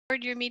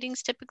your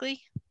meetings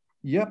typically?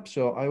 Yep.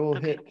 So I will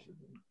Okay. hit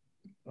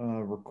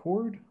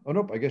record. Oh,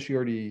 nope. I guess you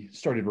already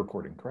started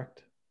recording,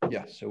 correct?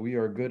 Yeah. So we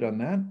are good on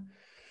that.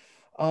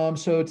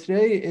 So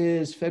today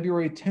is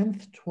February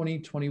 10th,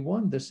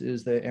 2021. This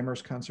is the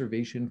Amherst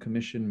Conservation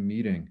Commission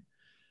meeting.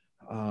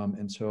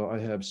 And so I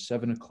have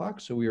 7 o'clock,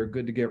 so we are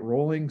good to get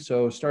rolling.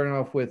 So starting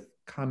off with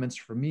comments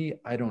from me,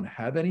 I don't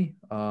have any.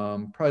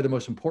 Probably the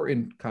most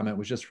important comment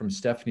was just from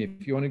Stephanie.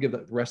 If you want to give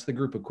the rest of the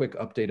group a quick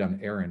update on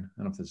Erin. I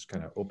don't know if this is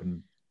kind of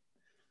open.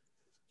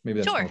 Maybe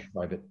that's Sure. more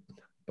private,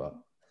 but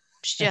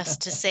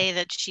just to say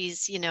that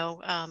she's,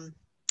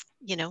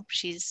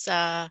 she's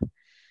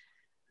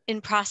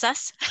in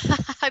process,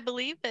 I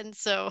believe. And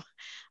so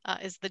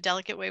is the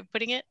delicate way of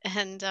putting it.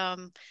 And,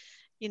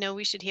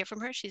 we should hear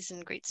from her. She's in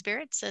great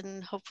spirits,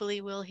 and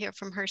hopefully we'll hear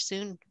from her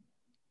soon.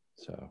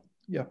 So,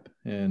 yep.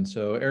 And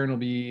so Erin will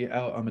be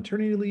out on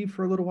maternity leave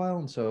for a little while.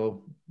 And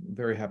so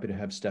very happy to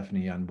have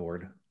Stephanie on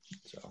board.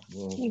 So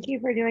thank you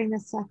for doing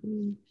this,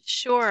 Stephanie.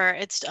 Sure.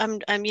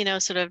 I'm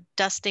sort of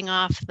dusting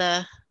off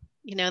the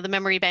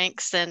memory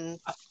banks and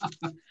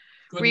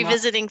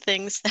revisiting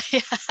things.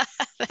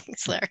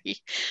 Thanks, Larry.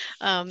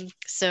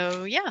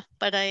 So yeah,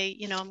 but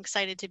I'm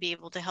excited to be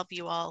able to help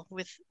you all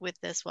with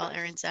this while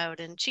Erin's out,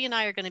 and she and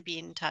I are going to be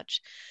in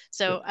touch.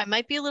 So I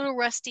might be a little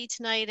rusty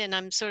tonight, and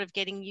I'm sort of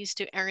getting used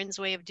to Erin's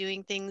way of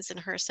doing things and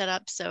her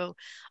setup. So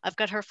I've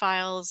got her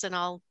files, and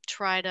I'll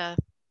try to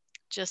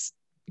just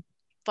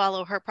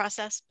follow her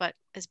process, but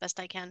as best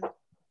I can.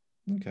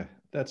 Okay,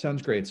 that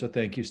sounds great. So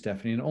thank you,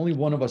 Stephanie. And only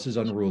one of us is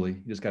unruly.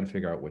 You just got to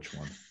figure out which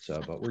one.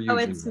 So, but we're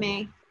usually it's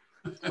me.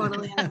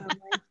 Totally unruly.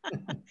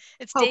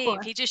 It's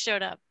Dave. He just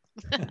showed up.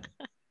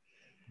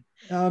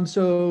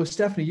 So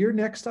Stephanie, you're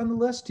next on the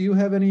list. Do you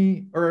have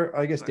any, or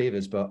I guess Dave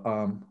is, but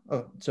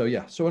so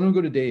yeah. So I'm gonna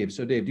go to Dave.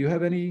 So Dave, do you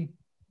have any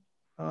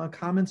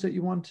comments that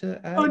you want to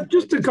add?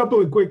 Just a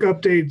couple of quick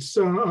updates.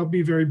 I'll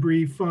be very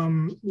brief.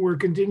 We're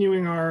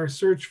continuing our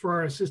search for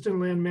our assistant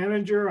land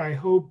manager. I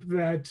hope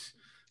that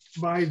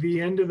by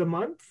the end of the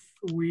month,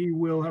 we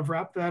will have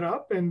wrapped that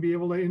up and be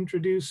able to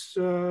introduce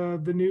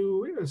the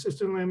new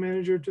assistant land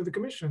manager to the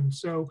commission.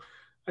 So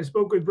I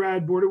spoke with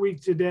Brad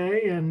Borderweek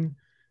today, and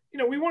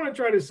we want to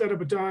try to set up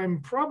a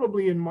time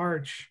probably in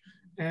March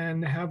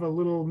and have a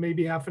little,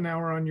 maybe half an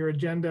hour on your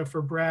agenda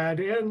for Brad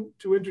and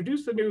to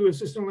introduce the new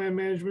assistant land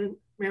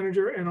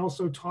manager and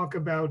also talk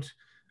about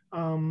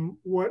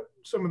what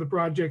some of the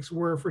projects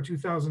were for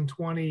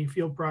 2020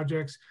 field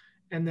projects,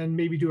 and then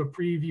maybe do a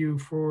preview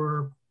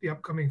for the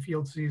upcoming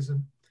field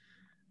season.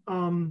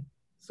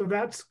 So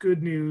that's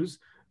good news.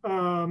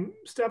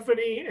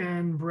 Stephanie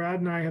and Brad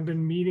and I have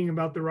been meeting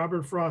about the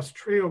Robert Frost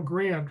Trail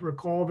grant.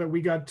 Recall that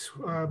we got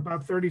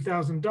about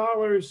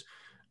 $30,000.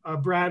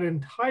 Brad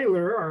and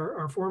Tyler,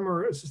 our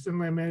former assistant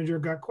land manager,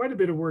 got quite a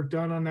bit of work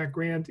done on that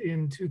grant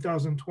in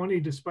 2020,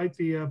 despite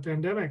the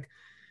pandemic.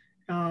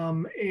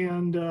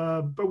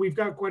 But we've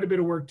got quite a bit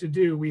of work to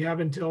do. We have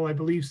until, I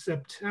believe,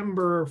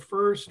 September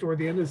 1st or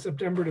the end of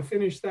September to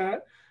finish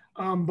that.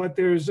 But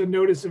there's a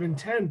notice of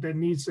intent that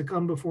needs to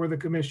come before the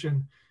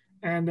commission.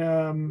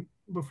 And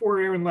before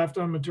Erin left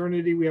on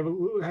maternity, we had a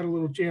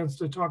little chance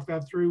to talk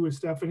that through with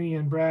Stephanie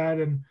and Brad,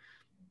 and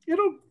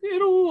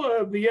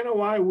the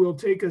NOI will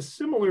take a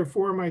similar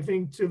form, I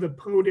think, to the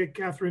Podick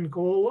Catherine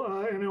Cole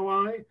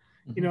NOI.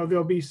 Mm-hmm.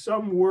 There'll be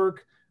some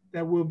work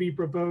that will be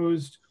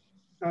proposed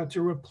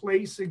to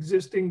replace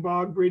existing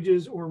bog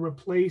bridges or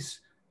replace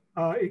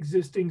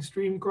existing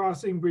stream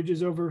crossing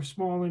bridges over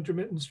small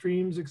intermittent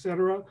streams, et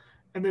cetera.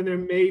 And then there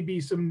may be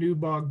some new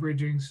bog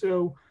bridging.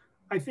 So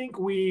I think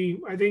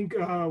with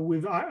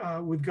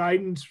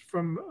guidance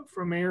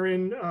from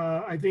Erin,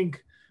 I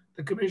think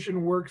the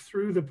commission worked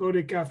through the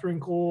Podick Catherine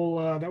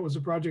Cole. That was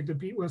a project that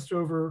Pete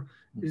Westover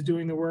is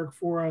doing the work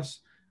for us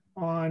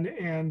on,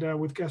 and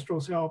with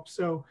Kestrel's help.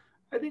 So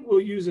I think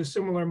we'll use a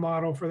similar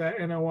model for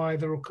that NOI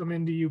that will come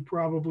into you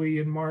probably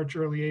in March,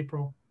 early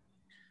April.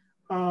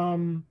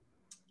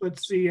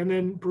 Let's see. And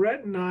then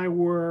Brett and I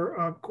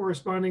were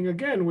corresponding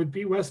again with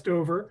Pete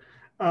Westover.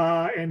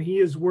 And he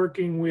is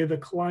working with a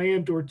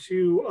client or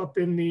two up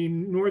in the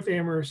North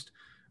Amherst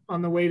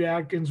on the way to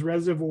Atkins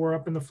Reservoir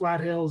up in the Flat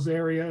Hills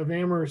area of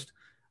Amherst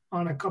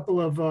on a couple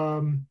of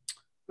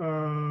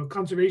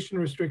conservation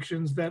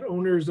restrictions that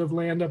owners of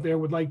land up there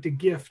would like to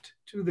gift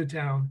to the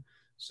town.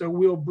 So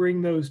we'll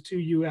bring those to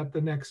you at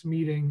the next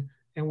meeting,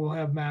 and we'll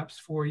have maps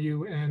for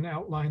you and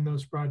outline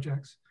those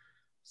projects.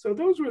 So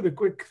those were the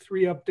quick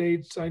 3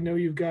 updates. I know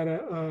you've got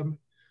an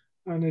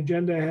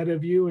agenda ahead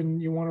of you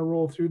and you want to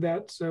roll through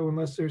that. So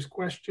unless there's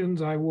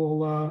questions, I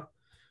will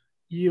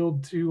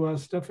yield to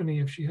Stephanie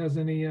if she has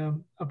any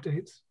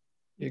updates.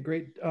 Yeah,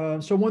 great.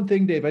 So one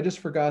thing, Dave, I just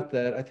forgot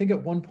that I think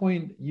at one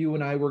point you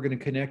and I were going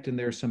to connect, and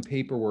there's some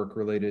paperwork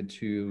related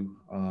to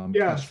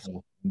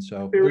Kestrel. And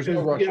so there's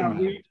no rush on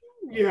that.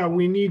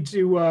 We need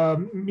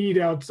to meet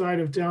outside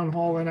of town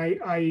hall, and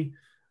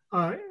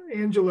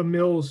Angela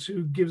Mills,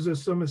 who gives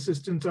us some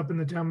assistance up in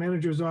the town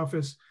manager's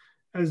office,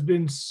 has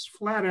been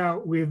flat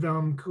out with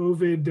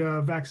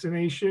COVID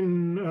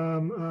vaccination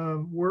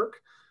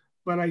work.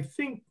 But I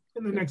think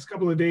in the next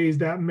couple of days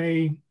that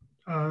may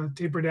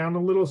taper down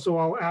a little. So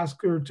I'll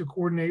ask her to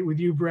coordinate with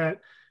you, Brett.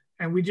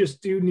 And we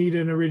just do need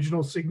an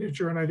original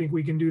signature. And I think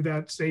we can do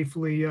that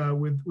safely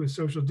with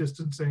social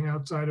distancing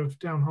outside of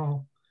town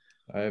hall.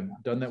 I've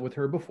done that with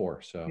her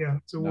before. So yeah,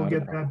 so we'll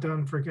get that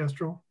done for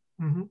Kestrel.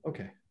 Mm-hmm.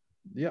 Okay.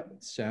 Yep.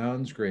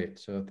 Sounds great.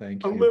 So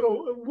thank you.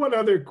 One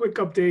other quick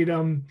update.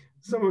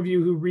 Some of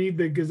you who read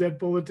the Gazette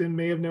Bulletin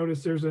may have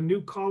noticed there's a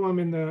new column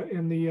in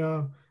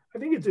the I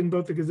think it's in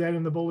both the Gazette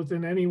and the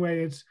Bulletin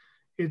anyway.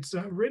 It's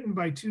written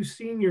by two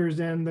seniors,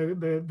 and it'll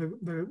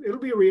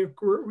be a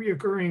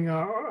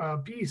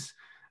reoccurring piece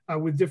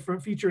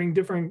with featuring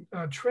different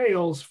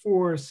trails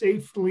for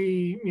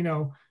safely,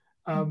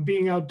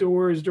 being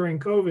outdoors during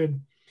COVID.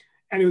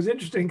 And it was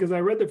interesting because I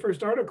read the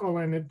first article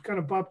and it kind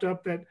of popped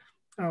up that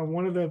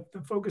one of the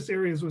focus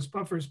areas was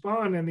Puffer's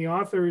Pond, and the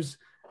authors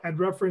had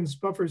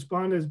referenced Puffer's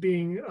Pond as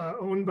being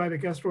owned by the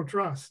Kestrel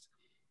Trust.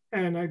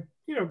 And I,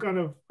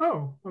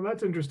 oh, well,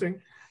 that's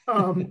interesting.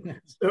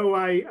 So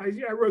I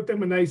wrote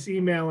them a nice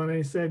email and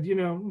I said,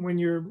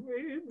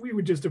 we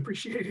would just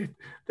appreciate it.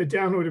 The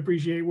town would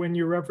appreciate when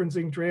you're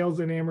referencing trails,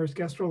 and Amherst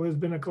Kestrel has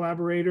been a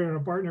collaborator and a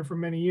partner for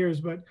many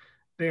years, but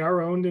they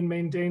are owned and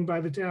maintained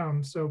by the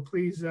town. So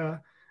please,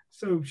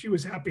 so she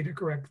was happy to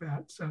correct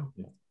that. So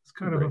yeah. It's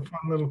kind of a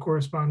fun little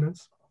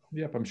correspondence.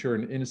 Yep, I'm sure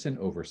an innocent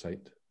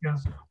oversight. Yeah.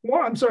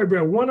 Well, I'm sorry,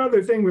 Brett. One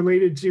other thing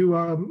related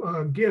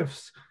to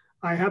gifts.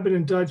 I have been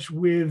in touch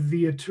with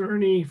the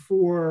attorney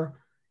for,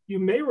 you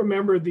may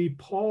remember the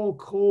Paul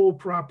Cole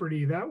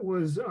property. That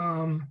was,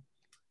 and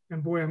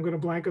boy, I'm going to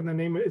blank on the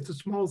name. It's a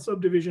small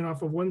subdivision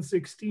off of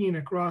 116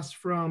 across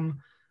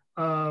from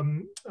south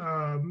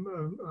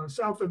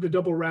of the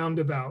double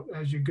roundabout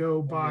as you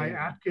go by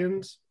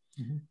Atkins.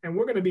 Mm-hmm. And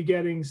we're going to be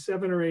getting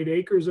 7 or 8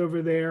 acres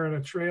over there and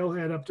a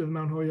trailhead up to the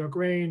Mount Holyoke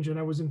Range. And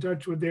I was in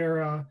touch with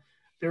the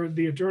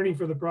attorney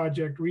for the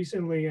project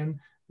recently, and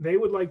they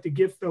would like to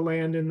gift the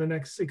land in the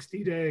next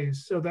 60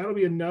 days. So that'll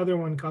be another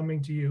one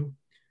coming to you.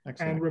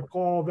 Excellent. And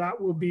recall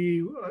that will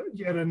be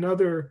yet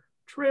another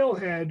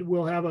trailhead.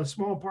 We'll have a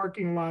small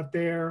parking lot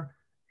there,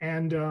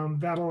 and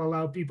that'll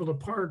allow people to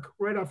park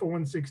right off of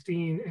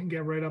 116 and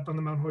get right up on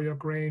the Mount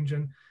Holyoke Range.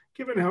 And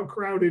given how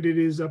crowded it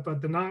is up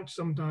at the Notch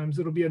sometimes,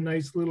 it'll be a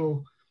nice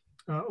little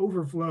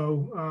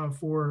overflow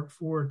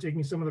for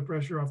taking some of the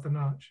pressure off the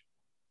Notch.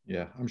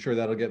 Yeah, I'm sure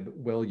that'll get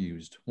well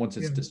used once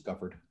it's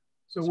discovered.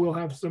 So we'll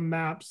have some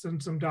maps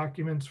and some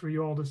documents for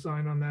you all to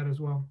sign on that as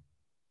well.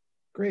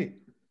 Great.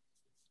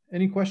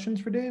 Any questions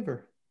for Dave?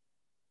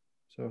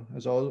 So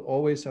as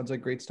always, sounds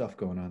like great stuff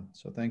going on.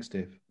 So thanks,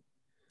 Dave.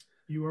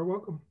 You are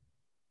welcome.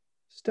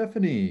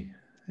 Stephanie,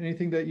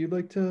 anything that you'd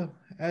like to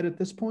add at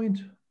this point?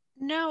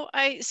 No,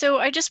 so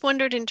I just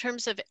wondered in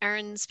terms of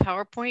Erin's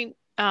PowerPoint,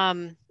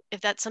 if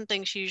that's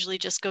something she usually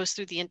just goes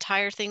through the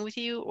entire thing with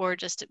you, or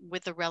just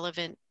with the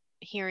relevant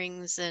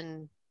hearings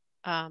and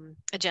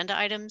agenda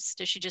items.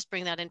 Does she just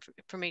bring that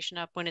information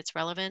up when it's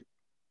relevant?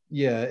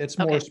 Yeah, it's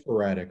more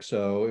sporadic.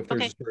 So if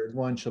there's a certain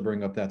one, she'll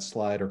bring up that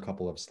slide or a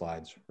couple of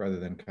slides rather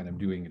than kind of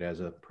doing it as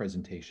a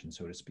presentation,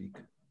 so to speak.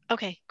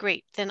 Okay,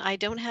 great. Then I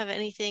don't have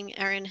anything.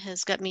 Erin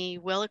has got me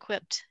well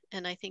equipped,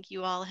 and I think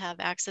you all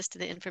have access to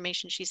the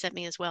information she sent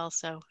me as well.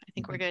 So I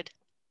think we're good.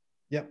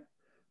 Yep.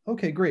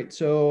 Okay, great.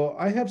 So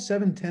I have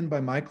 7:10 by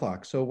my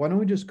clock. So why don't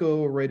we just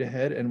go right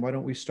ahead, and why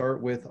don't we start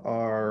with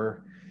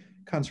our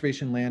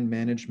conservation land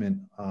management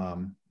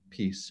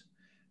piece.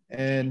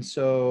 And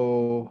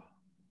so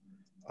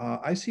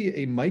I see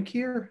a mic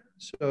here.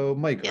 So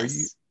Mike, yes. Are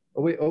you,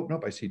 oh wait, oh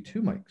nope, I see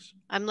 2 mics.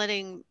 I'm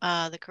letting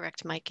the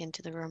correct mic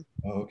into the room.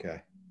 Oh,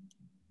 okay.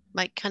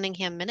 Mike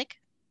Cunningham Minnick.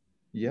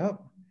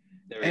 Yep.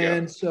 There we go.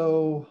 And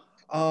so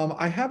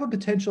I have a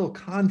potential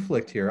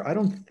conflict here. I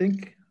don't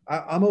think,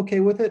 I'm okay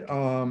with it.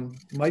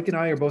 Mike and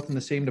I are both in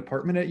the same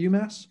department at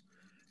UMass,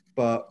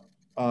 but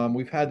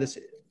we've had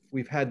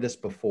this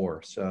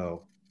before.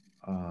 So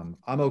I'm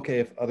okay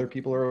if other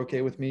people are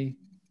okay with me.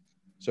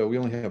 So we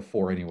only have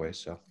 4 anyway,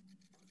 so.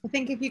 I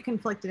think if you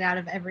conflicted out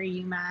of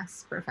every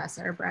UMass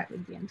professor, Brett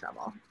would be in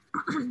trouble.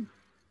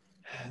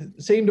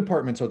 Same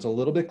department, so it's a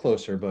little bit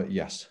closer, but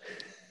yes.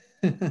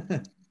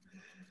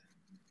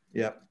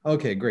 Yeah,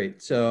 okay,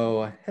 great.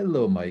 So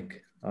hello,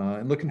 Mike.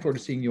 I'm looking forward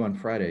to seeing you on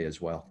Friday as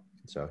well.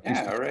 So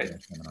yeah, all right.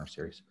 Seminar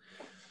series.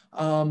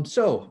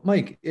 So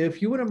Mike,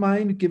 if you wouldn't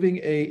mind giving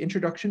a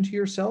introduction to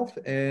yourself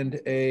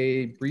and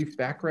a brief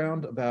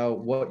background about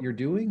what you're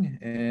doing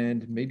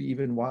and maybe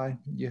even why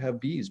you have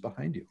bees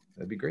behind you,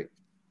 that'd be great.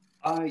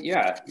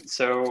 Yeah,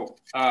 so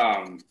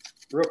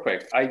real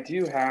quick, I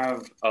do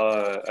have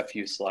a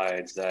few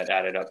slides that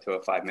added up to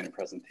a 5-minute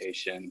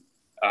presentation.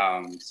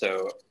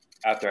 So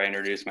after I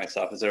introduce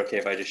myself, is it okay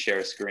if I just share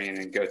a screen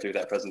and go through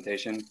that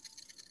presentation?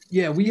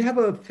 Yeah, we have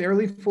a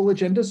fairly full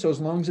agenda, so as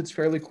long as it's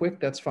fairly quick,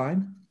 that's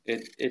fine.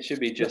 It should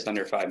be just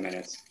under 5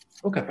 minutes,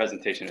 okay. The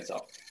presentation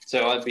itself.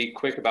 So I'll be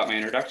quick about my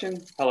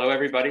introduction. Hello,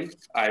 everybody.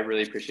 I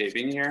really appreciate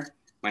being here.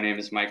 My name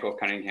is Michael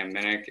Cunningham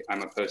Minnick.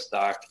 I'm a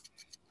postdoc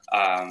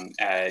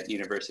at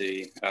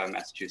University of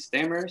Massachusetts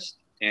Amherst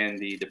in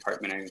the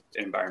Department of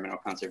Environmental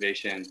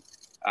Conservation,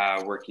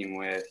 working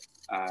with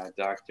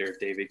Dr.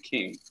 David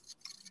King.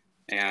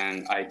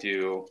 and I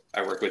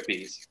work with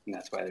bees, and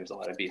that's why there's a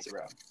lot of bees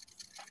around.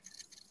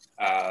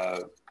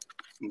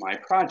 My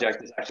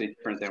project is actually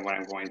different than what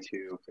I'm going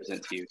to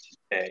present to you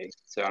today.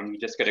 So I'm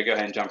just going to go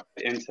ahead and jump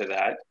into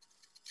that,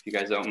 if you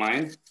guys don't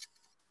mind.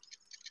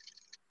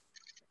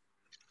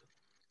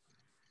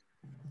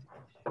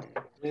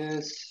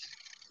 This,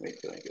 wait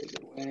till it goes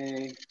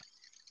away.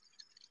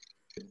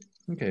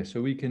 Okay,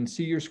 so we can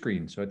see your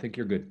screen, so I think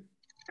you're good.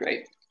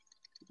 Great.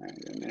 I'm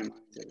going to minimize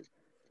it.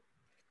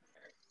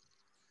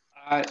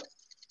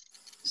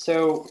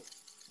 So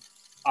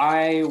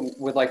I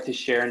would like to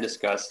share and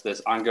discuss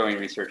this ongoing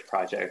research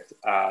project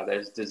that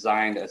is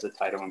designed, as the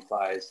title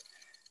implies,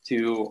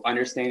 to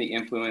understand the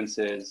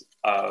influences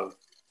of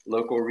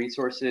local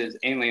resources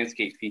and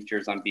landscape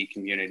features on bee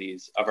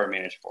communities of our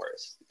managed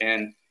forests.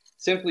 And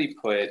simply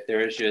put,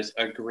 there is just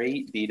a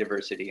great bee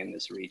diversity in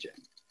this region.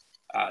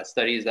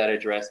 Studies that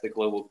address the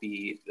global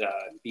bee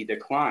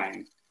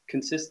decline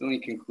consistently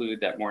conclude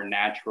that more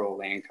natural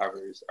land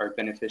covers are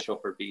beneficial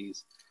for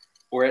bees,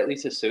 or at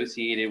least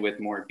associated with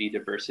more bee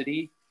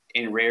diversity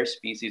and rare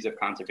species of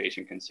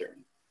conservation concern.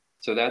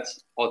 So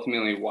that's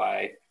ultimately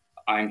why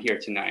I'm here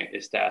tonight,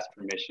 is to ask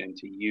permission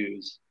to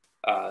use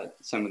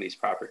some of these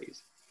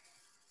properties.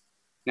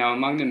 Now,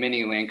 among the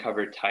many land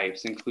cover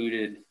types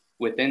included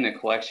within the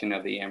collection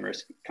of the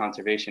Amherst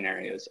conservation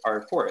areas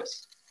are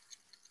forests.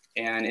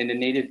 And in the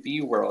native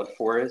bee world,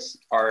 forests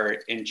are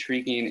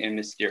intriguing and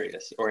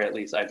mysterious, or at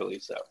least I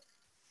believe so.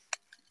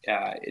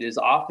 It is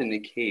often the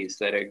case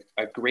that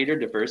a greater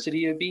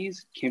diversity of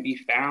bees can be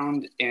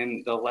found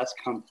in the less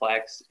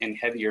complex and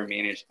heavier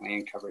managed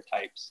land cover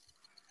types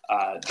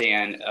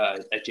than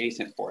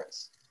adjacent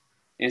forests.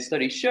 And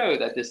studies show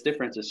that this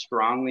difference is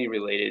strongly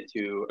related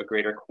to a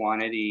greater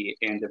quantity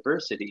and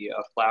diversity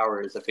of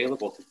flowers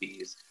available to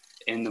bees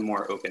in the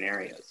more open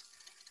areas.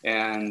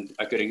 And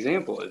a good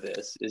example of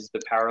this is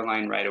the power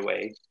line right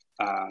away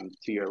on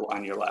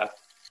your left,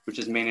 which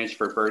is managed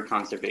for bird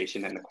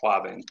conservation in the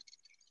Quabbin.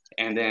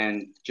 And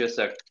then just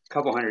a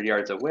couple hundred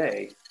yards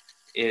away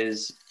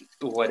is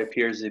what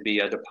appears to be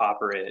a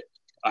depauperate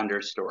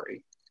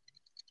understory.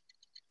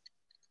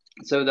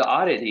 So the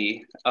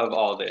oddity of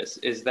all this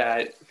is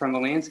that from a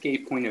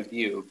landscape point of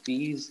view,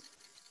 bees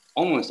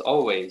almost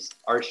always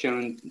are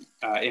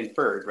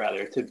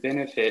inferred to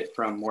benefit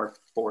from more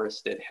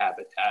forested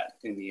habitat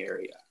in the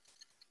area.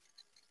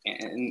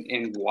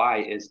 And why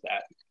is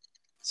that?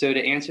 So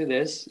to answer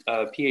this,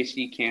 a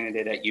PhD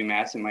candidate at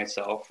UMass and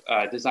myself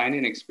designed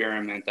an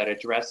experiment that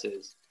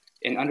addresses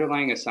an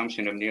underlying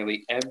assumption of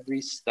nearly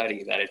every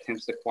study that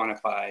attempts to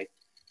quantify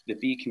the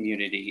bee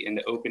community in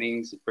the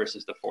openings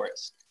versus the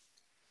forest.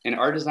 And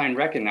our design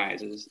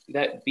recognizes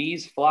that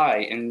bees fly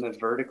in the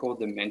vertical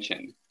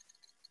dimension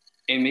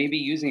and may be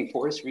using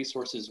forest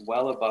resources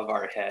well above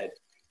our head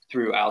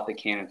throughout the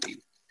canopy.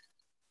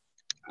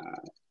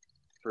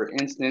 For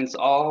instance,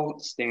 all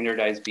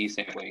standardized bee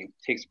sampling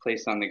takes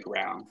place on the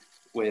ground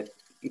with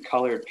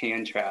colored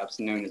pan traps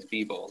known as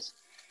bee bowls,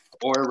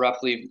 or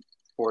roughly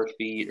 4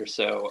 feet or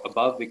so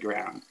above the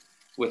ground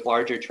with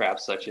larger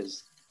traps such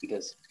as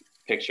this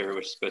picture,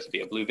 which is supposed to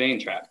be a blue vein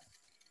trap.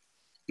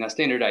 Now,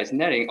 standardized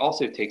netting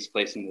also takes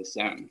place in this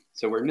zone,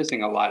 so we're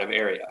missing a lot of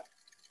area.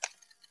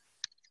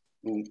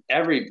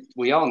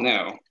 We all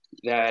know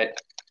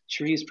that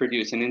trees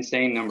produce an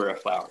insane number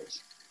of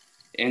flowers.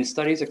 And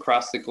studies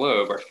across the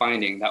globe are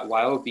finding that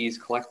while bees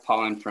collect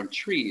pollen from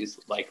trees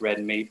like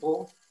red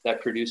maple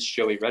that produce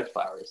showy red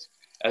flowers,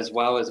 as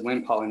well as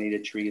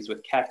wind-pollinated trees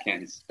with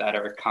catkins that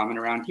are common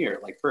around here,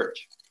 like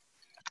birch.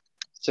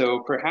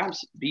 So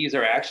perhaps bees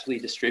are actually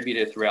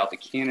distributed throughout the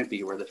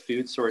canopy where the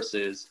food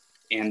sources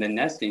and the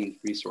nesting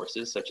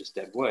resources, such as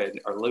dead wood,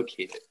 are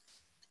located.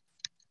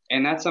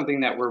 And that's something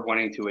that we're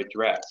wanting to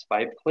address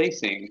by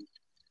placing,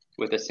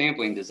 with a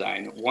sampling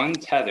design, one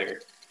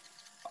tether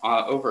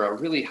over a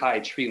really high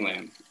tree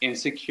limb and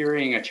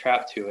securing a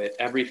trap to it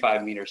every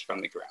 5 meters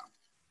from the ground.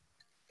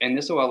 And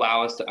this will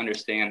allow us to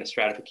understand the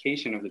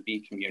stratification of the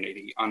bee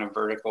community in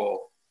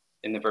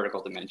the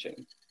vertical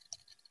dimension.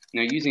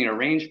 Now, using a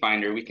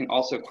rangefinder, we can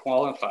also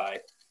qualify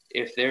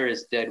if there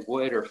is dead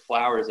wood or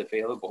flowers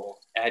available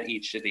at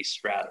each of these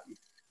stratum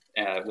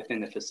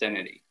within the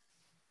vicinity.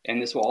 And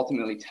this will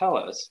ultimately tell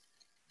us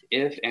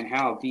if and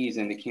how bees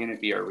in the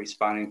canopy are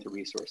responding to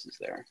resources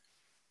there.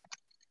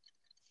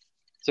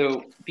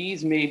 So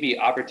bees may be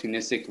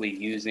opportunistically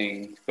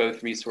using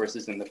both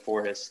resources in the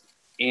forest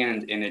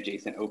and in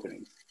adjacent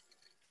openings.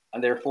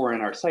 And therefore,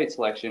 in our site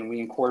selection, we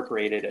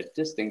incorporated a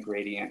distant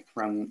gradient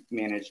from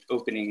managed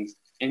openings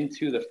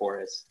into the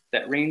forest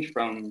that range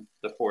from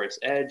the forest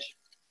edge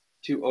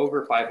to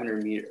over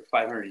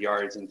 500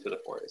 yards into the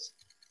forest.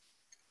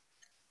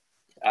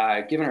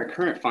 Given our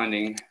current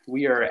funding,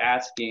 we are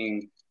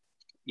asking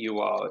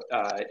you all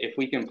if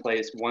we can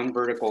place one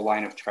vertical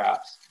line of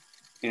traps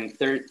in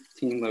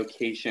 13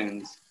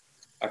 locations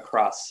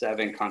across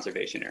 7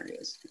 conservation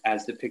areas,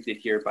 as depicted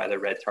here by the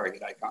red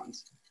target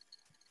icons.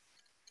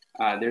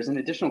 There's an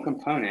additional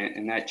component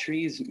in that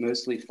trees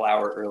mostly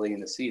flower early in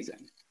the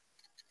season.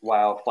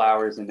 while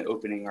flowers in the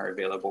opening are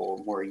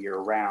available more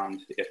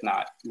year-round, if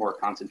not more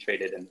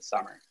concentrated in the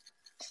summer.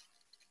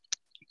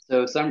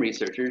 So some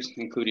researchers,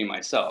 including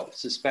myself,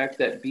 suspect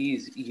that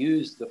bees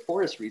use the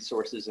forest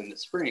resources in the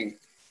spring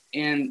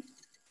and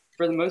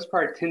for the most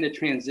part tend to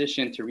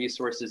transition to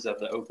resources of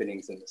the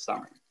openings in the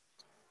summer.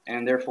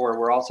 And therefore,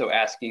 we're also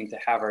asking to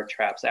have our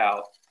traps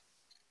out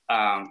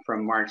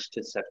from March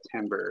to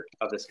September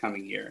of this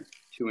coming year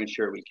to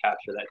ensure we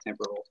capture that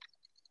temporal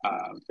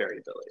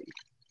variability.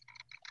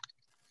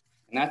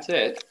 And that's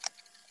it.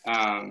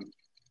 I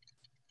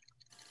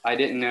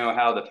didn't know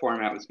how the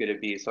format was going to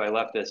be, so I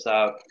left this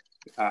up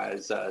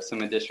as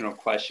some additional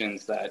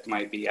questions that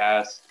might be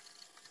asked,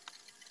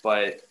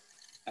 but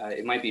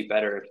it might be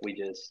better if we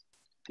just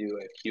do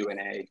a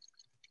Q&A.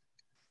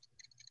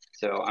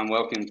 So I'm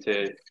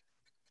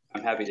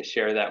happy to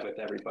share that with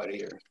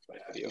everybody or what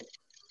have you.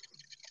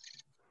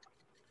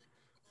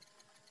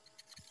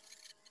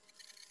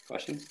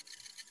 Questions?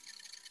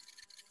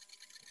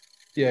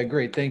 Yeah,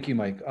 great. Thank you,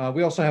 Mike.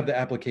 We also have the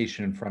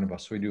application in front of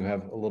us, so we do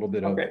have a little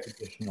bit of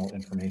additional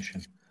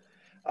information.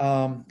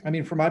 I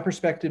mean, from my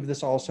perspective,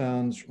 this all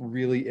sounds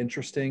really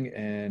interesting,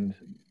 and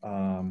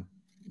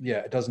yeah,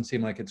 it doesn't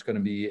seem like it's going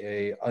to be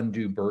an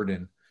undue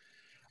burden.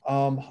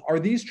 Are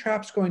these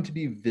traps going to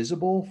be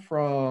visible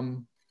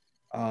from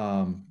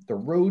the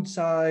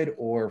roadside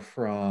or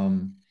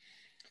from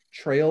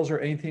trails or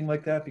anything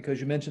like that?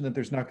 Because you mentioned that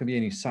there's not going to be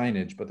any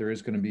signage, but there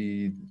is going to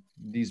be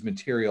these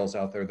materials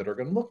out there that are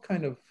going to look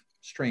kind of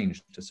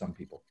strange to some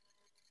people.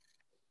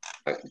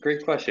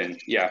 Great question.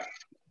 Yeah.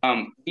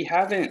 I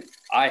haven't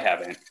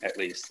at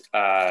least,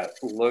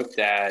 looked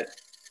at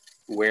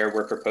where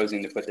we're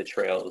proposing to put the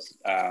trails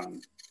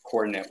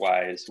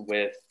coordinate-wise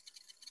with,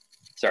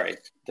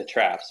 the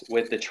traps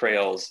with the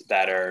trails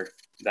that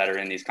are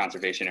in these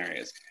conservation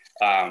areas.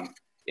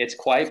 It's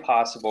quite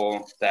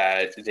possible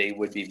that they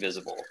would be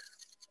visible.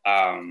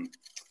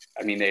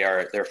 I mean,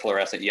 they're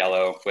fluorescent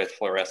yellow with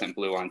fluorescent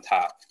blue on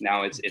top.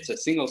 Now it's a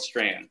single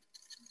strand.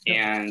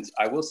 And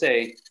I will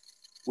say,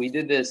 we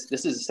did this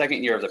is the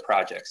second year of the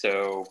project.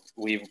 So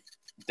we've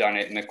done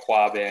it in the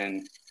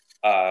Quabbin,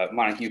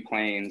 Montague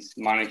Plains,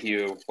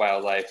 Montague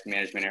Wildlife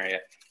Management Area.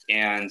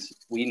 And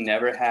we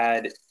never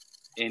had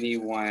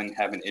anyone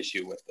have an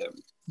issue with them.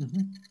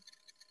 Mm-hmm.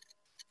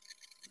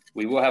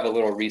 We will have a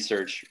little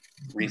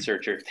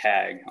researcher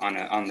tag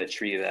on the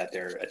tree that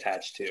they're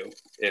attached to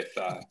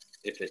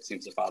if it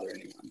seems to bother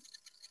anyone.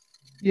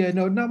 Yeah,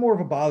 no, not more of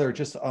a bother.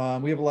 Just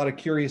we have a lot of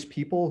curious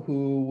people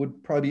who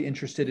would probably be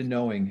interested in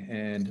knowing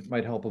and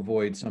might help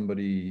avoid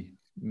somebody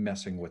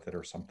messing with it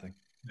or something.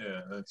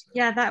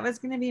 Yeah, that was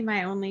going to be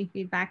my only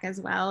feedback as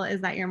well,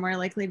 is that you're more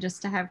likely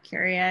just to have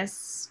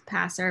curious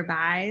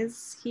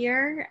passerbys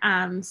here.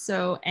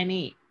 So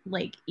any,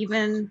 like,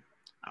 even,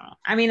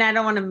 I mean, I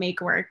don't want to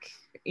make work,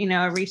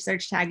 a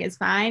research tag is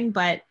fine,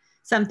 but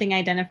something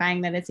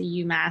identifying that it's a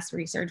UMass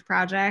research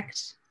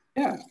project.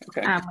 Yeah,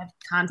 okay. With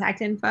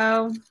contact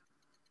info.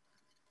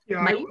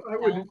 Yeah,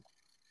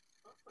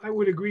 I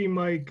would agree,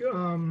 Mike.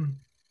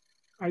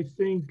 I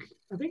think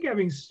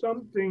having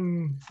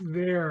something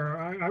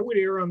there, I would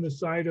err on the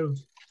side of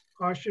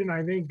caution.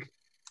 I think,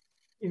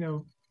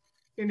 in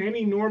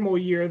any normal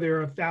year,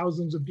 there are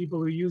thousands of people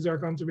who use our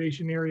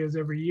conservation areas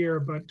every year,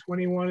 but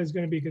 21 is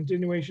going to be a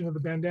continuation of the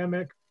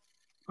pandemic.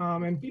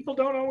 And people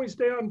don't always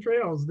stay on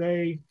trails.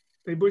 They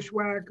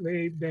bushwhack,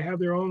 they have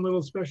their own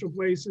little special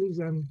places.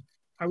 And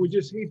I would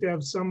just hate to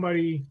have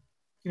somebody,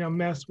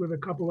 mess with a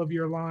couple of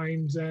your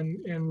lines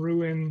and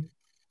ruin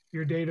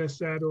your data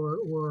set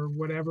or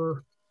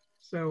whatever.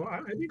 So I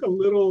think a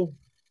little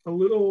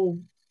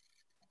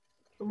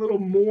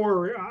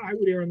more, I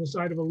would err on the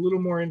side of a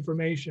little more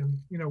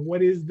information.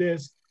 What is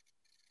this?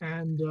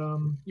 And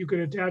you could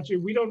attach it.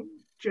 We don't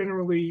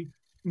generally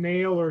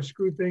nail or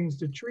screw things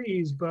to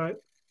trees,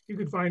 but you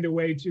could find a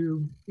way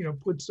to,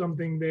 put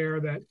something there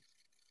that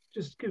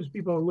just gives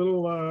people a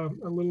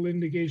little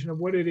indication of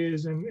what it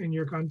is and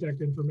your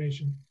contact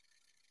information.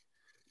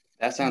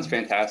 That sounds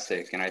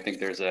fantastic, and I think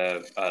there's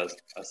a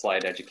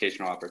slight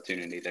educational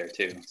opportunity there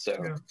too. So,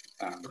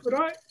 yeah.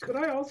 Could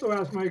I also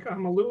ask, Mike?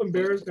 I'm a little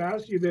embarrassed to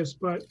ask you this,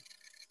 but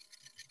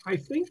I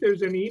think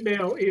there's an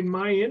email in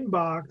my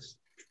inbox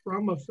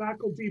from a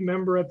faculty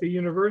member at the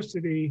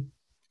university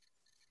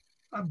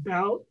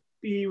about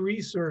bee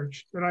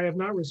research that I have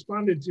not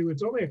responded to.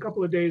 It's only a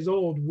couple of days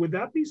old. Would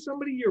that be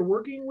somebody you're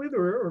working with,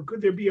 or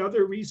could there be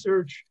other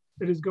research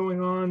that is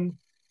going on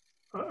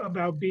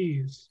about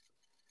bees?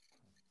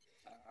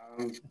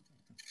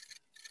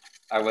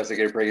 I wasn't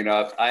going to bring it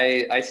up.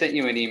 I sent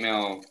you an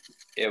email.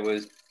 It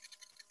was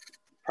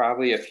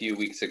probably a few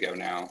weeks ago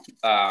now,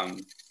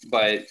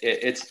 but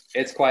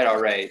it's quite all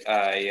right.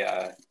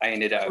 I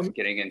ended up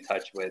getting in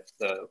touch with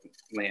the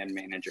land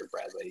manager,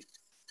 Bradley.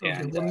 Okay,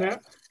 and well,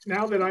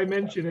 now that I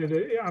mention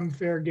it, I'm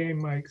fair game,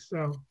 Mike.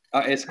 So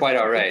it's quite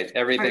all right.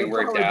 Everything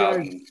worked out.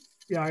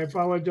 Yeah, I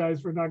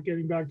apologize for not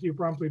getting back to you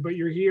promptly, but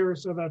you're here,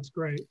 so that's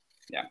great.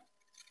 Yeah.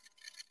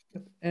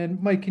 And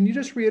Mike, can you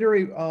just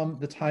reiterate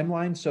the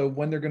timeline? So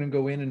when they're going to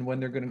go in and when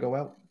they're going to go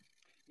out?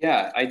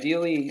 Yeah,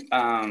 ideally,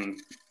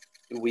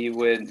 we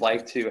would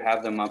like to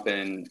have them up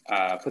in,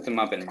 put them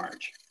up in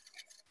March.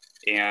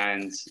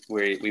 And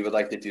we would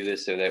like to do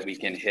this so that we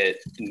can hit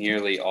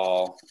nearly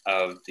all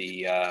of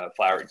the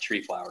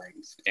tree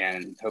flowerings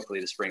and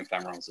hopefully the spring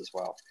ephemerals as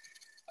well.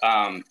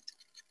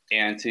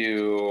 And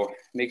to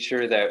make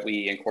sure that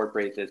we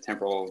incorporate the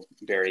temporal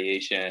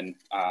variation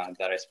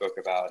that I spoke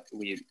about,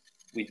 we'd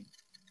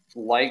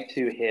like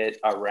to hit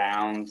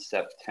around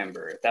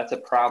September. If that's a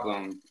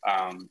problem,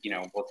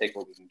 we'll take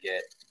what we can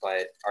get.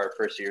 But our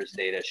first year's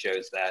data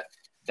shows that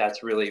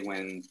that's really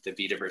when the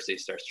bee diversity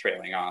starts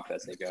trailing off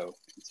as they go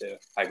into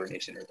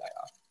hibernation or die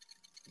off.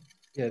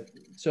 Yeah,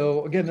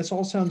 so again, this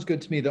all sounds good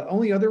to me. The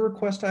only other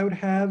request I would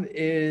have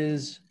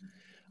is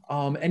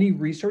any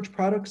research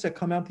products that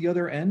come out the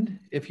other end,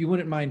 if you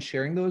wouldn't mind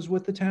sharing those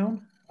with the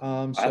town.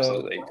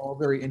 Absolutely. We're all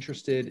very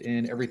interested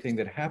in everything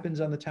that happens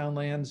on the town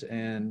lands,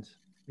 and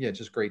yeah, it's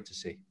just great to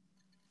see.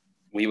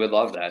 We would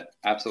love that.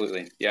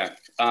 Absolutely. Yeah.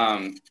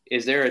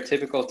 Is there a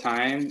typical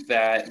time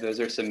that those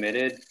are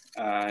submitted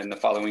in the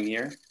following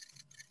year?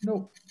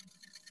 Nope.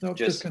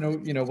 Just kind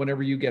of,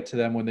 whenever you get to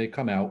them when they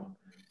come out.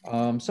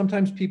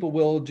 Sometimes people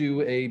will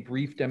do a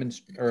brief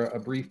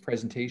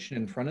presentation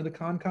in front of the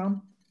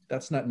Concom.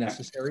 That's not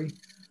necessary.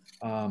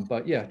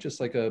 But yeah,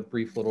 just like a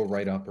brief little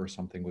write-up or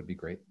something would be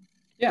great.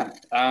 Yeah,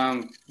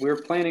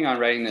 we're planning on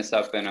writing this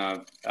up in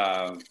a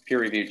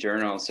peer-reviewed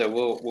journal. So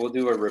we'll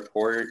do a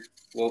report.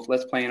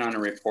 Let's plan on a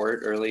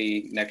report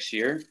early next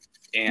year,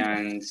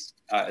 and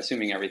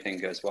assuming everything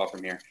goes well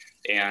from here,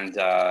 and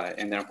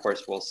then of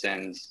course we'll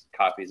send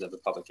copies of the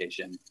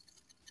publication.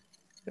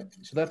 Yeah,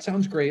 so that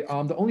sounds great.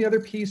 The only other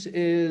piece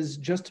is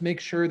just to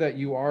make sure that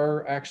you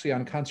are actually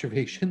on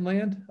conservation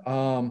land.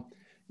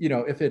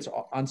 If it's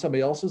on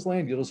somebody else's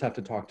land, you'll just have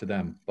to talk to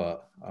them,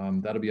 but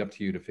that'll be up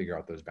to you to figure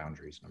out those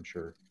boundaries. I'm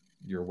sure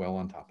you're well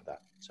on top of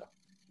that. So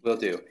will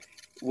do.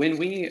 When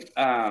we,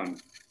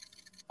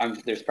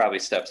 there's probably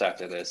steps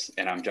after this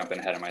and I'm jumping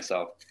ahead of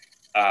myself.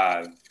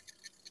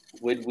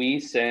 Would we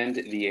send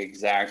the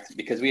exact,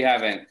 because we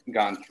haven't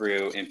gone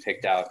through and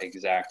picked out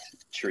exact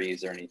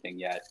trees or anything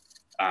yet.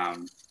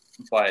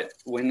 But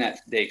when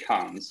that day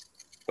comes,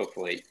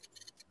 hopefully,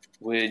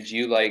 would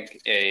you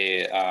like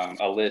a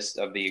list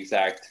of the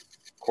exact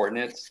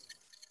coordinates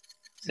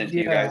sent to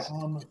you guys?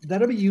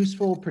 That'll be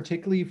useful,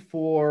 particularly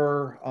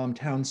for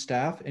town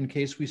staff in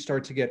case we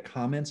start to get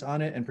comments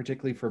on it, and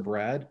particularly for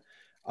Brad.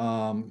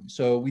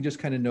 So we just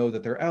kind of know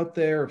that they're out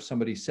there. If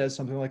somebody says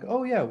something like,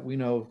 oh yeah, we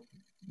know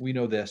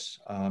this,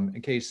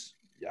 in case,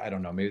 I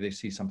don't know, maybe they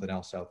see something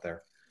else out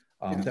there.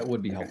 That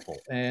would be helpful.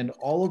 And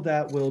all of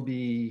that will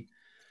be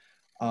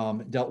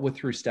dealt with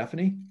through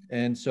Stephanie.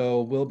 And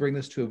so we'll bring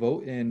this to a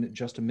vote in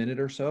just a minute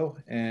or so.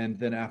 And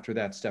then after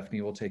that,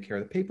 Stephanie will take care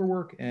of the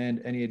paperwork,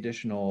 and any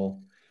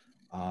additional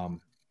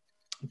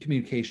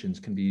communications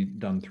can be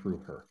done through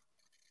her.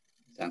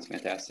 Sounds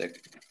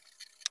fantastic.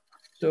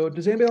 So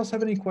does anybody else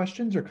have any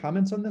questions or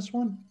comments on this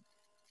one?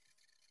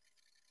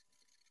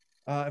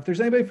 If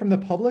there's anybody from the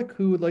public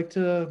who would like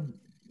to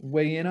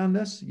weigh in on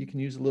this, you can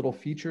use a little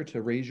feature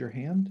to raise your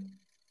hand.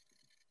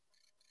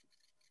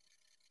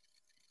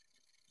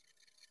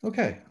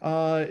 Okay,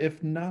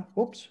 if not,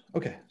 whoops.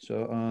 Okay,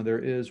 so there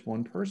is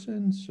one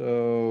person.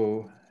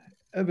 So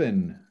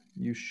Evan,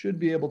 you should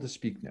be able to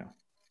speak now.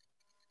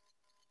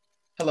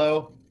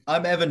 Hello,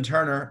 I'm Evan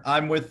Turner.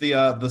 I'm with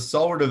the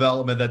solar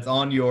development that's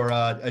on your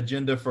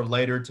agenda for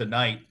later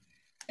tonight.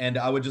 And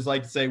I would just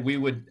like to say we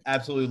would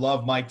absolutely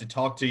love Mike to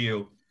talk to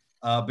you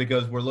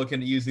because we're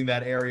looking at using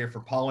that area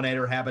for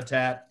pollinator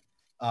habitat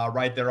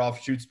right there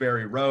off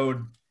Shutesbury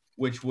Road,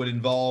 which would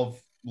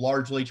involve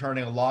largely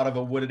turning a lot of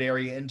a wooded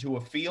area into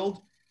a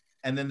field.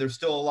 And then there's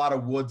still a lot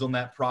of woods on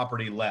that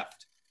property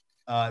left.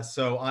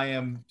 So I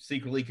am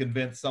secretly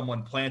convinced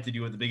someone planted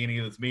you at the beginning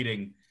of this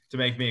meeting to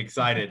make me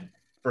excited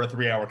for a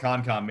 3-hour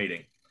Concom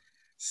meeting.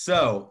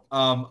 So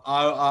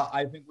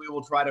I think we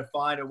will try to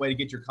find a way to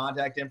get your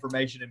contact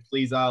information, and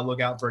please look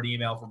out for an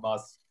email from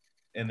us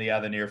in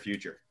the near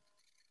future.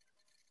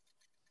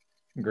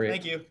 Great.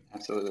 Thank you.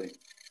 Absolutely.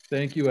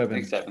 Thank you,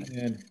 Evan. Thanks, Evan.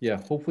 And yeah,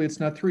 hopefully it's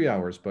not 3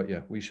 hours, but yeah,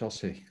 we shall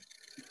see.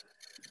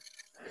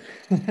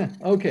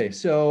 Okay,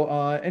 so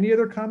any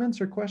other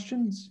comments or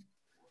questions?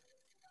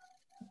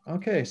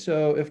 Okay,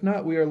 so if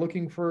not, we are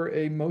looking for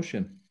a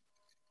motion.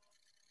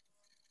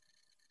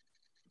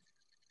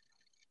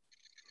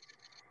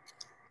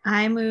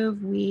 I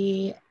move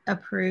we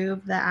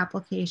approve the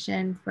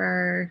application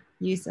for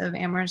use of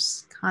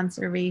Amherst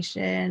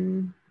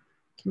Conservation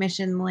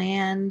Commission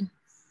land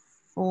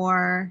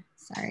for,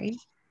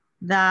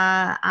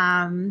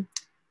 the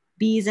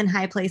Bees in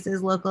High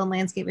Places, Local and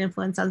Landscape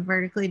Influence on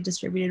Vertically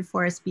Distributed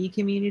Forest Bee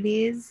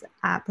Communities.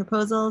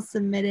 Proposal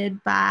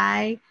submitted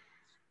by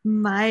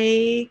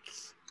Mike.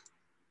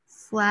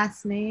 His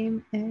last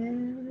name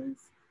is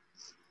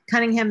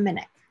Cunningham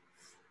Minnick.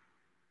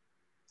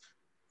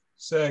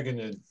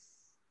 Seconded.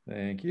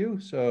 Thank you.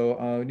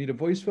 So we need a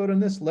voice vote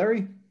on this.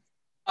 Larry?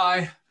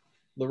 Aye.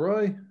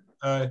 Leroy?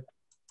 Aye.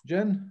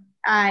 Jen?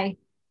 Aye.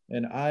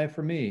 And I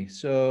for me.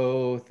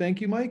 So thank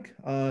you, Mike.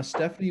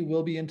 Stephanie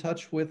will be in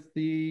touch with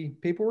the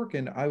paperwork,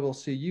 and I will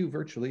see you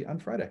virtually on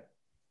Friday.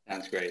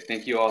 Sounds great.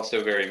 Thank you all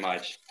so very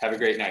much. Have a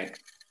great night.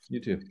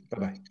 You too.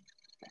 Bye-bye.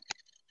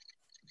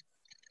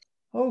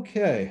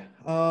 Okay,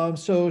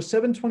 so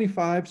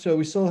 7:25, so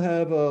we still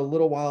have a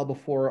little while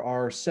before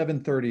our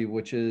 7:30,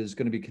 which is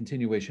going to be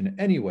continuation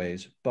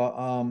anyways,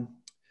 but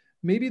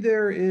maybe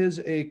there is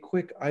a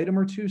quick item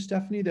or two,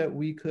 Stephanie, that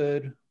we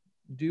could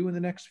do in the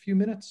next few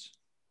minutes.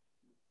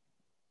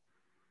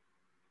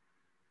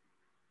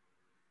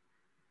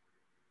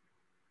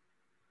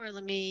 Or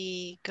let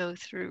me go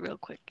through real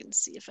quick and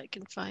see if I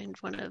can find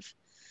one of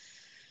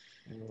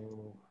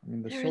So, I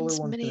mean, the Aaron's solar one's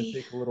going to many.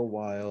 take a little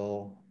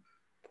while.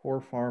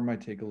 Poor farm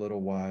might take a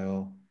little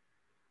while.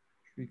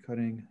 Tree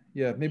cutting.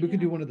 Yeah, maybe we could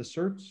do one of the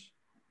certs.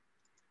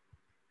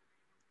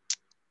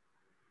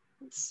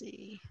 Let's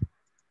see.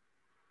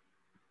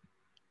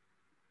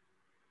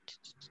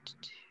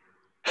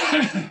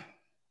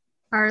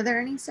 Are there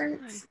any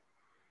certs?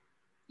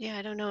 Yeah,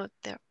 I don't know if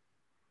there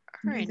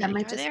are any. That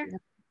might Are just there? be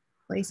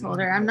a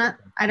placeholder.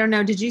 I don't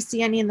know. Did you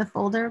see any in the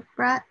folder,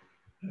 Brett?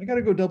 I got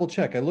to go double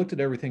check. I looked at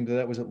everything, but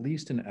that was at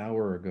least an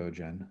hour ago,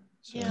 Jen.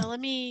 So. Yeah, let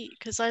me,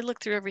 because I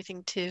looked through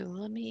everything too.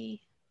 Let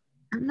me.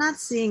 I'm not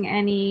seeing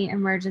any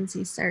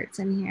emergency certs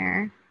in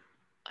here.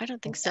 I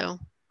don't think so.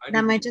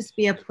 That might just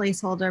be a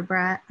placeholder,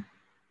 Brett.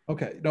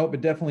 Okay, no,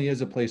 but definitely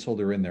is a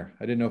placeholder in there.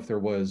 I didn't know if there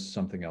was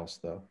something else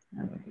though.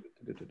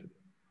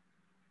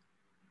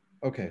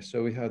 Okay,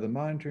 so we have the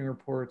monitoring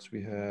reports.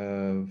 We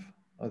have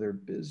other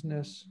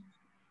business.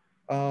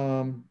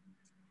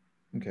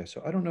 Okay,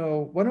 so I don't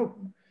know. Why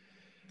don't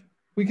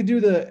we could do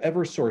the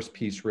Eversource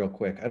piece real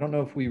quick. I don't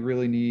know if we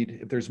really need,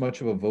 if there's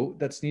much of a vote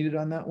that's needed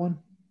on that one.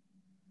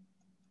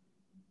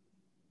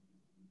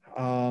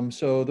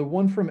 So the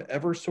one from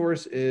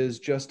Eversource is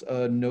just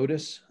a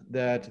notice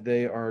that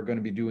they are going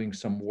to be doing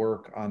some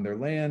work on their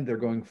land. They're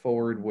going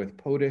forward with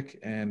POTIC,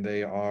 and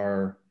they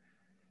are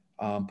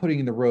putting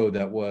in the road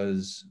that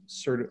was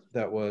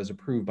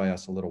approved by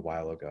us a little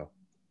while ago.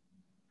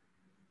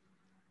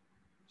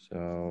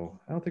 So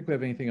I don't think we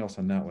have anything else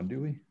on that one,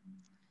 do we?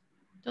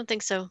 Don't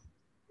think so.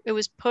 It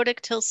was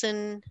POTIC,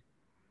 Tilson,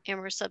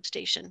 Amherst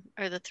Substation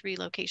are the three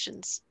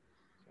locations.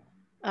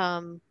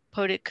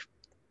 POTIC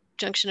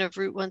junction of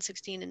Route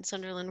 116 and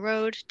Sunderland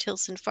Road,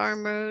 Tilson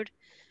Farm Road,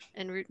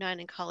 and Route 9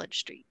 and College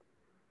Street.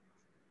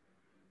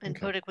 And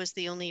Okay. POTIC was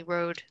the only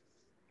road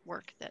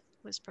work that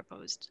was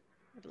proposed,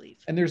 I believe.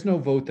 And there's no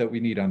vote that we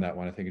need on that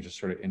one. I think it's just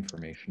sort of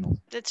informational.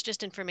 That's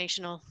just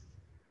informational.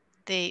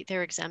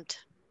 They're exempt,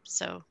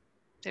 so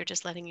they're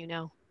just letting you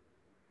know.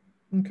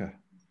 Okay.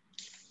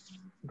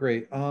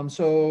 Great.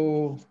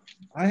 So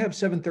I have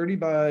 7:30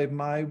 by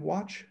my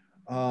watch.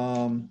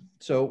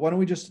 So why don't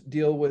we just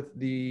deal with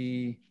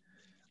the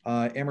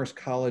Amherst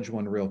College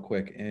one real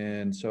quick.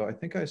 And so I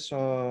think I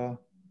saw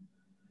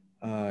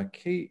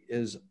Kate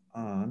is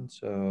on.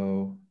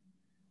 So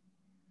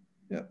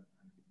yeah.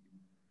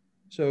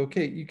 So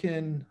Kate, you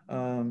can,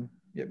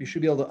 yep, you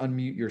should be able to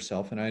unmute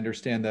yourself. And I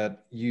understand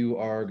that you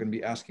are going to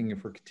be asking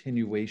for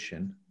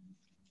continuation.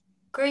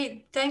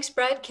 Great. Thanks,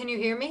 Brett. Can you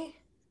hear me?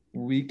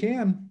 We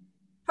can.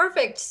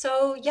 Perfect.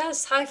 So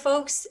yes, hi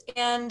folks,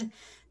 and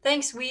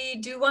thanks. We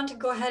do want to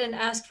go ahead and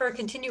ask for a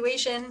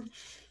continuation.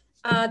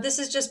 This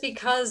is just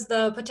because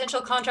the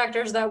potential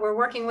contractors that we're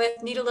working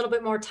with need a little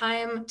bit more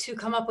time to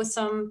come up with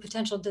some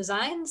potential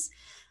designs.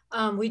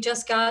 We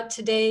just got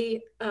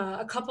today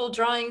a couple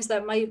drawings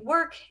that might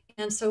work,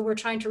 and so we're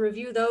trying to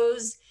review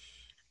those.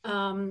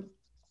 And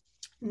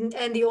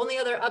the only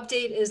other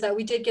update is that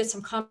we did get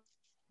some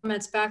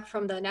comments back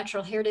from the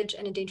Natural Heritage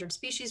and Endangered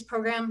Species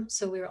Program.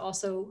 So we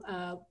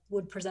also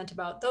would present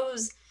about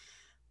those.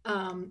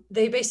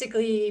 They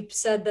basically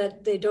said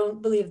that they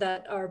don't believe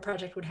that our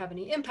project would have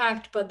any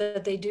impact, but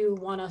that they do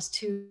want us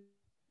to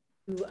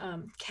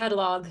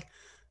catalog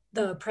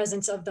the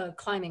presence of the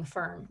climbing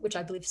fern, which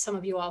I believe some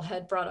of you all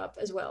had brought up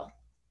as well.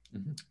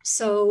 Mm-hmm.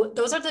 So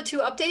those are the two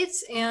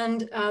updates.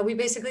 And we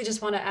basically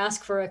just want to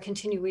ask for a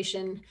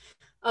continuation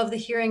of the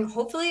hearing,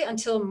 hopefully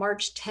until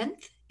March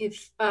 10th.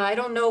 If I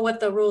don't know what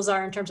the rules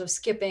are in terms of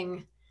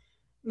skipping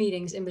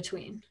meetings in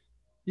between.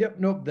 Yep,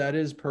 nope, that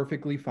is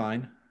perfectly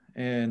fine.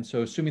 And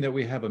so assuming that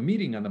we have a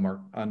meeting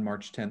on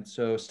March 10th.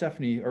 So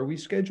Stephanie, are we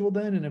scheduled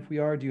then? And if we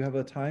are, do you have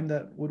a time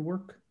that would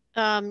work?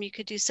 You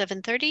could do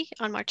 7:30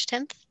 on March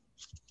 10th.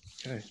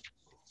 Okay,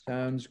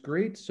 sounds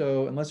great.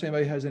 So unless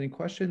anybody has any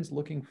questions,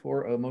 looking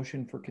for a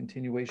motion for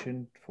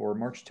continuation for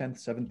March 10th,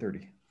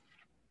 7:30.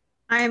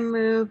 I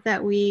move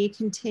that we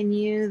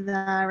continue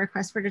the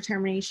request for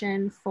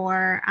determination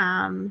for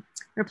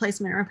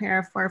replacement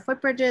repair for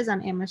footbridges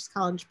on Amherst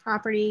College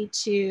property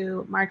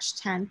to March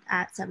 10th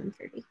at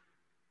 7:30.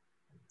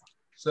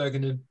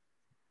 Seconded.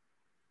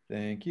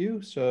 Thank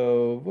you.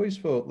 So voice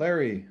vote,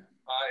 Larry.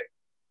 Aye.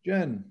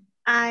 Jen.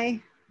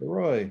 Aye.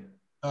 Leroy.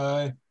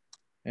 Aye.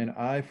 And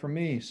aye for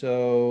me.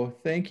 So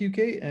thank you,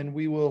 Kate, and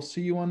we will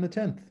see you on the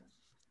 10th.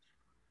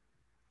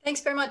 Thanks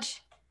very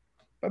much.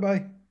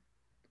 Bye-bye.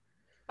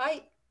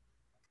 Bye.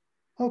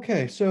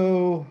 Okay,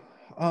 so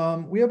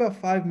We have about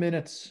 5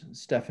 minutes,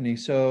 Stephanie.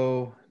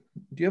 So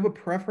do you have a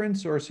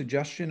preference or a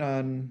suggestion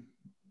on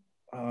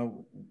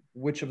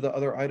which of the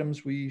other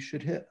items we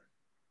should hit?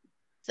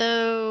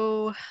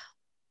 So,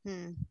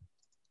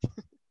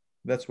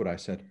 That's what I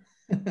said.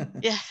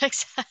 yeah,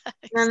 exactly.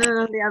 No,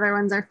 the other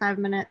ones are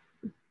 5-minute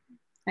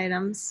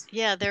items.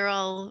 Yeah, they're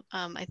all,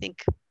 I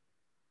think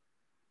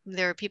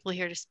there are people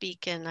here to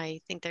speak and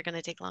I think they're going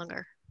to take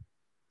longer.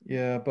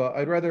 Yeah, but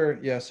I'd rather,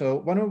 yeah. So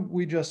why don't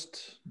we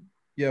just,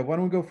 why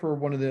don't we go for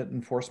one of the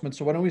enforcement?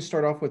 So why don't we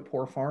start off with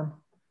Poor Farm?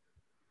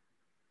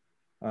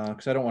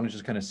 Because I don't want to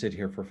just kind of sit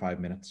here for 5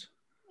 minutes.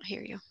 I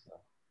hear you.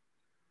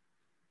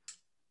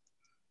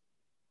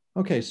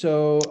 Okay,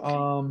 so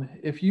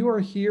if you are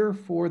here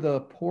for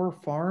the Poor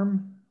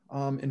Farm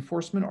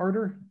enforcement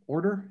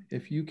order,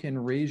 if you can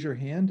raise your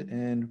hand,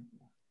 and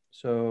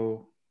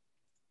so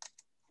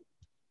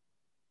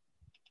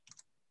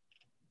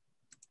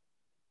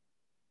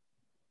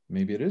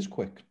maybe it is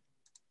quick.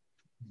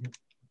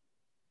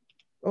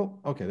 Oh,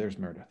 okay, there's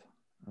Meredith.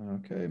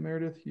 Okay,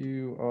 Meredith,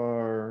 you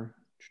are.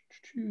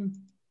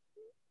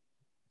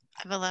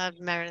 I've allowed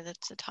Meredith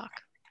to talk.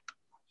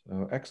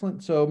 So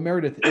excellent. So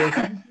Meredith, if you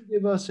can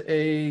give us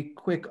a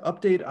quick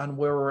update on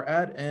where we're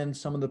at and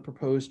some of the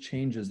proposed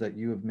changes that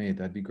you have made,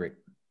 that'd be great.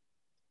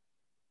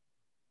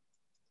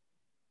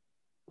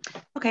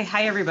 Okay,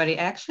 hi everybody.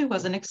 I actually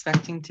wasn't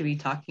expecting to be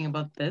talking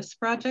about this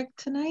project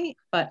tonight,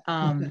 but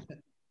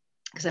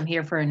because I'm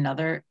here for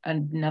another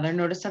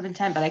notice of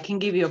intent, but I can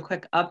give you a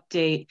quick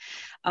update.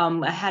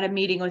 I had a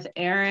meeting with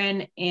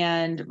Aaron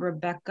and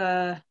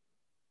Rebecca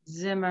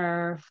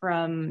Zimmer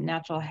from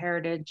Natural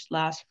Heritage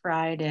last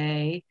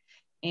Friday,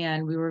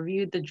 and we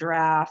reviewed the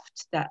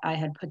draft that I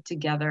had put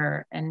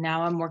together, and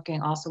now I'm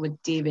working also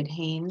with David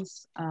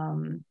Haynes.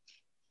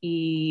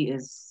 He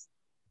is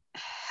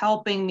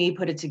helping me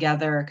put it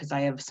together because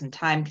I have some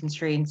time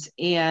constraints,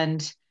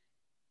 and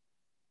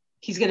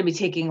he's going to be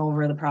taking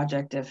over the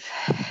project if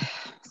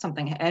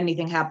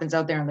anything happens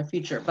out there in the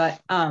future. But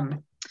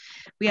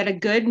we had a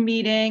good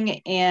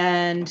meeting,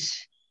 and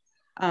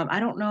I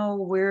don't know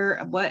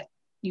what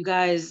you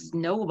guys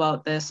know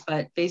about this,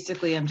 but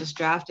basically I'm just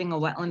drafting a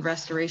wetland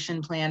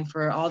restoration plan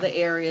for all the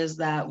areas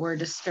that were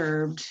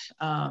disturbed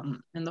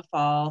in the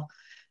fall.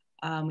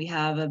 We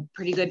have a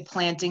pretty good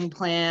planting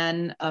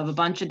plan of a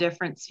bunch of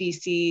different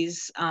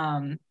species,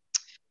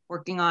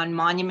 working on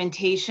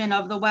monumentation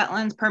of the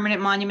wetlands, permanent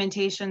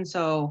monumentation.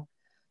 So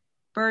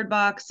bird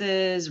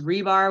boxes,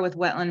 rebar with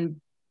wetland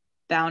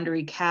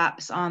boundary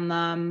caps on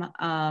them.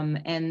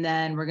 And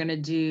then we're gonna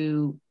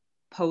do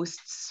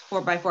posts,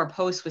 4x4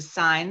 posts with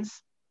signs.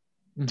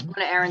 Mm-hmm.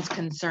 One of Aaron's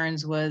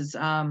concerns was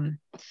that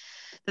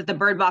the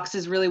bird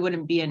boxes really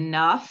wouldn't be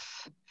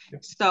enough.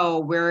 Yep. So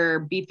we're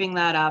beefing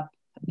that up,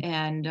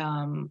 and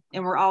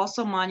we're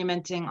also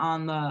monumenting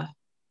on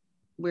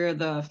where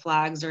the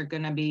flags are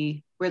gonna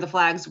be, where the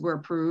flags were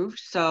approved.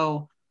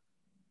 So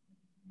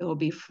it will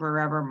be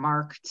forever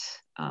marked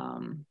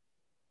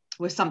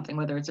with something,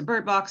 whether it's a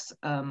bird box,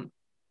 a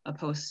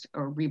post,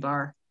 or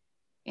rebar,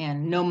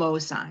 and no mow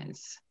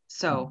signs.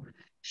 So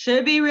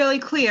should be really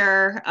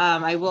clear.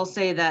 I will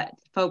say that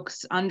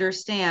folks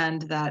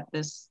understand that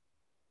this,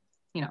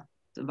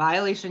 it's a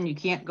violation. You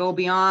can't go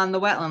beyond the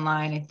wetland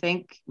line. I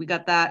think we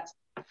got that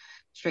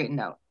straightened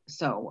out.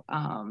 So,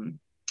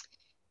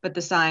 but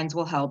the signs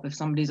will help if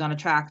somebody's on a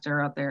tractor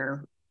out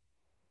there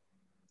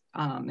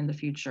in the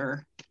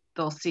future,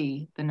 they'll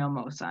see the no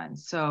mow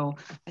signs. So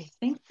I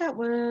think that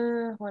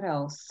what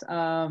else?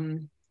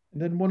 And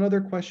then one other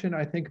question,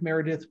 I think,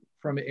 Meredith,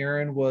 from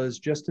Aaron, was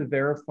just to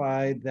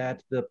verify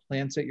that the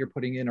plants that you're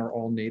putting in are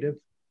all native.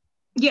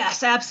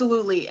 Yes,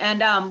 absolutely. And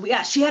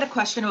yeah, she had a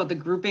question about the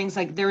groupings.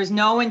 Like, there is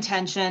no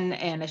intention,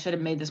 and I should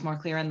have made this more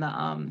clear in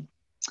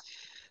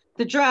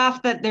the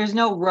draft, that there's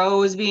no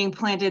rows being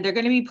planted. They're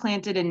going to be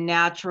planted in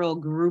natural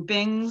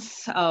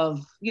groupings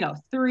of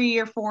 3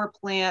 or 4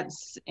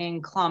 plants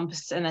in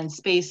clumps, and then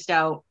spaced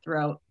out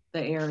throughout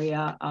the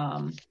area.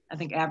 I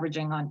think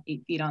averaging on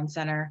 8 feet on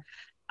center.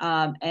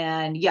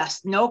 And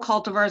yes, no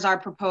cultivars are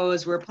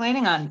proposed. We're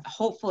planning on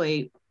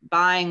hopefully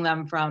buying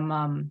them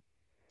from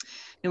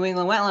New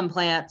England Wetland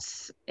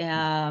Plants.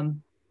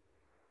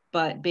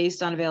 But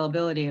based on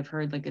availability, I've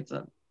heard like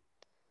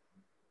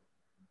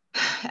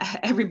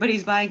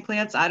everybody's buying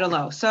plants. I don't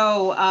know.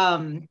 So,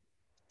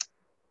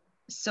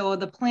 so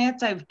the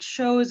plants I've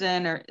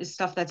chosen is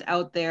stuff that's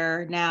out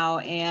there now.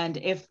 And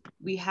if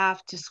we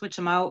have to switch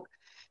them out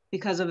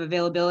because of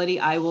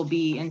availability, I will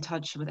be in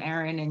touch with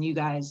Aaron and you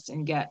guys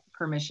and get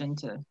permission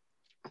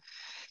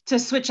to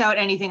switch out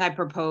anything I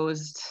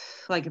proposed.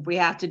 Like if we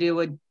have to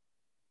do a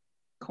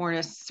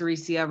Cornus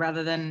sericea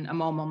rather than a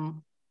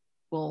momum,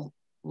 we'll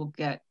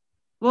get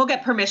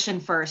permission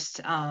first.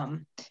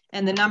 And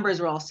the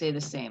numbers will all stay the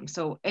same.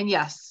 So, and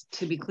yes,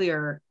 to be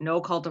clear,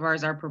 no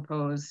cultivars are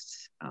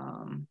proposed,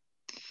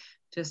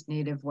 just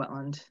native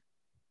wetland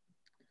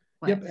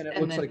plants. Yep, and it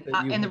looks like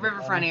that in the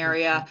riverfront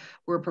area,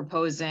 we're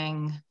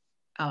proposing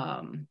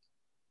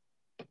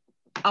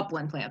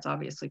upland plants,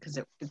 obviously, because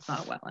it's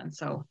not a wetland.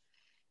 So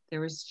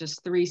there was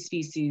just 3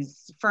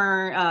 species: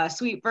 fern,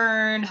 sweet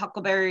fern,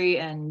 huckleberry,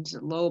 and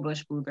low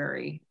bush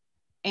blueberry.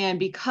 And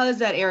because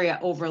that area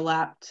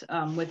overlapped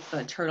with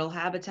the turtle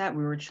habitat,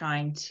 we were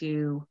trying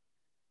to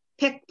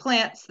pick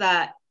plants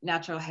that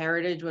natural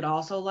heritage would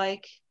also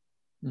like,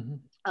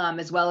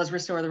 as well as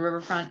restore the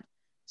riverfront.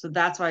 So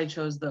that's why I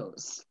chose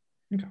those.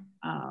 Okay.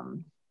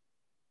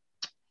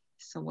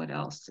 So what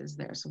else is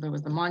there? So there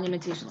was the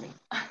monumentation.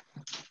 I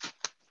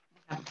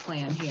have a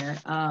plan here.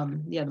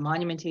 Yeah, the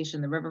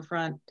monumentation, the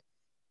riverfront.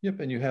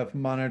 Yep, and you have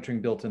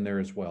monitoring built in there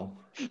as well.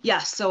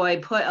 Yes, so I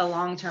put a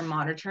long-term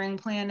monitoring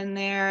plan in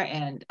there,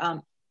 and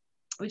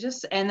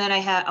and then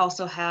I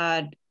also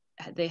had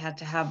they had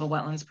to have a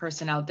wetlands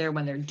person out there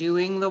when they're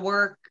doing the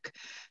work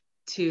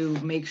to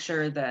make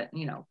sure that,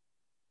 you know,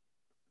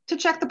 to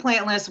check the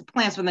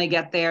plants when they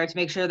get there, to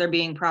make sure they're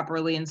being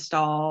properly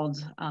installed.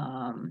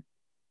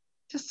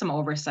 Just some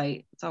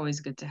oversight. It's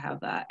always good to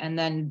have that. And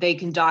then they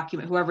can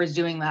document, whoever's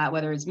doing that,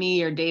 whether it's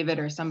me or David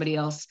or somebody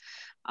else,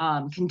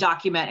 can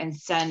document and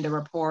send a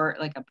report,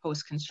 like a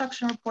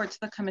post-construction report to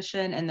the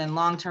commission, and then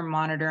long-term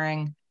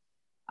monitoring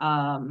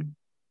in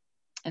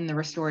the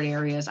restored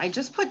areas. I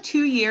just put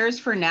 2 years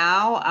for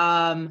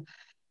now,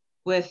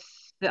 with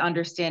the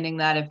understanding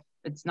that if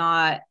it's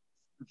not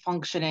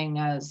functioning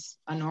as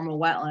a normal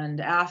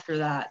wetland after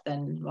that,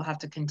 then we'll have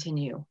to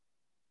continue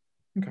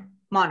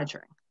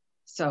monitoring.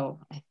 So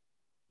I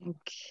think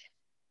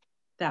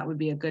that would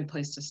be a good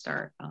place to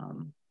start.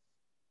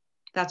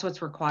 That's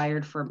what's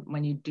required for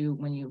when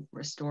you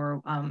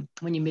restore,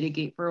 when you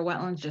mitigate for a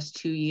wetland, just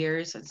 2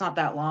 years. It's not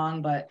that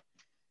long, but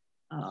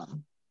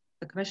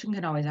the commission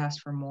can always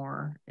ask for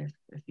more if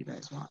you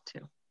guys want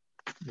to.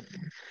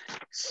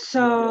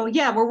 So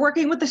yeah, we're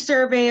working with the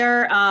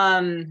surveyor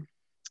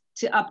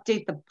to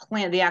update the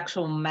plan, the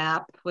actual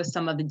map with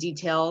some of the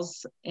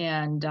details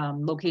and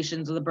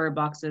locations of the bird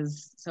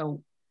boxes.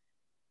 So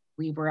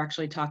we were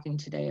actually talking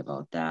today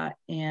about that,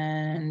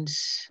 and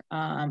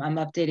I'm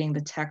updating the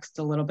text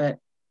a little bit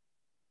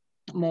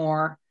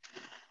more.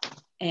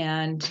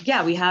 And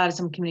yeah, we had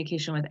some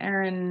communication with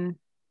Aaron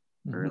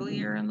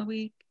earlier in the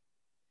week,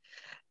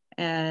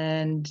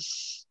 and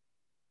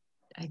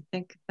I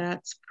think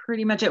that's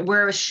pretty much it.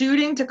 We're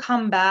shooting to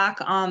come back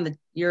on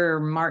your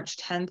March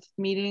 10th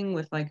meeting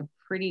with like a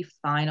pretty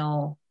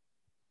final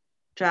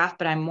draft,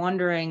 but I'm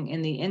wondering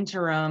in the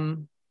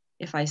interim,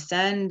 if I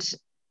send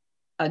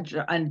a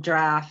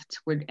draft,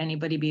 would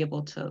anybody be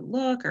able to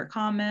look or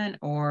comment?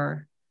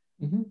 Or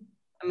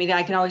I mean,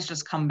 I can always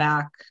just come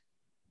back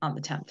on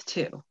the 10th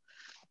too,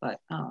 but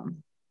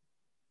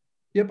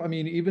yep, I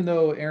mean, even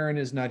though Aaron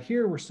is not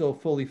here, we're still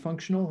fully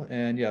functional.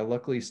 And yeah,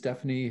 luckily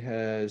Stephanie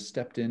has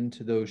stepped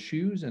into those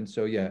shoes. And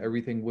so yeah,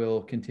 everything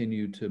will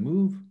continue to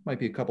move. Might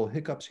be a couple of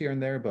hiccups here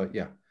and there, but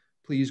yeah,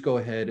 please go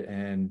ahead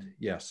and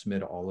yeah,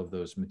 submit all of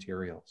those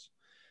materials.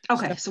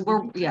 Okay,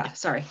 Stephanie, so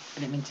sorry, I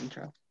didn't mean to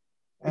interrupt.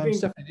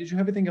 Stephanie, did you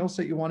have anything else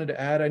that you wanted to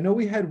add? I know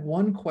we had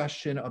one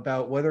question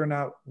about whether or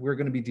not we're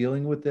going to be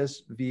dealing with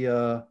this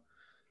via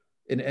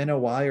an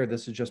NOI or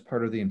this is just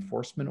part of the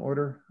enforcement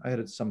order. I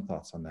had some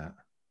thoughts on that.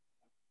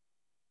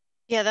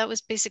 Yeah, that was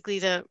basically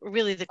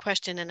really the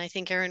question. And I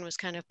think Erin was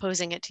kind of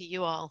posing it to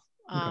you all.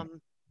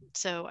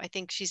 So I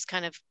think she's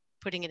kind of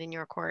putting it in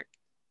your court.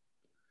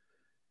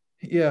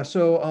 Yeah,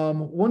 so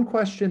one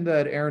question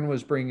that Erin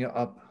was bringing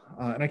up,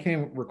 and I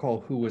can't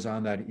recall who was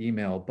on that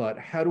email, but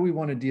how do we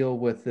want to deal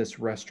with this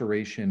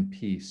restoration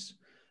piece?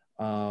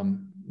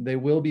 They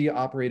will be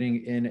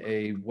operating in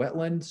a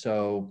wetland.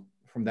 So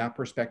from that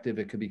perspective,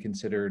 it could be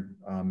considered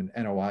an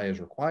NOI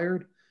as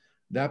required.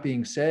 That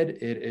being said,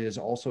 it is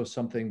also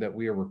something that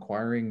we are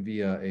requiring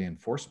via an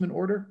enforcement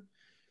order.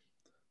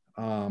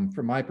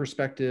 From my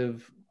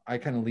perspective, I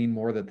kind of lean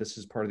more that this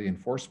is part of the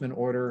enforcement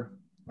order.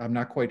 I'm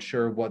not quite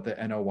sure what the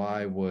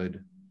NOI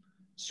would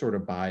sort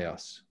of buy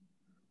us.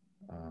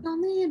 The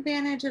only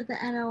advantage of the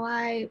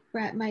NOI,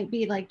 Brett, might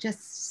be like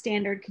just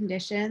standard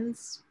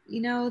conditions,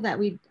 you know, that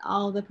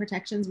all the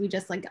protections we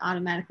just like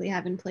automatically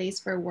have in place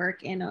for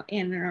work in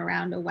and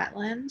around a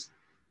wetland.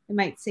 It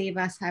might save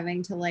us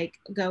having to like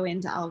go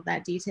into all of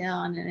that detail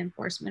on an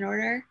enforcement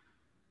order,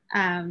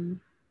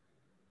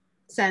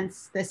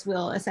 since this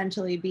will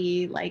essentially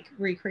be like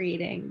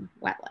recreating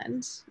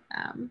wetland.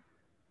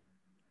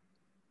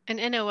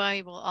 An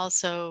NOI will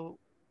also,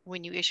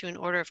 when you issue an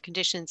order of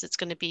conditions, it's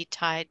going to be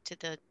tied to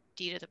the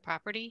deed of the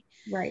property.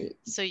 Right.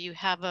 So you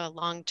have a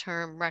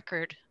long-term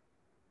record.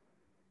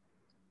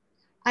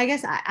 I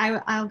guess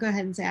I'll go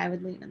ahead and say I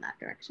would lean in that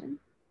direction.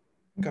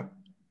 Okay.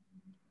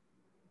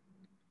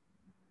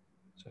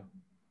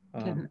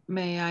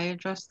 May I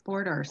address the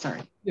board, or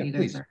sorry? Yeah, you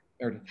please.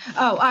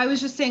 Oh, I was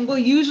just saying, well,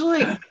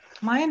 usually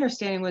my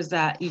understanding was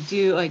that you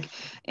do like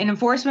an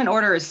enforcement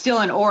order is still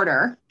an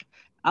order.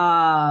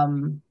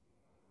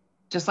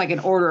 Just like an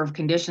order of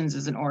conditions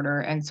is an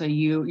order. And so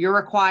you're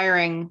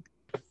requiring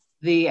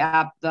the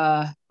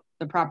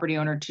property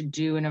owner to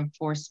do an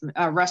enforcement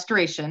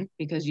restoration,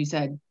 because you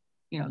said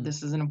you know,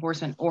 this is an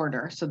enforcement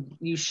order. So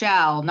you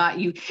shall, not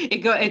you,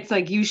 it's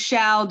like you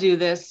shall do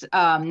this,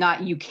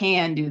 not you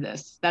can do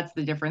this. That's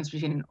the difference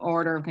between an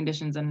order of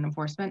conditions and an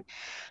enforcement.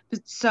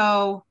 But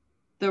so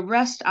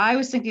I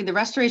was thinking the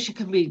restoration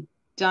could be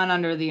done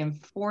under the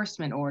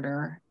enforcement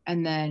order,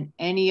 and then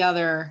any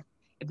other,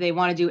 if they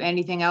want to do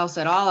anything else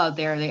at all out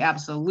there, they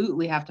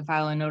absolutely have to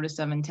file a notice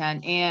of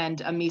intent and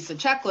a MISA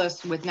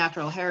checklist with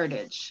natural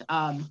heritage.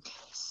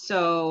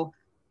 So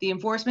the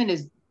enforcement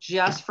is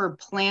just for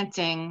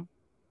planting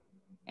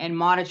and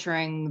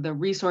monitoring the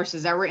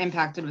resources that were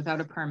impacted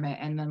without a permit.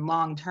 And then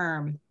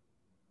long-term,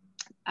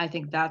 I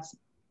think that's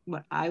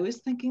what I was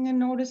thinking, a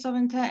notice of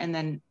intent, and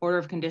then order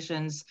of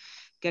conditions,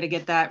 got to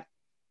get that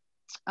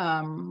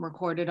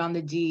recorded on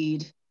the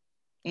deed.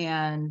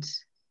 And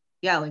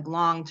yeah, like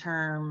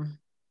long-term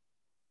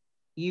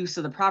use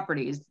of the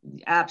properties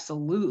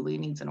absolutely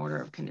needs an order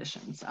of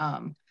conditions.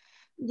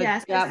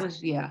 Yes, that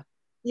was, yeah.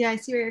 Yeah, I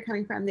see where you're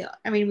coming from.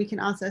 I mean, we can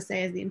also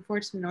say as the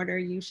enforcement order,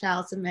 you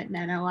shall submit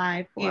an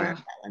NOI for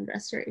wetland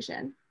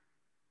restoration.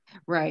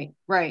 Right.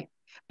 But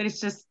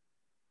it's just,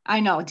 I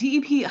know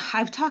DEP,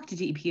 I've talked to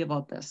DEP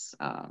about this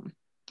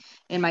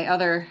in my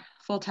other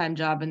full-time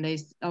job, and they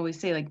always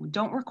say, like,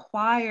 don't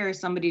require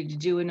somebody to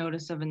do a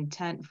notice of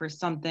intent for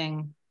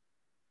something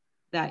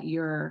that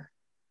you're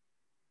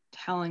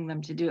telling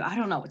them to do. I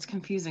don't know, it's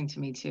confusing to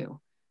me too.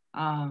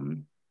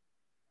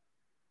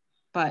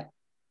 But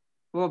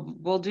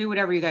we'll do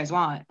whatever you guys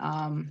want.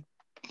 Well,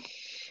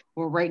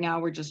 right now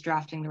we're just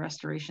drafting the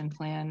restoration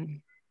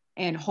plan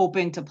and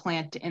hoping to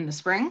plant in the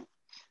spring.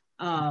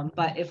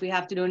 But if we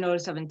have to do a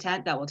notice of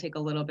intent, that will take a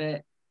little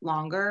bit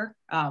longer.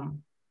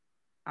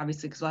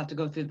 Obviously, because we'll have to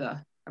go through the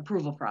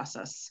approval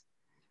process.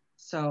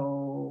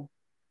 So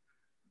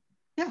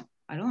yeah,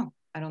 I don't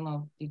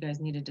know if you guys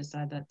need to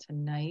decide that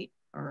tonight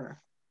or.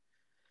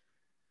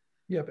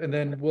 Yep, and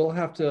then we'll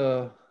have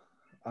to,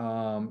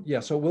 so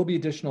it will be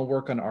additional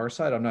work on our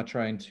side. I'm not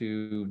trying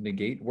to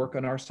negate work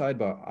on our side,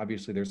 but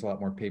obviously there's a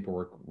lot more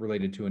paperwork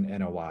related to an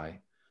NOI.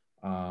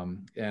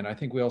 And I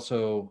think we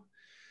also,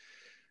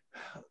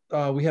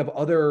 we have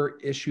other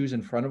issues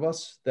in front of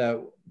us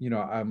that,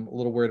 I'm a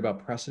little worried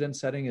about precedent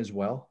setting as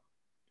well.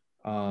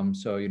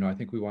 So, I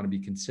think we want to be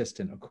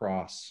consistent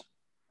across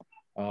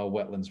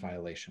wetlands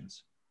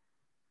violations.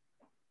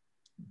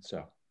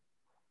 So.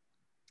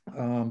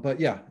 But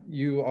yeah,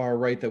 you are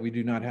right that we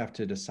do not have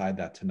to decide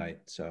that tonight.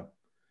 So,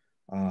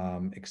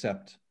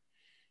 except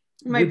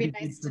it might be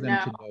nice for them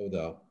to know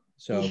though.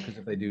 So, because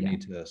if they do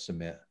need to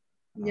submit.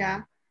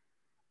 Yeah.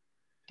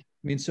 I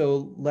mean,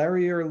 so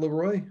Larry or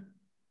Leroy?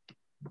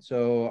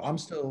 So I'm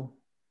still,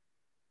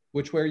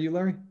 which way are you,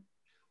 Larry?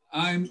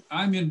 I'm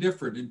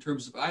indifferent in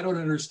terms of, I don't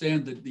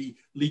understand the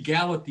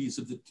legalities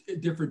of the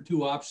different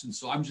two options.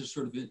 So I'm just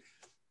sort of,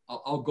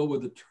 I'll go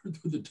with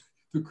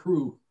the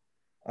crew.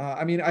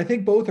 I mean, I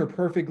think both are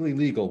perfectly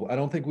legal. I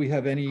don't think we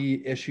have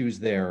any issues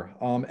there.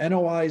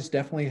 NOIs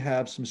definitely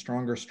have some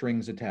stronger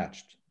strings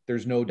attached.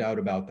 There's no doubt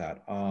about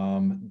that.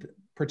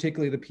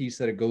 Particularly the piece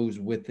that it goes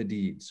with the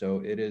deed. So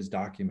it is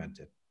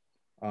documented.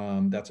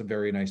 That's a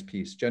very nice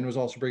piece. Jen was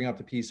also bringing up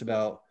the piece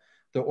about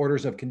the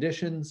orders of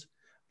conditions.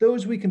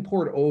 Those we can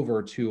port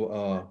over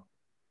to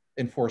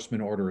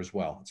enforcement order as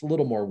well. It's a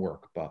little more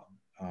work, but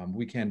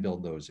we can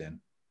build those in.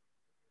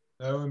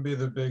 That would be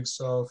the big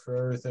solve for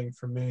everything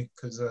for me,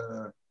 because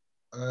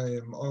I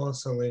am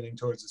also leaning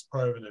towards, as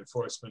part of an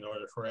enforcement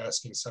order, for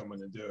asking someone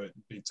to do it.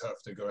 It'd be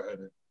tough to go ahead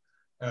and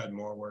add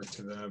more work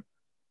to them.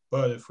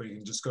 But if we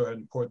can just go ahead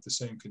and port the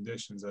same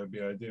conditions, that'd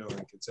be ideal.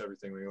 Like, it's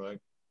everything we like.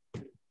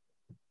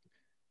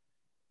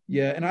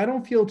 Yeah, and I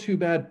don't feel too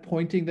bad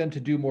pointing them to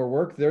do more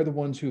work. They're the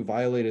ones who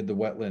violated the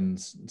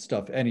wetlands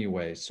stuff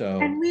anyway. So,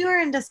 and we were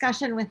in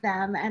discussion with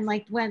them and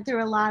like went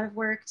through a lot of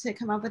work to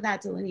come up with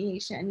that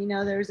delineation.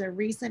 There's a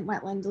recent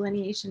wetland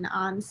delineation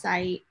on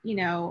site.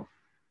 There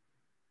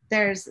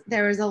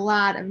was a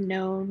lot of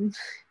known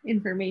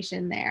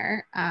information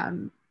there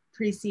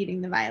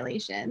preceding the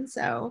violation.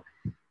 So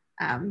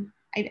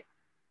I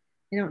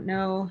don't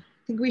know.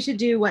 I think we should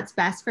do what's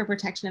best for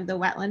protection of the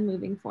wetland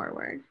moving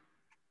forward.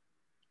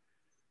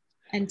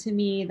 And to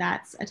me,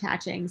 that's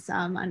attaching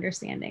some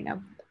understanding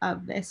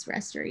of this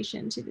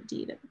restoration to the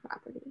deed of the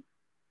property.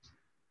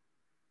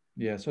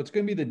 Yeah, so it's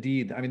going to be the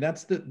deed. I mean,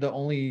 that's the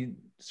only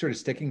sort of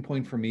sticking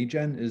point for me,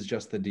 Jen, is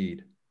just the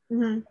deed.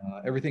 Mm-hmm.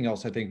 Everything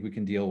else I think we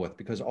can deal with,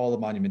 because all the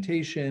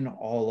monumentation,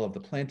 all of the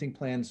planting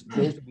plans,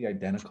 those would be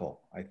identical,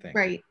 I think.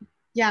 Right.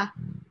 Yeah,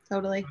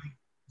 totally.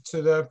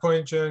 To that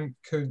point, Jen,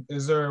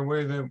 is there a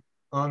way that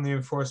on the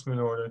enforcement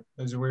order,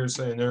 as we were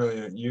saying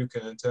earlier, you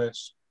can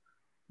attach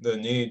the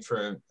need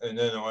for an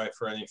NOI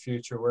for any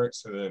future work,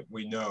 so that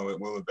we know it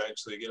will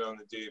eventually get on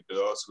the deed,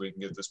 but also we can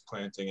get this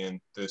planting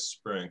in this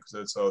spring, because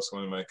that's also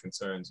one of my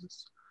concerns,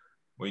 is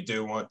we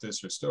do want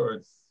this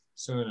restored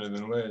sooner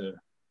than later.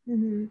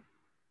 Mm-hmm.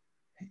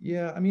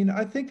 Yeah, I mean,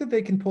 I think that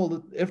they can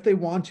pull, if they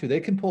want to, they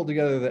can pull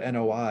together the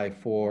NOI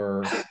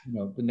for,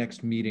 the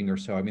next meeting or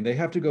so. I mean, they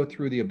have to go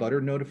through the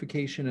abutter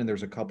notification and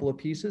there's a couple of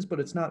pieces, but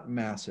it's not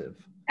massive.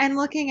 And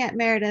looking at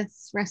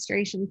Meredith's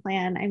restoration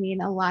plan, I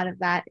mean, a lot of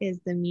that is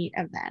the meat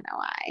of the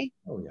NOI.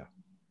 Oh yeah.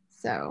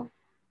 So.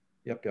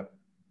 Yep.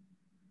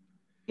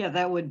 Yeah,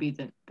 that would be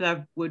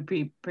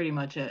pretty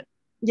much it.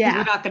 Yeah.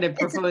 You're not going to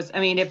propose,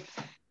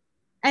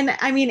 And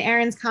I mean,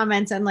 Aaron's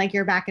comments and like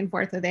your back and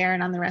forth with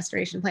Aaron on the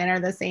restoration plan are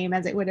the same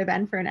as it would have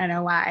been for an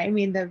NOI. I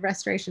mean, the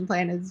restoration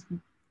plan is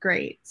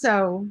great.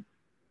 So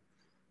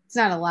it's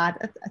not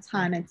a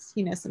ton. It's,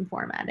 some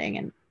formatting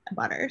and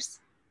abutters.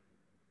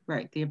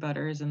 Right, the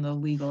abutters and the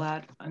legal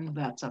ad and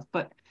that stuff.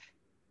 But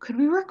could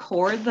we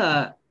record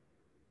the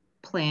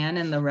plan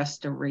and the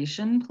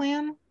restoration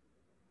plan?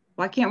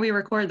 Why can't we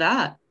record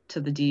that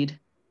to the deed?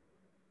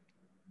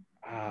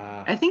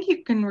 I think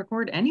you can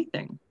record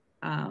anything.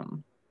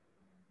 I'm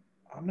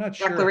not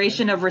sure.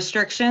 Declaration of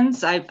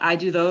restrictions. I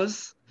do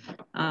those.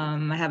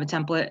 I have a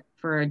template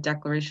for a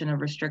declaration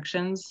of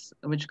restrictions,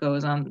 which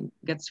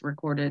gets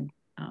recorded.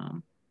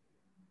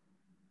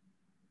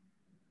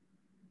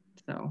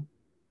 So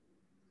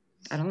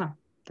I don't know.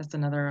 That's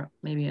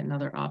maybe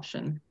another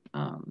option.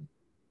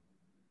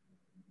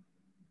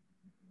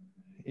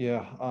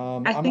 Yeah,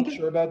 I'm not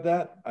sure about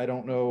that. I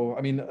don't know.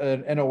 I mean,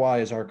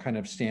 NOI is our kind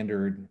of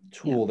standard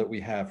tool that we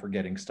have for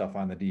getting stuff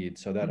on the deed.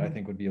 So that I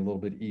think would be a little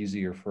bit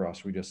easier for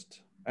us.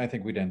 I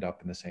think we'd end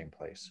up in the same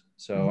place.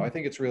 So I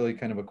think it's really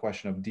kind of a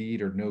question of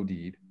deed or no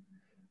deed.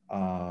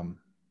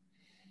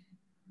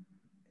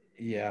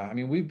 Yeah, I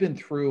mean, we've been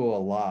through a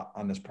lot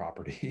on this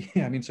property.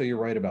 I mean, so you're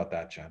right about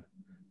that, Jen.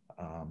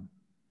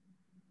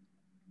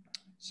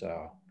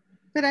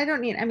 But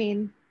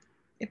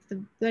if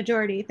the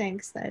majority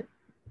thinks that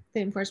the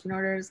enforcement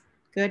order is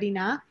good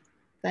enough,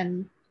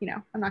 then,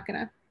 I'm not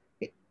going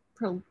to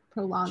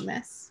prolong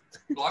this.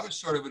 Well, I was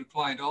sort of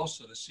inclined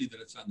also to see that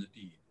it's on the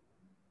deed.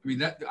 I mean,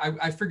 that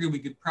I figured we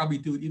could probably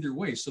do it either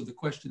way. So the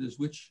question is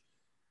which.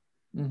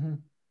 Mm-hmm.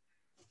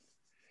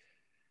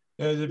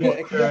 Yeah,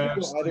 it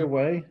could go either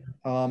way.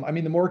 I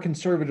mean, the more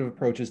conservative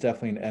approach is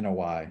definitely an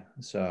NOI.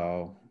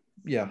 So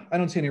yeah, I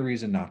don't see any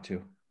reason not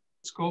to.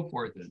 Let's go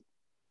for it then.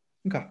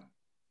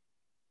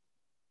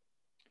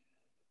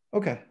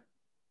 Okay.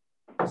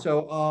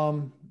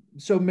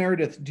 So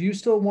Meredith, do you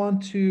still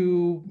want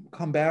to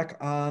come back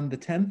on the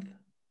 10th?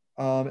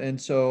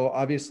 And so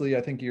obviously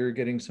I think you're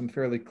getting some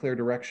fairly clear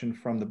direction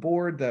from the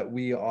board that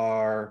we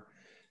are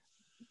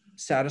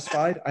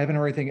satisfied. I haven't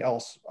heard anything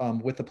else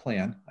with the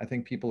plan. I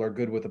think people are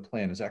good with the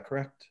plan. Is that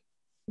correct?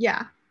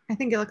 Yeah, I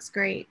think it looks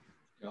great.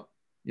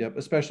 Yep.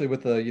 Especially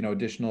with the,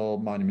 additional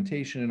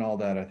monumentation and all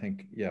that, I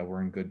think, yeah,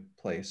 we're in good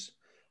place.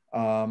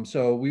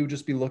 So we would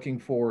just be looking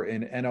for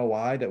an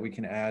NOI that we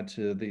can add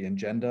to the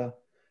agenda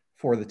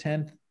for the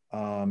 10th.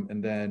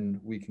 And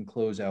then we can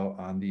close out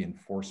on the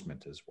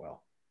enforcement as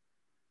well.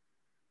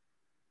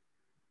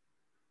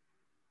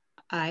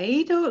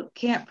 I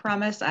can't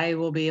promise I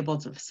will be able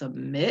to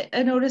submit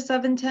a notice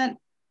of intent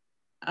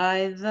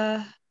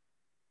either.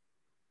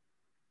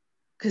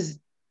 Because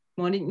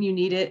wouldn't you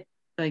need it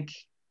like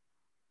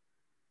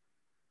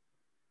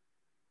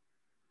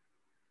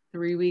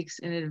 3 weeks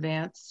in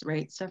advance,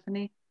 right,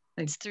 Stephanie?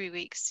 Like, it's 3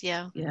 weeks,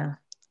 yeah. Yeah.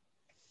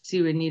 So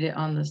you would need it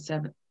on the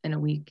 7th in a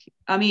week.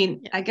 I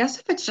mean, I guess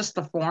if it's just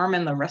the form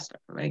and the rest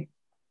of it, right?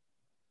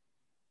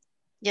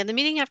 Yeah, the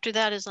meeting after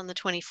that is on the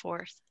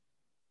 24th.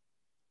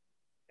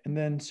 And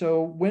then,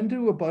 so when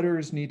do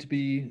abutters need to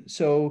be,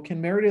 so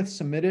can Meredith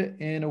submit it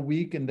in a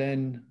week and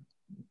then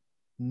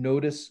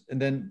notice,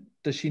 and then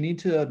does she need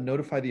to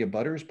notify the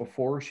abutters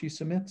before she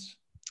submits?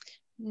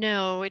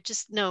 No,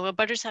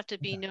 abutters have to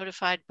be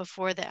notified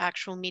before the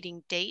actual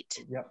meeting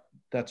date. Yep,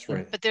 that's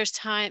right. But there's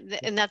time,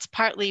 and that's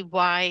partly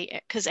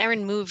why, because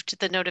Aaron moved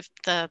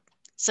the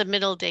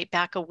submittal date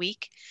back a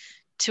week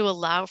to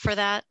allow for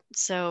that.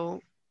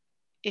 So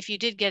if you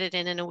did get it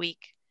in a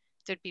week,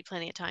 there'd be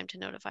plenty of time to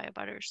notify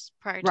abutters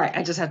prior to. Right,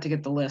 I just have to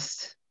get the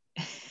list.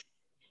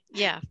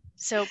 Yeah.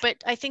 So,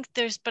 but I think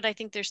there's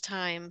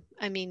time.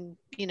 I mean,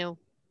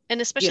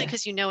 and especially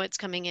because it's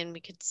coming in, we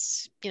could,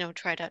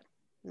 try to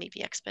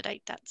maybe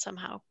expedite that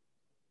somehow.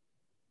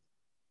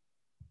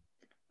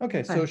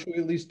 Okay, so should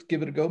we at least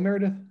give it a go,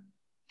 Meredith?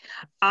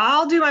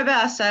 I'll do my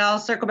best. I'll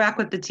circle back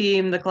with the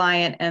team, the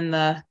client, and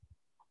the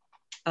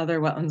other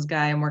wetlands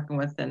guy I'm working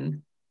with,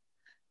 and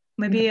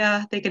maybe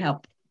they can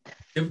help.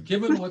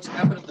 Given what's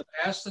happened in the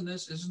past in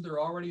this, isn't there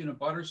already an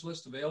abutters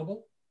list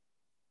available?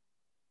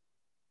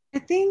 I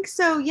think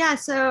so, yeah.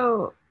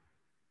 So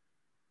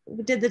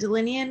did the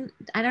delineation,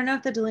 I don't know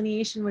if the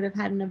delineation would have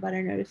had an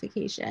abutter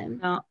notification.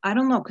 No, I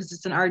don't know, because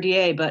it's an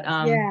RDA, but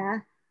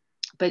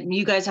but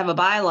you guys have a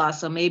bylaw,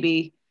 so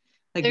maybe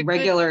like they're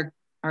regular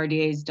good.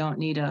 RDAs don't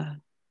need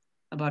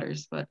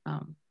abutters, but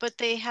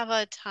they have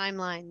a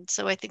timeline,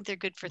 so I think they're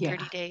good for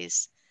 30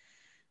 days.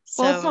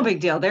 So, well, it's no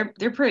big deal. They're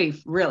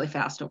really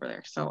fast over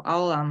there. So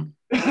I'll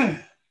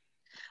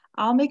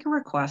make a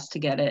request to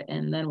get it,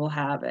 and then we'll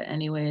have it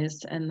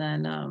anyways. And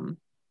then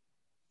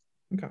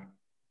okay.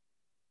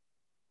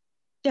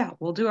 yeah,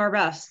 we'll do our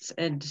best.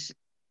 And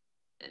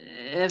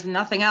if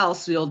nothing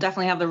else, we'll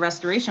definitely have the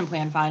restoration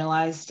plan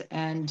finalized.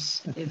 And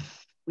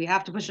if we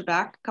have to push it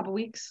back a couple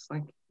weeks,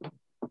 like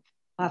we'll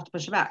have to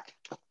push it back.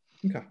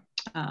 Okay.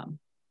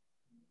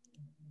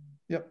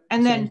 Yep.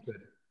 And then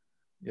good.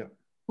 Yep.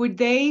 Would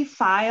they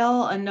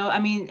file a note? I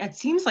mean, it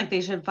seems like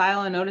they should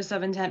file a notice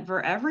of intent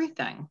for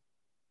everything.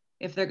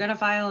 If they're going to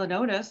file a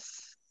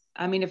notice,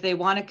 I mean, if they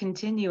want to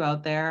continue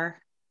out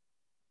there,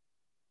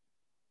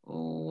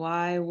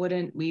 why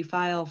wouldn't we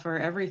file for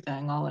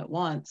everything all at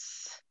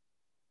once?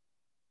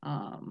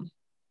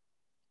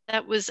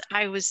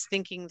 I was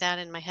thinking that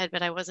in my head,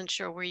 but I wasn't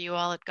sure where you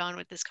all had gone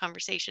with this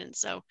conversation.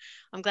 So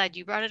I'm glad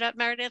you brought it up,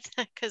 Meredith,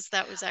 because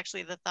that was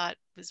actually the thought,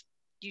 was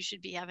you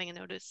should be having a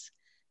notice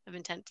of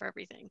intent for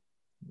everything.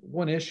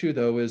 One issue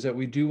though is that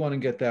we do want to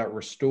get that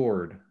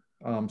restored.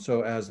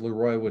 So as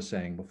Leroy was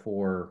saying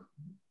before,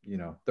 you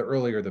know, the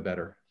earlier the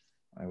better,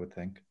 I would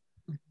think.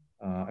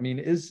 I mean,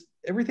 is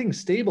everything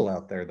stable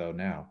out there though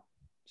now?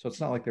 So it's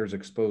not like there's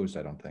exposed,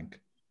 I don't think.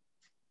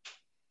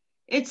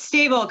 It's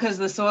stable because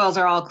the soils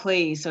are all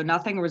clay, so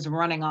nothing was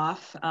running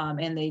off.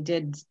 And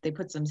they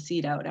put some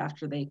seed out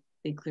after they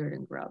cleared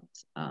and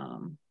grubbed.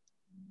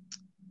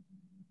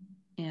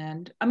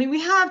 And I mean,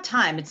 we have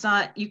time. It's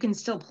not, you can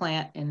still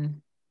plant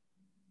in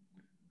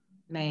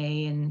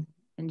May and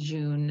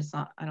June. It's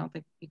not, I don't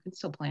think you can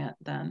still plant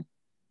then.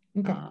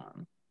 Okay.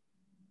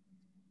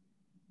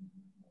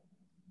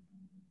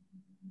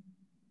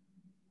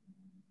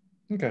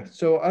 Okay,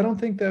 so I don't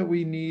think that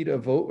we need a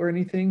vote or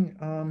anything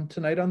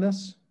tonight on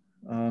this.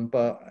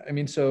 But I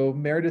mean, so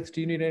Meredith,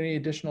 do you need any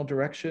additional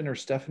direction, or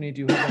Stephanie,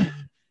 do you have any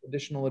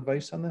additional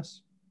advice on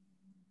this?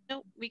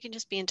 No, we can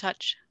just be in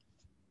touch.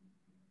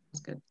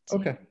 That's good.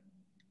 Okay.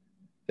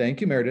 Thank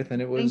you, Meredith.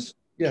 And it was,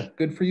 yeah,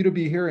 good for you to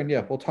be here. And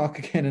yeah, we'll talk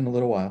again in a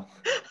little while.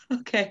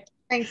 Okay.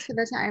 Thanks for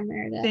the time,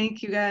 Meredith.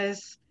 Thank you,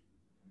 guys.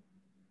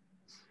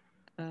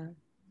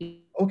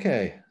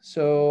 Okay,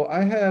 so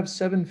I have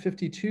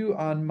 7:52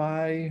 on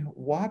my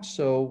watch.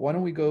 So why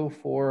don't we go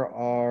for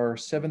our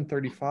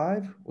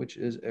 7:35, which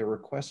is a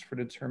request for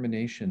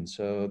determination.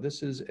 So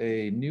this is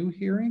a new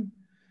hearing.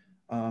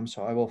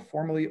 So I will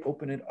formally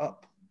open it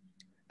up.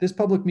 This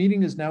public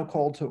meeting is now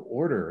called to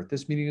order.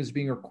 This meeting is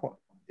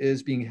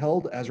being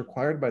held as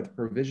required by the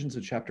provisions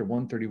of Chapter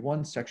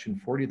 131, Section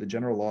 40 of the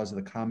General Laws of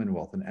the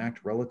Commonwealth, an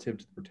act relative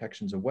to the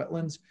protections of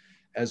wetlands,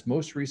 as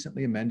most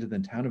recently amended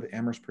in the Town of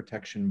Amherst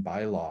Protection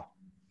Bylaw.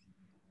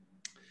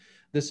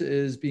 This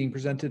is being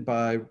presented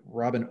by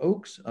Robin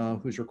Oakes,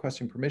 who's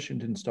requesting permission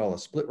to install a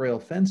split rail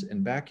fence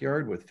in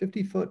backyard with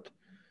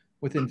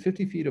within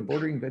 50 feet of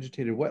bordering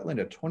vegetated wetland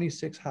at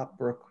 26 Hop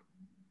Brook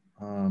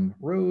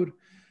Road,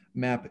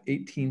 map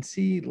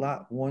 18C,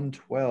 lot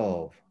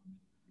 112.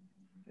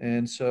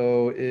 And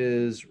so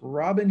is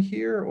Robin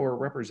here, or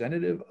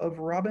representative of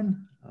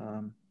Robin?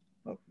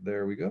 Oh,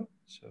 there we go.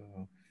 So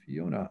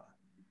Fiona.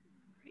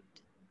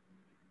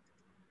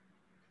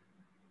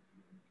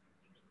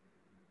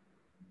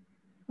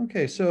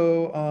 Okay,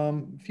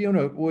 so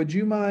Fiona, would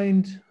you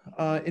mind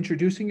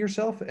introducing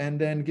yourself and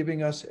then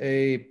giving us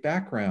a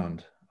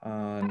background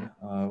on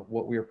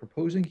what we are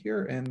proposing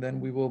here, and then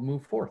we will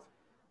move forth.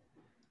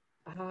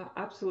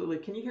 Absolutely.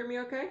 Can you hear me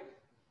okay?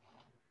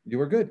 You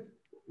are good.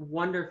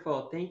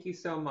 Wonderful. Thank you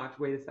so much.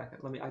 Wait a second.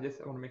 I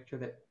just want to make sure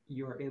that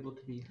you are able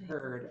to be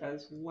heard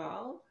as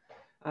well.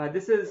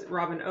 This is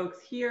Robin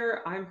Oakes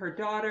here. I'm her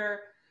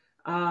daughter.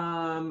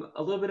 A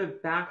little bit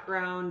of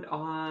background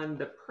on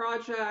the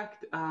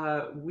project.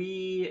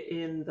 We,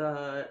 in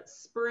the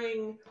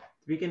spring,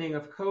 the beginning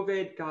of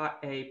COVID, got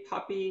a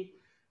puppy.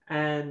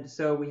 And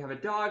so we have a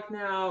dog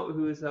now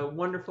who's a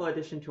wonderful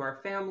addition to our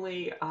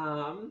family.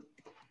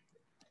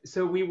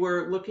 So we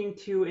were looking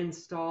to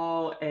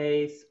install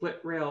a split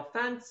rail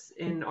fence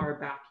in our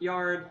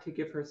backyard to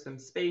give her some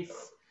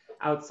space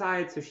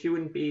outside so she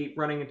wouldn't be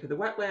running into the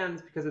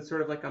wetlands, because it's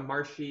sort of like a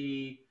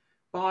marshy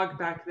bog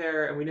back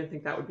there, and we didn't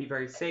think that would be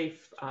very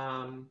safe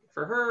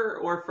for her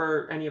or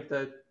for any of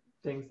the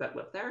things that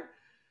live there.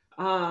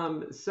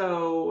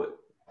 So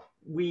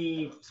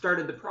we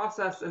started the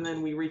process, and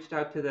then we reached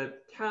out to the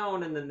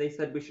town, and then they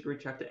said we should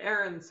reach out to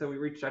Erin. So we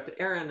reached out to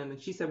Erin, and then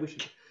she said we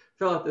should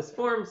fill out this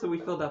form. So we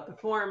filled out the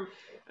form,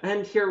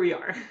 and here we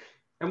are.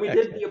 And we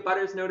did the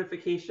abutters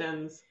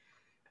notifications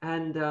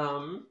and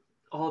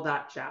all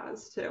that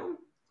jazz too.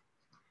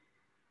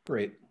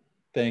 Great.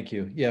 Thank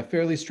you. Yeah,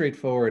 fairly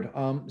straightforward.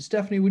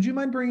 Stephanie, would you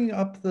mind bringing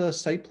up the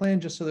site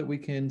plan just so that we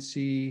can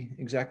see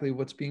exactly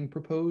what's being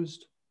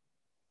proposed?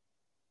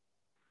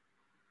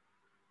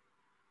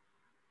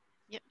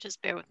 Yep,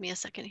 just bear with me a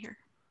second here.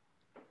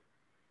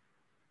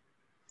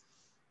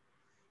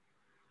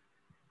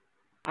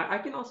 I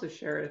can also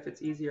share it if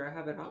it's easier. I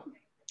have it up.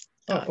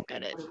 Oh, I've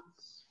got it.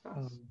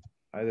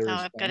 Either oh,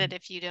 I've got it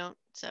if you don't.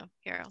 So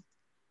here, I'll.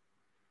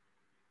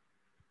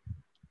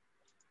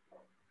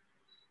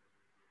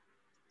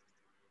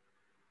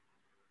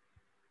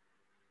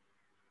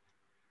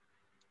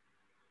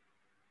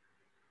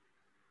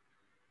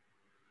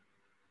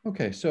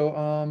 Okay,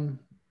 so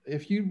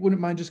if you wouldn't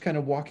mind just kind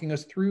of walking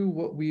us through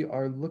what we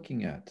are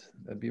looking at,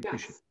 that'd be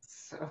appreciated.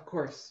 Yes. Yes, of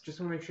course. Just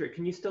want to make sure.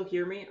 Can you still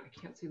hear me? I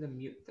can't see the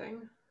mute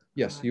thing.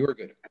 Yes, you are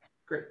good.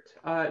 Great.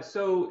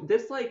 So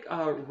this like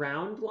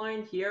round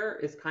line here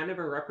is kind of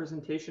a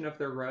representation of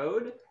the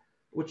road,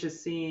 which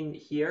is seen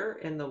here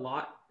in the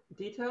lot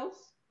details.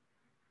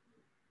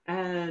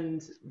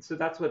 And so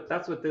that's what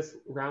this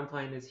round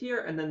line is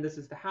here. And then this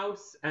is the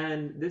house.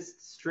 And this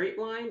straight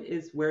line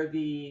is where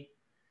the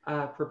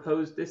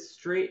this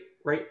straight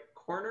right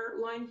corner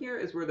line here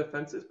is where the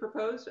fence is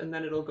proposed. And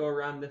then it'll go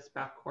around this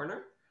back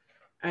corner.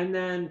 And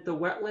then the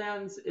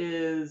wetlands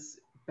is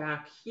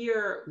back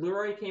here.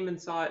 Leroy came and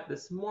saw it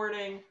this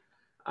morning.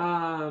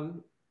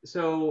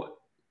 So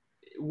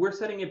we're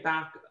setting it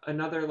back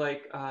another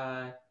like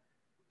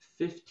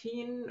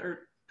 15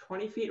 or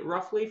 20 feet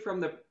roughly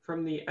from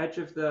the edge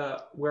of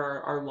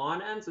where our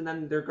lawn ends, and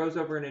then there goes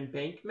over an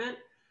embankment.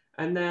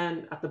 And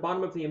then at the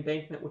bottom of the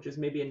embankment, which is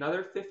maybe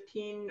another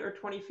 15 or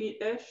 20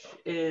 feet-ish,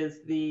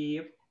 is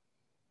the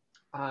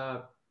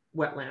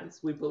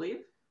wetlands, we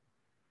believe,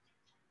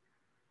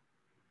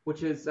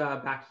 which is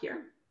back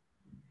here.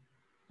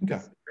 Okay.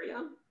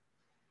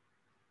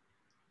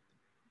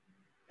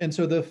 And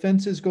so the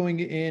fence is going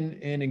in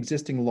an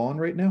existing lawn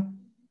right now?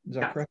 Is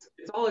that correct?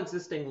 It's all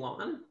existing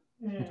lawn.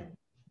 Okay.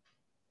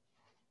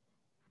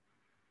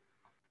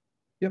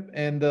 Yep,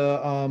 and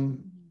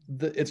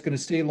it's going to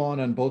stay lawn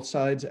on both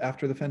sides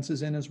after the fence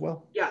is in as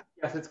well? Yeah,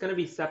 yes, it's going to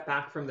be set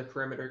back from the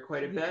perimeter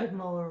quite a bit. You could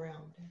mow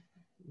around it.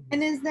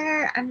 And is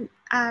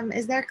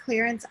there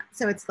clearance?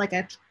 So it's like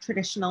a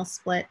traditional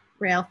split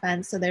rail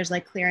fence. So there's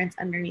like clearance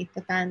underneath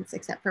the fence,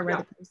 except for where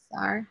the posts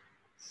are.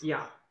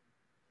 Yeah.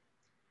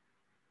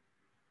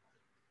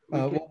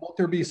 Won't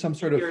there be some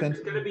sort of fence?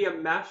 There's going to be a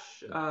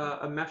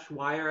mesh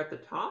wire at the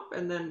top,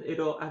 and then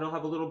it'll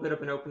have a little bit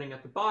of an opening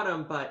at the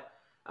bottom, but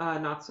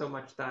not so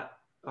much that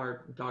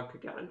our dog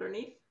could get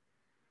underneath.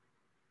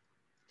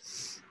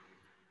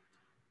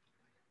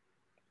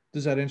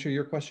 Does that answer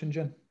your question,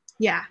 Jen?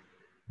 Yeah.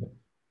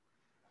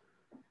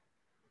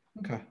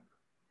 Okay.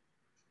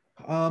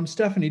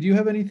 Stephanie, do you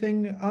have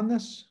anything on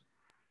this?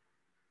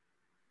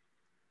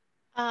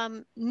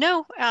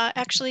 No,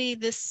 actually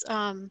this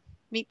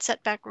meets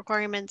setback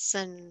requirements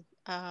and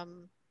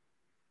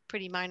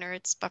pretty minor.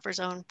 It's buffer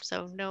zone,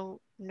 so no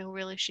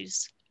real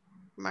issues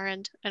from our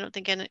end. I don't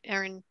think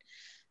Aaron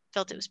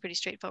felt it was pretty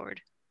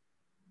straightforward.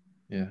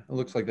 Yeah, it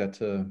looks like that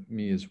to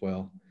me as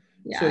well.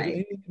 Yeah, so do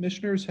any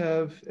commissioners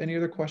have any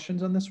other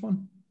questions on this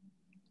one?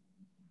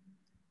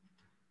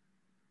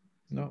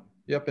 No.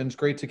 Yep, and it's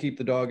great to keep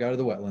the dog out of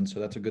the wetlands, so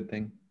that's a good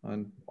thing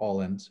on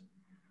all ends.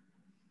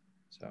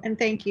 So. And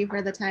thank you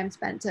for the time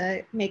spent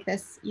to make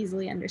this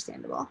easily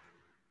understandable.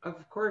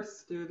 Of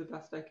course, do the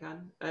best I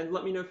can. And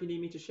let me know if you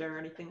need me to share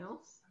anything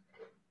else.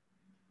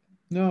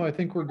 No, I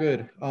think we're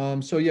good.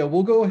 So yeah,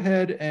 we'll go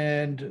ahead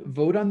and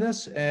vote on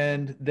this,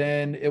 and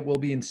then it will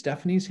be in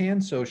Stephanie's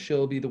hands. So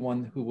she'll be the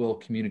one who will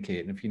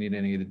communicate, and if you need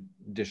any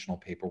additional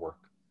paperwork.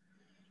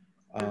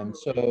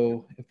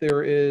 So if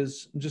there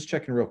is, I'm just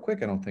checking real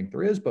quick, I don't think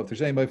there is, but if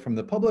there's anybody from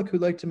the public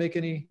who'd like to make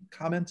any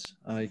comments,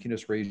 you can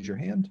just raise your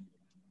hand.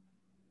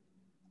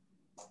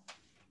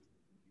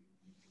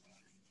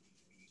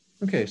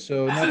 Okay,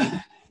 so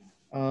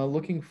now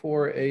looking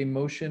for a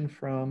motion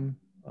from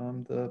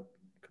the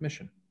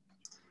commission.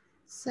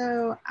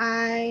 So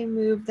I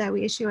move that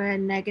we issue a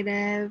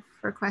negative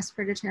request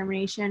for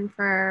determination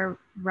for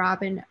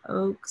Robin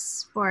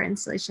Oaks for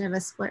installation of a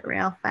split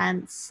rail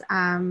fence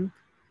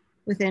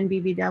within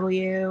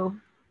BBW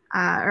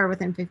or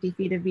within 50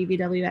 feet of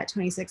BBW at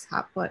 26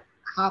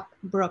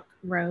 Hopbrook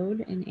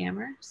Road in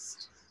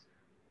Amherst.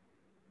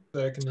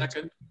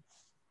 Second.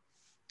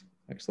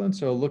 Excellent.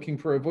 So looking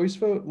for a voice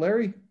vote.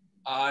 Larry?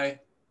 Aye.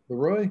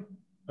 Leroy?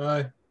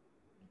 Aye.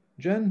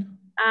 Jen?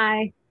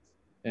 Aye.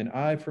 And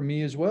aye for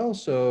me as well.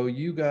 So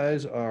you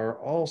guys are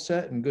all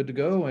set and good to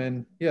go.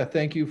 And yeah,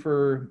 thank you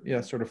for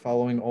sort of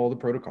following all the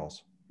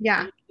protocols.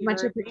 Yeah,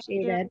 much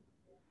appreciated.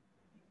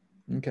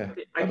 Okay.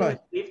 I Bye-bye. can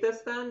leave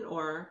this then,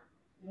 or?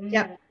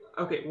 Yep.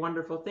 Okay,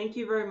 wonderful. Thank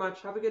you very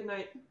much. Have a good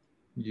night.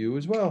 You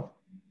as well.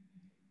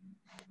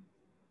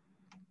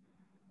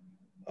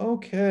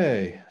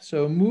 Okay,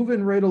 so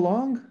moving right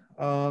along.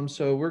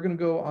 So we're going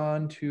to go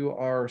on to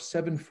our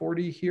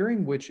 740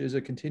 hearing, which is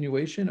a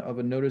continuation of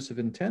a notice of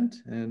intent.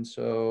 And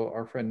so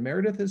our friend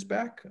Meredith is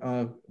back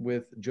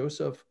with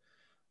Joseph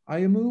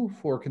Ayamu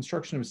for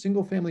construction of a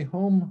single family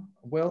home,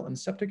 well, and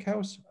septic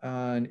house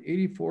on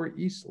 84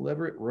 East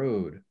Leverett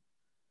Road.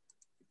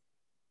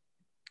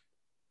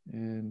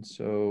 And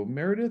so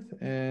Meredith,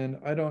 and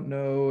I don't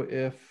know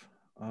if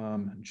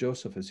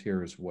Joseph is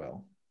here as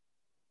well.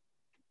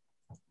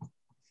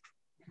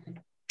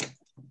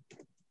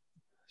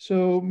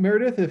 So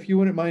Meredith, if you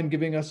wouldn't mind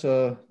giving us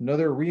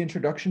another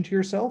reintroduction to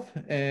yourself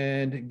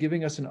and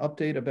giving us an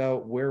update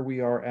about where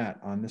we are at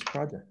on this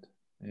project.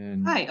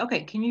 And hi,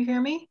 okay, can you hear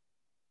me?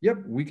 Yep,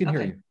 we can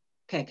hear you.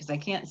 Okay, because I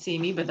can't see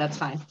me, but that's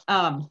fine.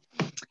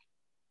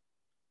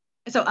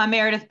 So I'm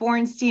Meredith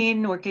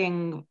Bornstein,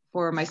 working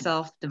for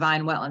myself,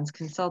 Divine Wetlands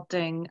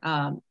Consulting.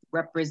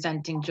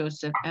 representing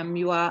Joseph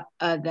Emua,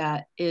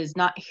 that is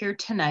not here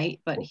tonight,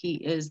 but he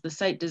is the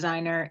site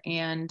designer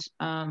and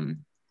oh,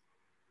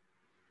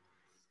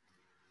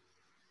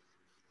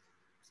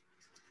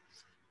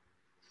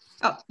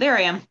 there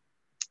I am.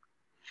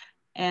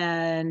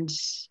 And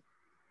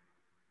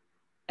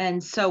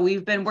so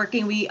we've been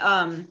working,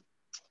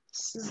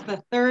 this is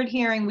the third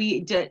hearing.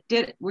 We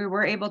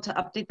were able to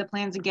update the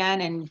plans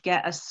again and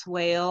get a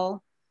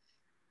swale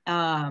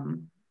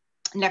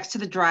next to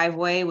the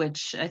driveway,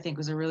 which I think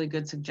was a really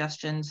good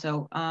suggestion.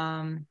 So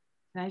can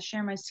I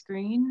share my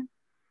screen?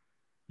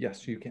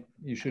 Yes, you can.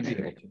 You should be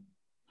able to.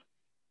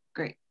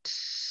 Great.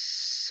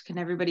 Can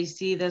everybody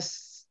see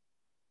this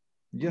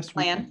Yes,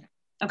 plan? we can.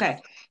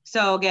 Okay,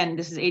 so again,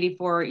 this is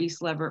 84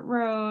 East Leverett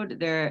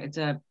Road. It's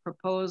a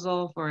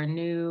proposal for a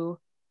new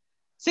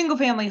single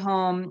family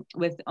home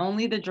with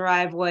only the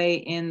driveway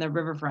in the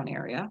riverfront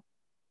area.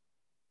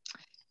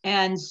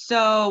 And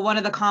so one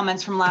of the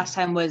comments from last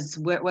time was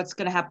what's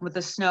going to happen with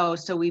the snow.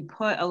 So we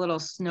put a little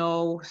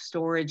snow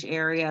storage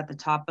area at the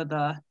top of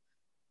the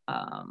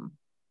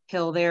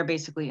hill there,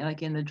 basically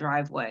like in the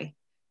driveway.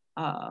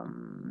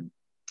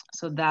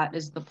 So that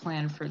is the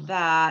plan for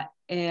that.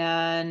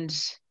 And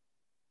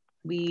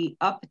we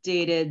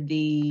updated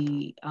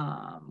the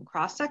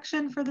cross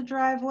section for the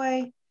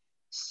driveway.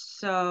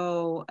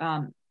 So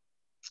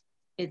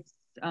it's,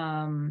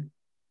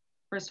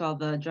 first of all,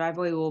 the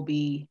driveway will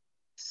be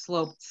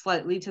sloped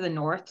slightly to the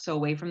north, so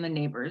away from the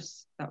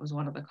neighbors. That was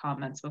one of the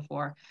comments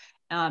before.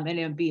 And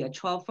it would be a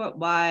 12-foot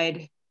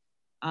wide,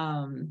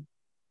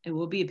 it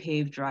will be a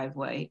paved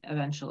driveway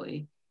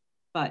eventually,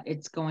 but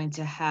it's going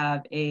to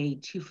have a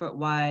 2-foot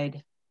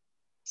wide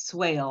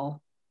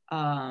swale.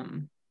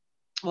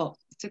 Well,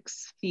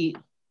 6 feet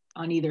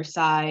on either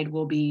side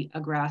will be a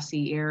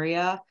grassy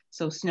area.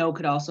 So snow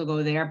could also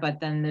go there, but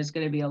then there's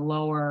going to be a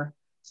lower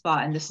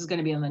spot. And this is going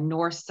to be on the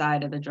north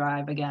side of the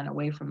drive, again,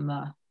 away from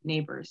the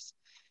neighbors.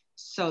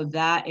 So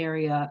that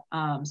area,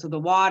 so the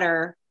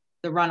water,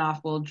 the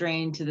runoff will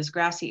drain to this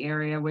grassy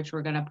area, which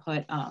we're going to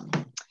put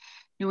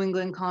New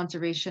England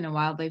Conservation and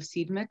Wildlife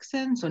seed mix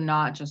in. So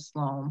not just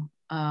loam,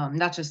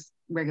 not just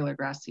regular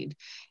grass seed.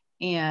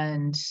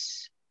 And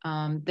so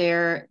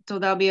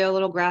there'll be a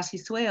little grassy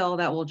swale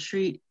that will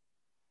treat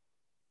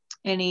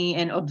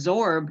and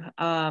absorb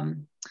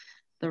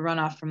the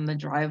runoff from the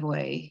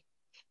driveway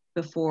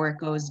before it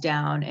goes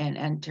down and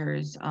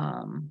enters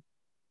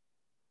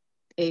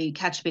a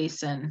catch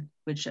basin,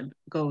 which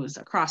goes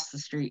across the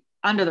street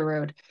under the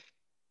road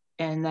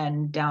and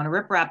then down a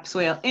riprap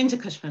swale into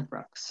Cushman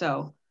Brook.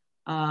 So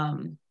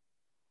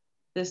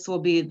this is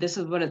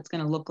what it's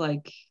going to look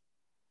like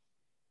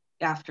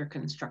after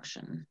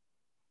construction.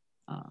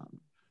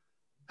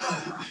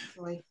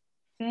 So I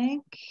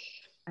think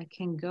I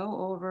can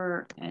go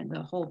over and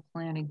the whole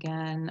plan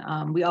again.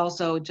 We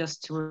also,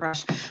 just to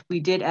refresh, we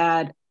did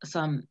add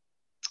some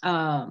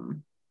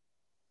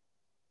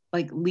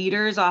like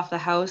leaders off the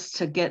house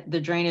to get the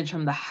drainage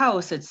from the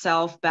house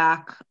itself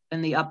back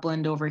in the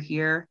upland over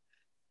here.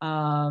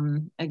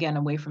 Again,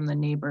 away from the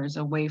neighbors,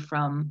 away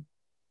from,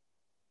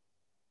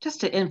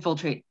 just to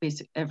infiltrate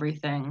basic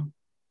everything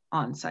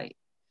on site.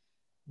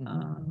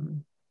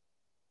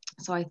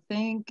 So I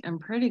think I'm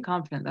pretty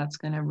confident that's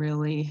going to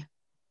really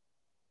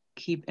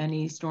keep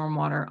any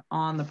stormwater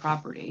on the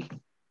property.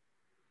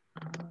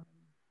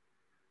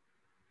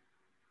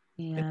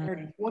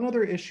 And one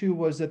other issue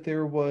was that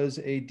there was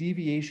a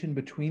deviation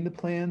between the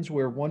plans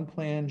where one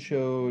plan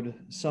showed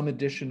some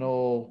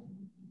additional,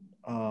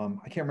 I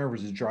can't remember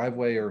if it was a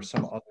driveway or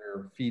some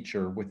other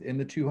feature within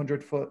the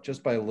 200 foot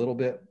just by a little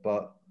bit,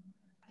 but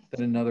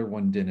then another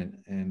one didn't.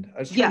 And I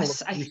was trying to look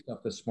through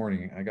stuff this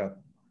morning. I got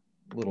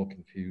a little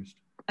confused.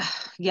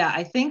 Yeah,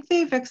 I think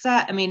they fixed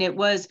that. I mean, it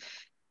was,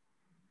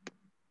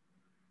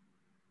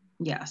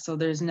 yeah, so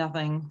there's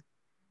nothing,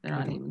 they're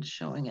not even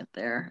showing it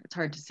there. It's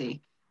hard to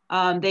see.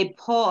 He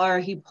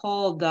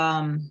pulled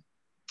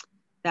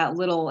that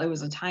little, it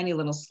was a tiny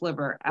little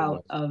sliver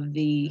out of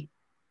the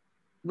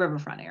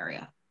riverfront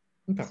area.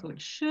 Okay. So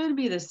it should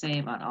be the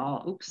same on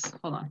all, oops,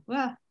 hold on.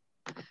 Well,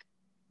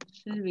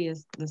 should be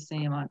the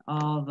same on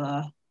all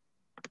the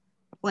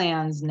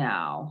plans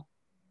now,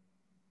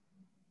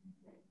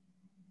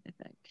 I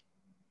think.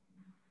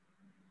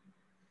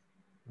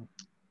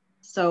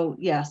 So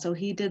yeah, so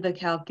he did the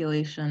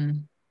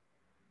calculation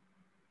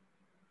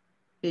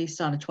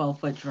based on a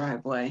 12-foot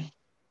driveway.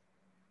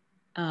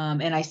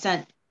 And I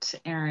sent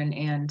Aaron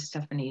and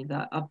Stephanie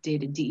the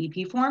updated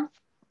DEP form.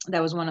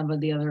 That was one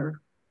of the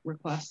other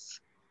requests.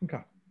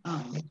 Okay.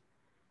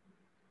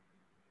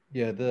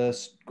 Yeah, the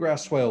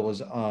grass swale was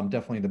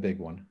definitely the big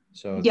one.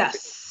 So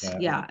yes,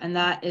 yeah, and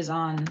that is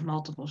on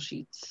multiple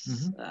sheets.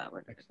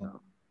 Excellent.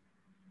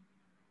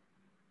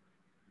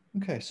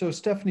 Okay, so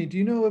Stephanie, do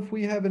you know if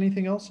we have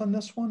anything else on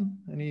this one?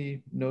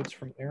 Any notes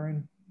from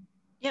Aaron?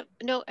 Yep,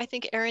 no, I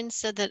think Aaron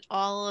said that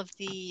all of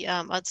the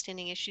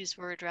outstanding issues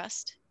were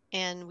addressed,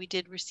 and we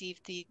did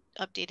receive the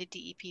updated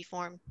DEP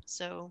form,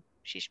 so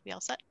she should be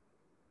all set.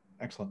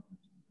 Excellent.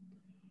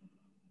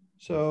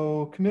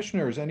 So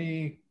commissioners,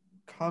 any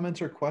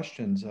comments or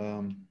questions?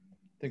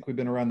 think we've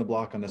been around the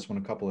block on this one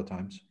a couple of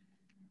times.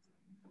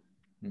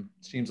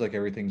 Seems like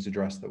everything's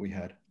addressed that we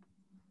had.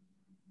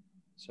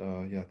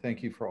 So yeah,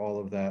 thank you for all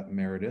of that,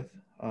 Meredith.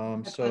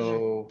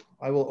 So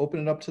I will open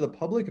it up to the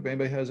public. If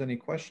anybody has any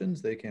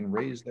questions, they can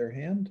raise their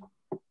hand.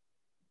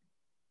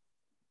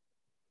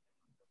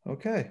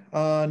 Okay,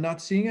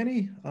 not seeing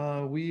any.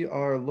 We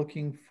are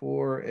looking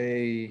for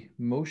a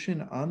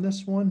motion on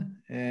this one.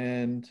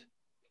 And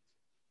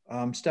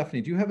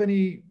Stephanie, do you have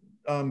any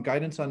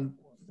guidance on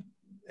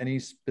any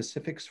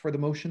specifics for the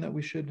motion that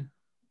we should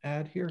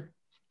add here?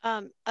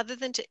 Other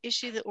than to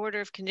issue the order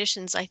of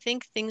conditions, I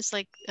think things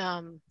like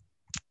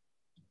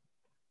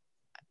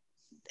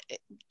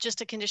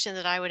just a condition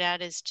that I would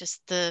add is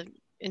just the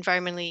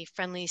environmentally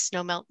friendly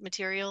snow melt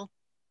material.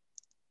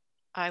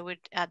 I would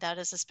add that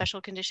as a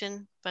special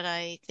condition, but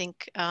I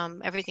think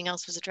everything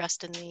else was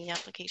addressed in the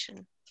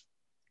application.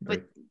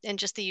 And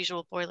just the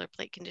usual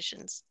boilerplate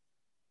conditions.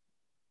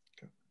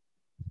 Okay.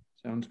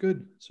 Sounds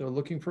good. So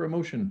looking for a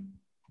motion.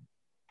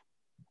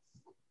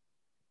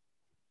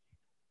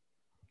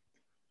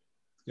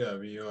 Yeah,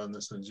 be you on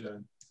this one,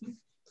 Jen.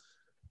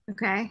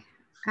 Okay.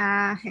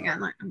 Hang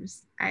on.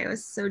 I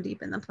was so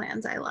deep in the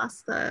plans, I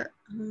lost the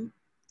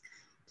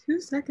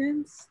 2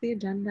 seconds, the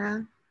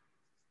agenda.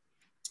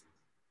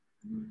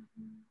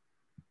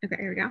 Okay,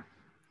 here we go.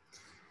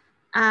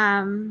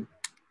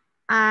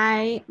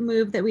 I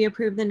move that we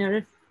approve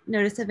the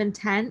notice of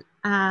intent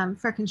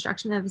for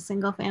construction of a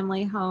single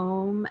family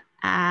home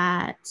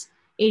at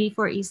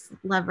 84 East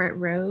Leverett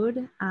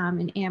Road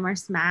in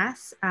Amherst,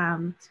 Mass.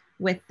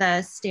 With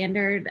the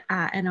standard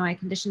NOI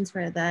conditions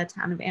for the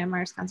Town of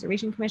Amherst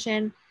Conservation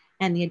Commission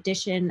and the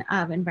addition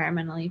of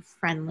environmentally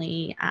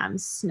friendly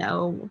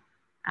snow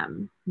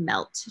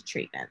melt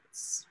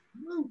treatments.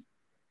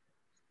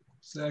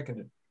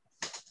 Seconded.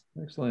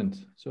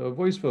 Excellent. So a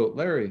voice vote.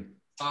 Larry.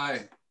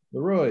 Aye.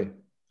 Leroy.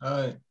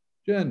 Aye.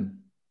 Jen.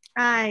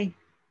 Aye.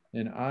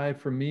 And aye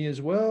for me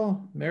as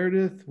well.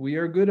 Meredith, we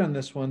are good on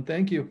this one.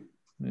 Thank you.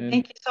 And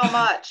Thank you so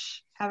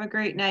much. Have a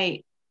great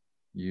night.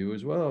 you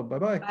as well.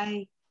 Bye-bye.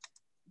 Bye.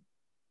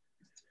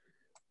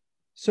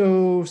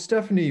 So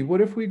Stephanie,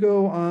 what if we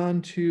go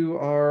on to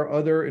our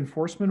other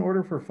enforcement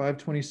order for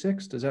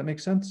 526? Does that make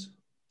sense?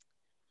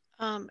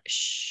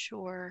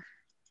 Sure.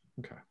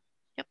 Okay.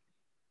 Yep.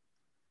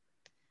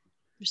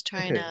 I'm just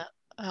trying to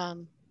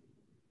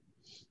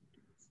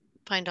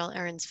find all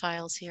Erin's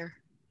files here.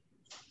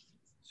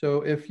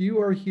 So if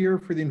you are here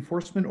for the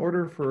enforcement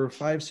order for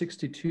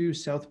 562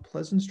 South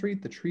Pleasant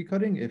Street, the tree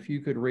cutting, if you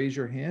could raise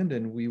your hand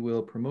and we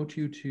will promote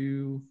you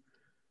to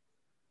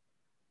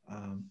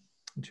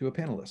a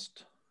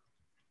panelist.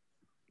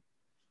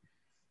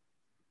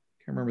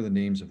 Can't remember the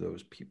names of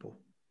those people.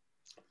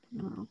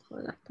 I'll pull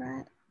it up,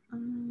 Brett.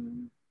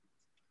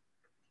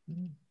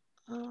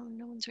 Oh,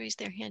 no one's raised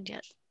their hand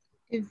yet.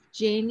 If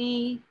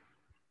Janie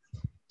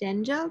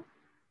Denjob?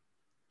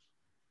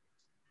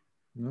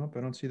 Nope, I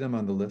don't see them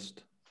on the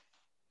list.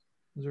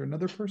 Is there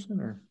another person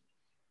or?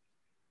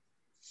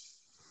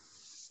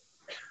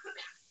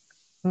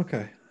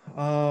 Okay.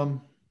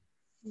 I'm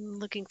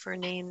looking for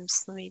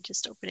names. Let me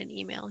just open an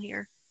email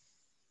here.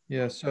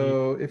 Yeah,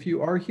 so if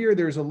you are here,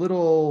 there's a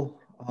little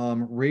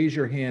raise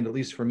your hand, at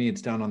least for me,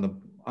 it's down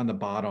on the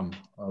bottom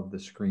of the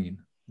screen.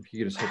 If you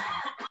could just hit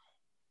that.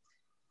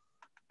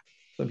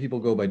 Some people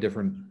go by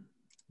different,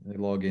 they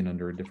log in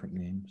under a different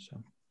name,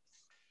 so.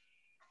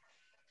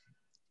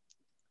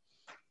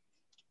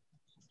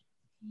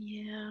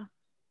 Yeah.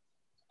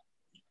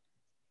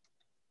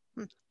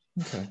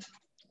 Okay.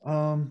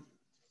 Do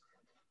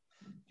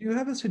you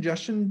have a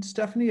suggestion,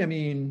 Stephanie? I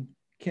mean,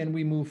 can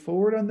we move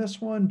forward on this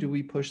one? Do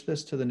we push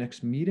this to the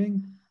next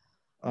meeting?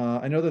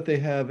 I know that they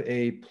have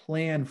a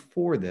plan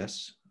for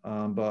this,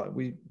 but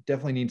we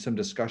definitely need some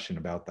discussion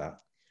about that.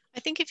 I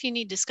think if you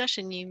need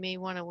discussion, you may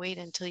want to wait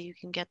until you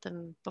can get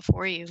them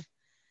before you.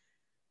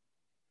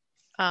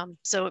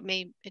 So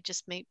it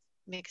just may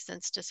make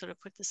sense to sort of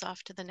put this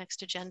off to the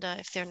next agenda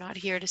if they're not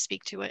here to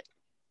speak to it.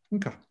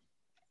 Okay.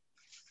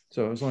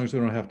 So as long as we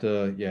don't have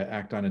to,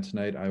 act on it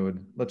tonight,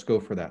 let's go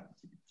for that.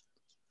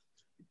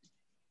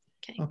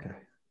 Okay. Okay.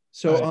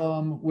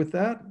 So with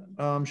that,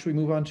 should we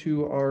move on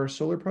to our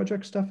solar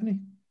project, Stephanie?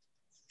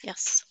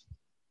 Yes.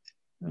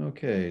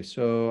 Okay,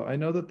 so I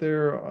know that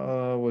there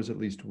was at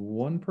least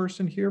one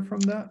person here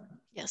from that.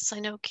 Yes, I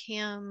know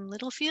Cam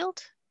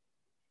Littlefield.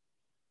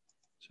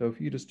 So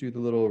if you just do the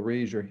little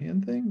raise your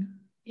hand thing.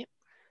 Yep.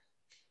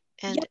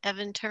 And yep.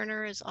 Evan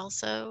Turner is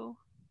also.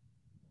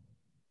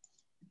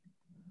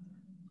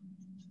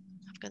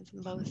 I've got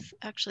them both.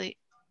 Actually,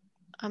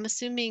 I'm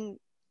assuming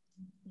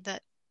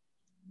that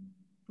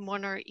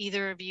one or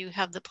either of you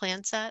have the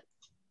plan set.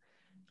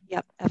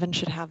 Yep, Evan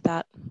should have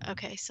that.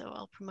 Okay, so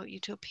I'll promote you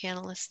to a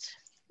panelist,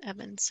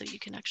 Evan, so you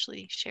can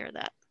actually share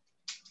that.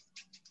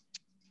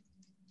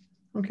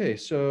 Okay,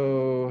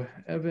 so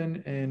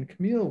Evan and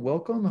Camille,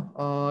 welcome.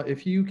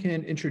 If you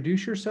can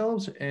introduce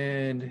yourselves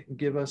and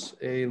give us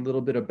a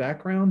little bit of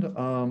background.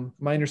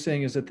 My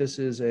understanding is that this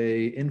is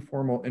a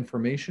informal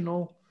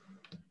informational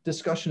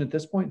discussion at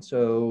this point,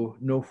 so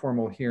no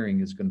formal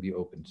hearing is going to be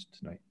opened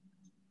tonight.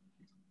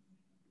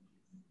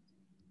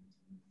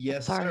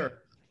 Yes, Sorry. sir.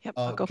 Yep,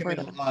 I'll go for it.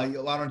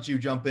 Why don't you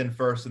jump in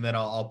first, and then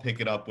I'll pick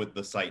it up with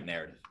the site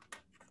narrative.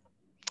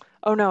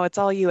 Oh no, it's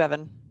all you,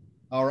 Evan.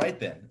 All right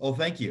then. Well,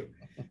 thank you.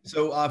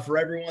 So for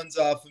everyone's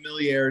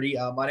familiarity,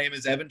 my name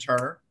is Evan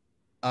Turner.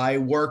 I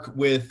work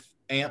with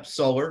AMP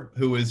Solar,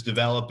 who is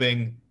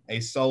developing a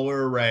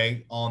solar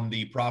array on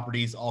the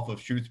properties off of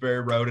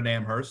Shrewsbury Road in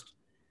Amherst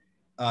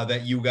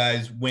that you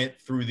guys went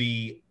through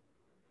the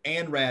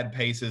ANRAD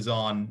paces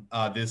on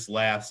this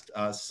last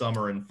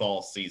summer and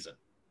fall season.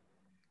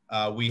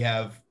 We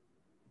have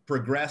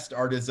progressed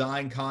our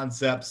design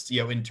concepts,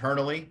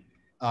 internally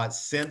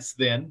since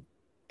then.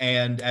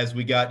 And as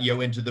we got,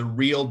 into the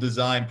real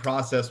design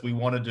process, we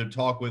wanted to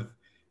talk with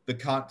the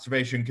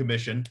Conservation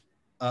Commission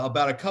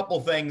about a couple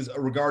things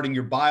regarding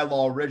your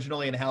bylaw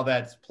originally and how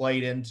that's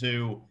played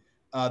into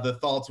the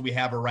thoughts we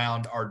have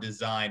around our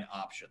design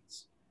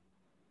options.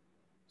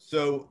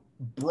 So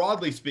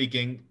broadly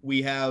speaking,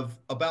 we have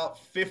about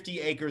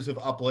 50 acres of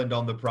upland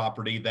on the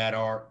property that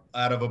are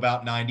out of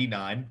about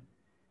 99.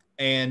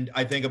 And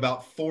I think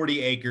about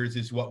 40 acres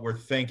is what we're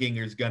thinking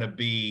is going to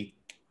be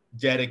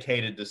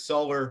dedicated to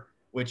solar,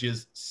 which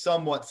is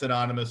somewhat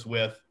synonymous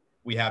with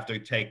we have to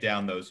take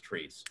down those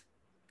trees.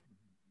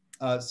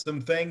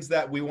 Some things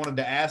that we wanted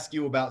to ask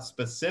you about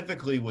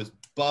specifically was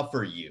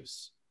buffer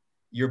use.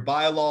 Your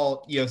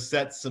bylaw,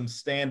 sets some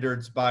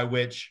standards by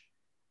which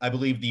I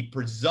believe the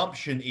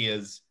presumption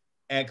is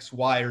X,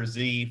 Y, or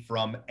Z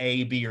from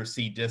A, B, or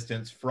C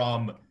distance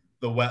from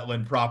the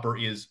wetland proper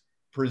is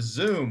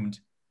presumed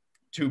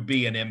to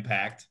be an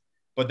impact,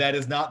 but that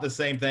is not the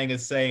same thing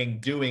as saying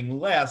doing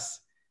less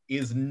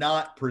is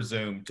not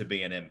presumed to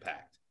be an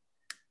impact.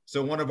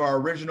 So one of our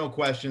original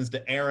questions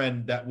to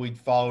Aaron that we'd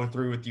follow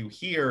through with you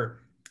here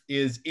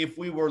is if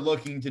we were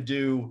looking to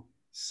do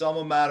some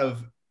amount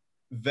of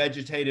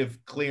vegetative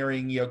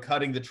clearing,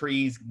 cutting the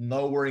trees,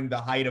 lowering the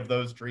height of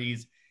those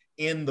trees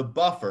in the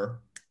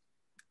buffer,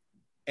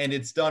 and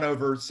it's done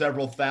over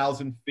several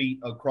thousand feet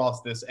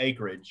across this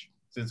acreage,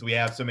 since we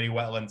have so many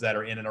wetlands that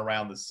are in and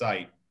around the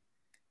site.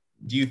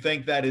 Do you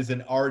think that is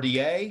an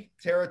RDA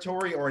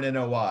territory or an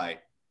NOI?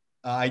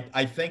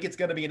 I think it's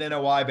going to be an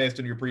NOI based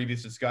on your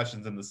previous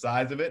discussions and the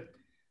size of it,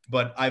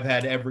 but I've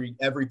had every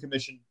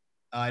commission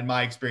in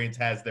my experience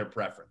has their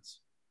preference.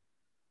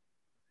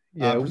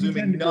 Yeah,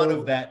 presuming none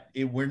of that,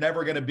 we're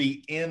never going to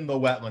be in the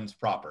wetlands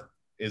proper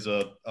is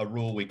a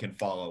rule we can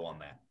follow on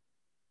that.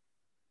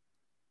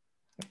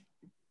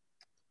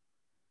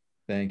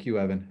 Thank you,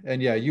 Evan. And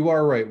yeah, you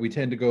are right. We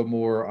tend to go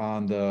more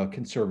on the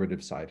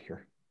conservative side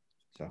here.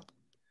 So,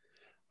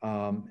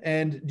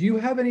 and do you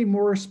have any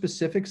more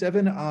specifics,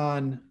 Evan,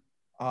 on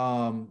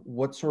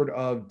what sort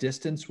of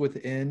distance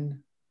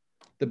within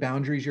the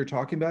boundaries you're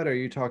talking about? Are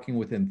you talking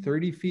within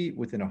 30 feet,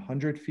 within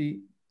 100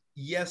 feet?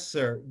 Yes,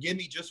 sir. Give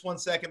me just 1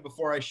 second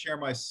before I share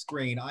my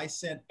screen. I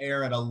sent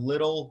Aaron a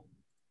little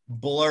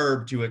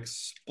blurb to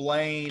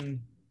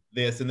explain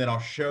this, and then I'll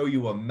show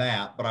you a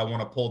map, but I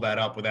want to pull that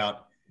up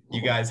without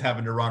you guys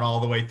having to run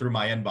all the way through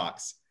my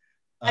inbox.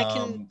 I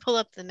can pull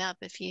up the map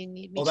if you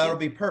need me to. Well, that'll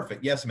be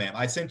perfect. Yes, ma'am.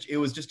 I sent you, it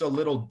was just a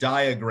little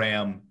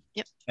diagram.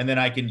 Yep. And then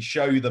I can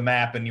show you the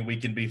map and we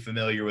can be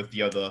familiar with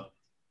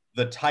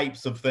the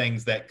types of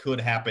things that could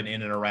happen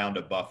in and around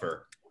a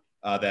buffer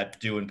that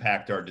do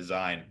impact our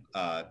design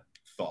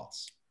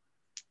thoughts.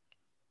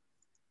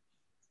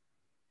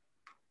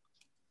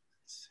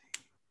 Let's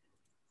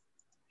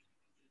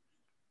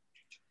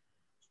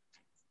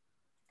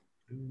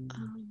see.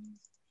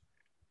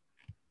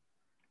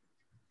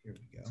 Here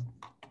we go.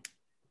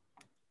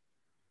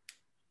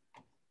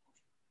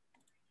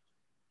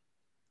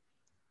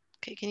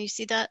 Okay, can you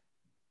see that?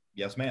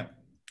 Yes, ma'am.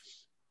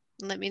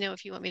 Let me know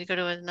if you want me to go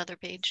to another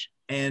page.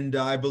 And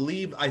I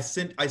believe I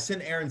sent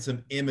Aaron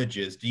some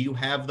images. Do you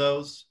have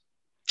those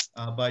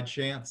by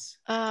chance?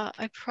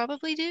 I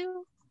probably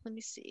do. Let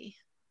me see.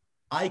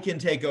 I can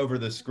take over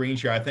the screen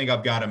share. I think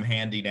I've got them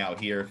handy now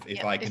here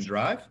if I can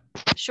drive.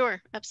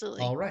 Sure,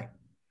 absolutely. All right.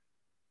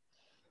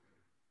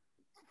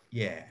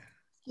 Yeah.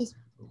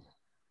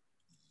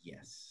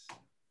 Yes.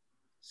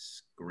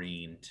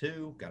 Screen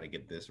 2. Got to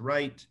get this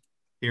right.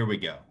 Here we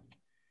go.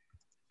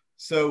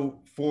 So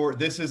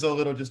this is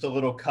just a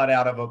little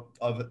cutout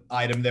of an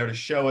item there to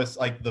show us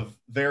like the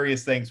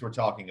various things we're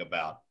talking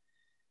about.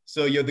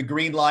 So the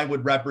green line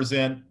would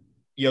represent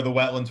the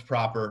wetlands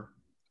proper,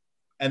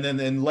 and then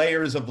in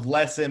layers of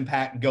less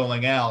impact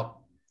going out,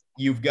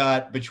 you've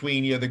got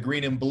between the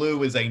green and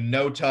blue is a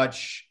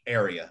no-touch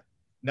area,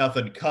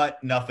 nothing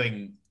cut,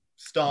 nothing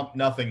stumped,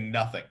 nothing.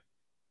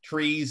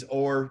 Trees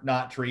or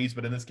not trees,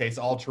 but in this case,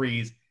 all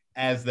trees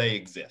as they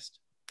exist.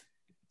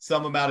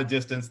 Some amount of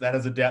distance, that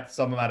is a depth,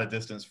 some amount of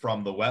distance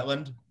from the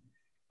wetland.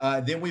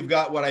 Then we've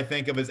got what I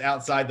think of as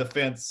outside the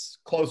fence,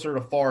 closer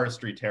to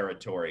forestry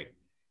territory.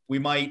 We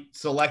might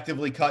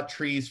selectively cut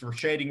trees for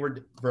shading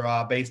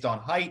based on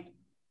height,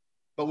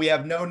 but we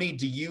have no need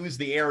to use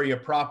the area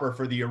proper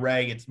for the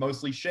array. It's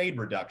mostly shade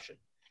reduction.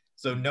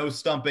 So no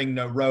stumping,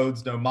 no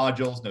roads, no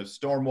modules, no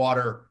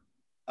stormwater,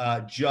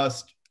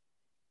 just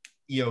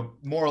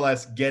more or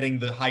less getting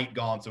the height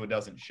gone so it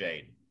doesn't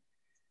shade.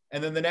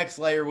 And then the next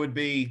layer would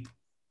be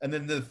and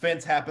then the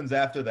fence happens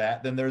after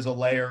that. Then there's a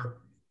layer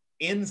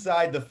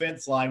inside the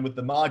fence line with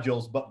the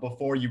modules, but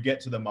before you get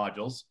to the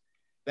modules,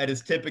 that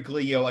is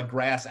typically, a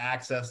grass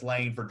access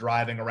lane for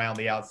driving around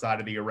the outside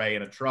of the array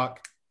in a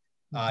truck.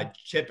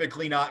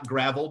 Typically not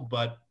graveled,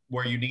 but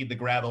where you need the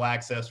gravel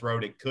access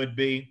road, it could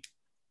be,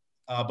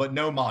 but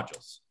no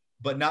modules.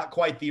 But not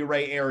quite the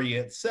array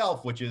area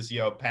itself, which is,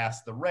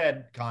 past the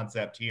red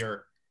concept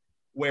here,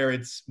 where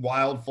it's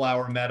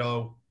wildflower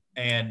meadow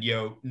and,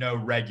 no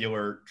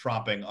regular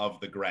trumping of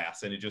the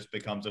grass. And it just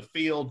becomes a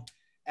field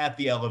at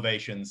the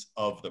elevations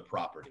of the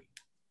property.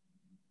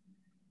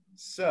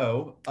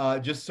 So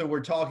just so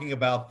we're talking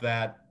about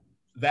that,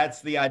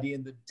 that's the idea.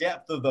 And the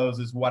depth of those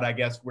is what I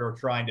guess we're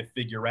trying to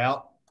figure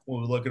out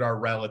when we look at our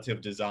relative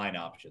design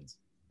options.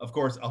 Of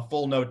course, a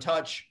full no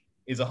touch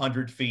is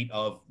 100 feet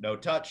of no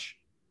touch.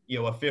 A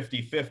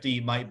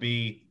 50-50 might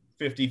be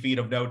 50 feet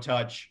of no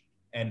touch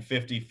and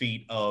 50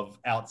 feet of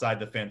outside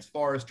the fence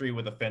forestry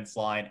with a fence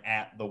line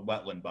at the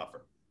wetland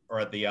buffer,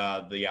 or at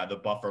the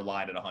buffer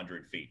line at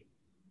 100 feet,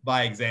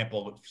 by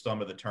example of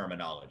some of the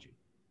terminology.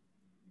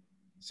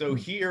 So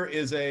here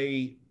is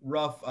a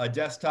rough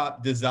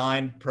desktop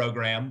design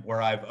program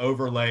where I've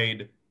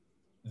overlaid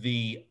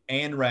the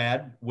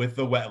ANRAD with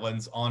the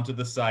wetlands onto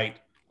the site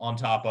on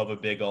top of a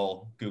big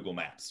old Google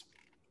Maps.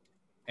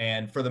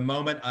 And for the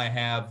moment, I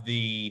have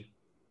the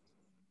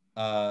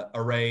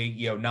array,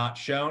 not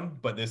shown,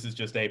 but this is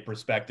just a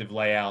perspective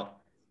layout.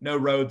 No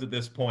roads at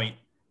this point,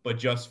 but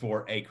just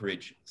for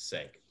acreage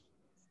sake.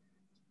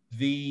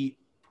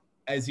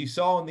 As you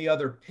saw in the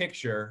other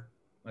picture,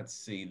 let's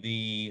see,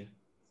 the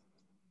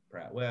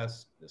Pratt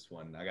West, this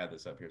one, I got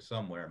this up here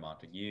somewhere,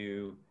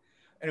 Montague.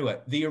 Anyway,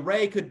 the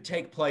array could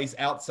take place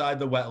outside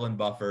the wetland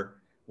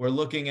buffer. We're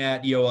looking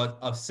at,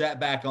 a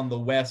setback on the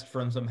west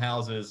from some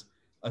houses,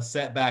 a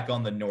setback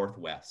on the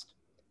northwest.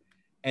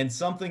 And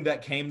something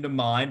that came to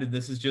mind, and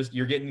this is just,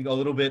 you're getting a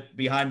little bit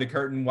behind the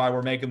curtain while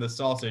we're making the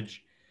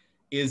sausage,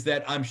 is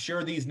that I'm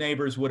sure these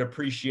neighbors would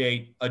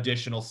appreciate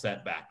additional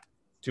setback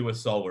to a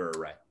solar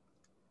array.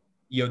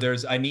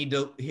 I need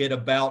to hit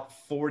about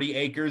 40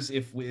 acres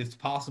if it's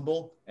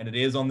possible, and it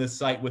is on this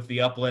site with the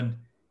upland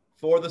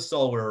for the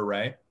solar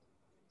array.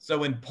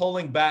 So in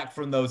pulling back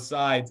from those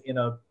sides in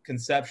a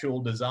conceptual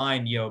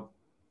design,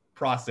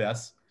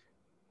 process,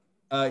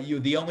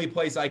 the only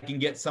place I can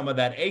get some of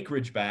that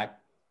acreage back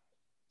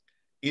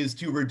is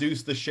to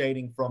reduce the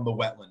shading from the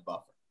wetland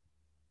buffer.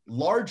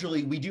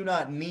 Largely, we do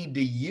not need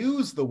to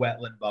use the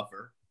wetland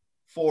buffer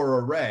for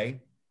array,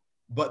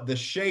 but the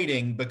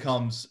shading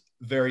becomes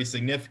very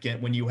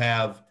significant when you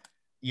have,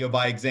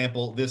 by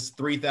example, this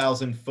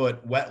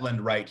 3,000-foot wetland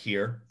right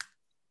here.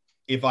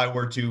 If I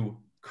were to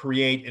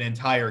create an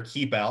entire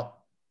keep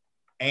out,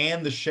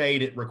 and the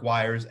shade it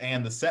requires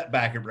and the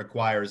setback it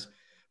requires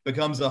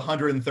becomes a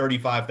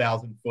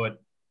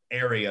 135,000-foot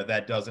area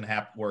that doesn't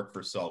have to work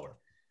for solar.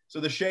 So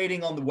the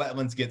shading on the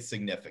wetlands gets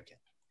significant.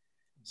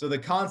 So the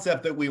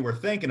concept that we were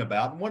thinking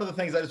about, and one of the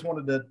things I just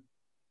wanted to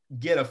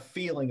get a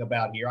feeling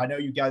about here, I know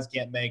you guys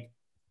can't make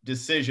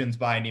decisions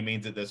by any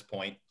means at this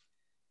point,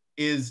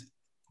 is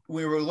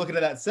we were looking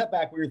at that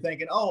setback, we were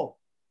thinking, oh,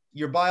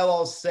 your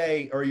bylaws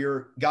say, or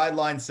your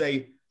guidelines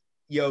say,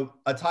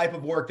 a type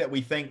of work that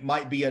we think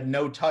might be a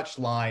no-touch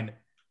line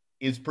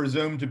is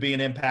presumed to be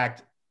an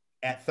impact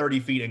at 30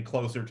 feet and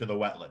closer to the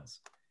wetlands.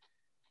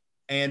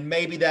 And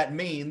maybe that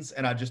means,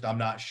 and I'm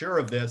not sure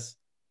of this,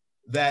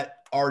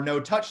 that our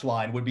no-touch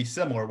line would be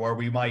similar, where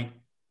we might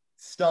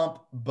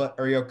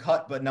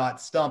cut but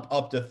not stump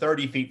up to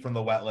 30 feet from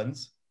the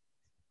wetlands.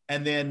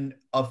 And then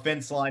a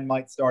fence line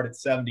might start at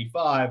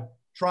 75,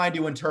 trying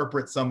to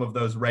interpret some of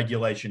those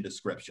regulation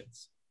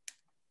descriptions.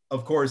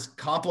 Of course,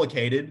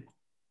 complicated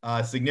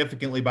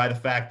significantly by the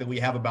fact that we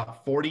have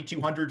about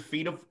 4,200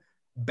 feet of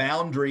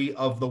boundary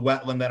of the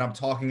wetland that I'm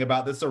talking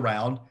about this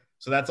around.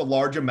 So that's a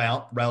large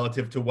amount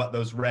relative to what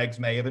those regs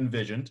may have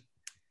envisioned,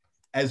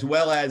 as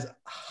well as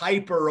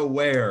hyper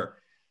aware,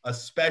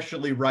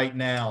 especially right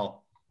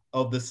now,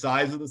 of the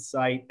size of the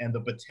site and the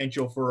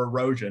potential for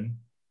erosion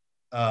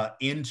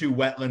into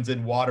wetlands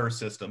and water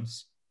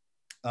systems,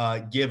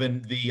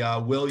 given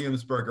the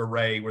Williamsburg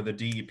array, where the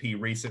DEP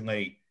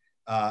recently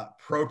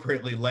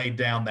appropriately laid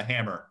down the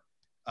hammer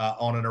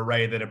on an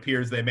array that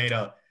appears they made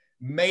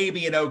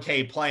maybe an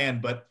okay plan,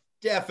 but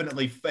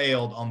definitely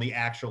failed on the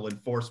actual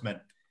enforcement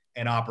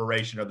and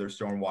operation of their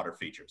stormwater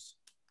features.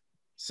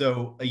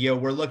 So,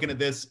 we're looking at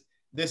this.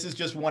 This is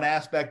just one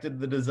aspect of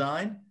the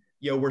design.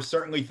 We're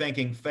certainly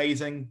thinking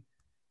phasing.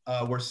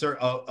 We're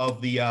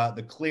of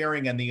the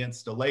clearing and the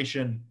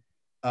installation.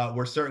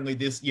 We're certainly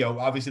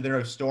obviously there are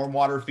no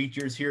stormwater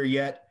features here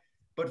yet,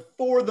 but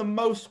for the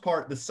most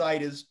part, the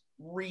site is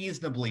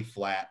reasonably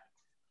flat.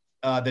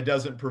 That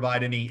doesn't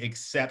provide any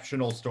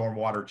exceptional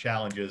stormwater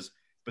challenges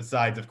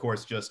besides, of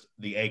course, just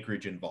the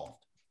acreage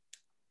involved.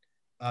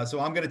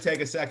 So I'm going to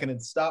take a second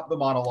and stop the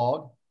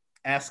monologue,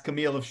 ask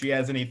Camille if she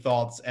has any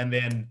thoughts, and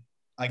then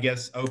I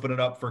guess open it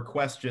up for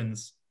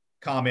questions,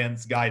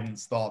 comments,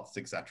 guidance, thoughts,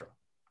 etc.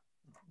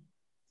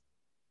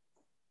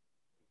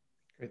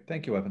 Great,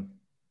 thank you, Evan.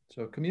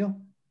 So Camille?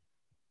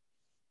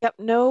 Yep,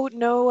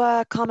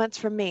 no comments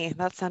from me.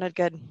 That sounded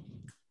good.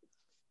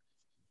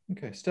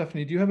 Okay,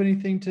 Stephanie, do you have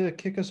anything to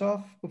kick us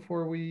off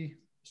before we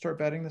start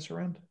batting this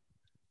around?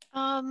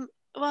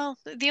 Well,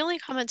 the only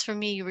comments from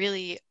me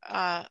really,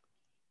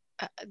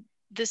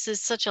 this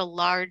is such a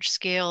large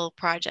scale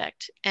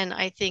project, and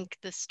I think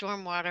the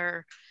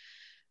stormwater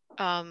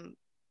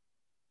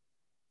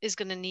is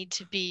going to need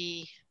to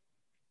be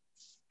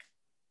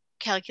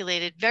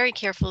calculated very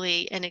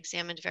carefully and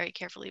examined very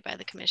carefully by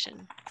the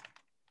commission.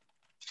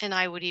 And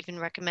I would even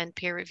recommend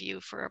peer review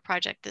for a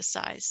project this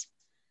size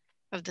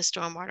of the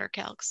stormwater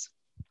calcs.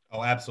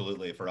 Oh,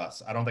 absolutely, for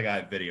us. I don't think I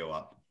have video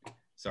up.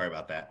 Sorry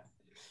about that.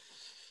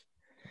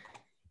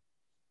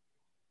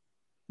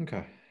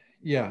 Okay.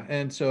 Yeah,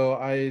 and so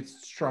I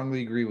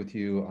strongly agree with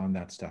you on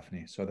that,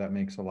 Stephanie. So that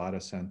makes a lot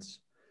of sense.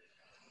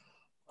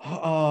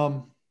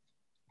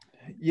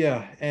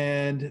 Yeah,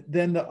 and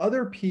then the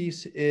other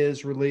piece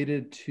is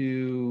related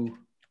to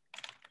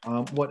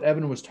what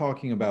Evan was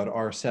talking about,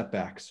 our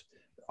setbacks.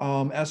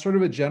 As sort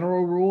of a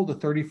general rule, the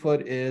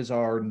 30-foot is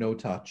our no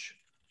touch.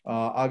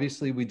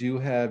 Obviously, we do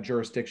have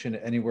jurisdiction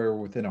anywhere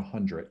within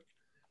 100.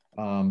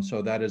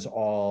 So that is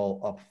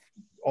all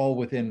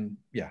within,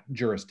 yeah,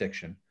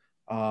 jurisdiction.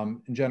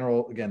 In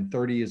general, again,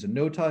 30 is a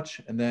no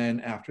touch. And then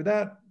after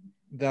that,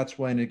 that's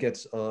when it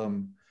gets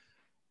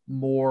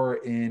more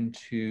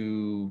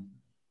into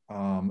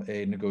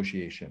a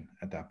negotiation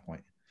at that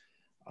point.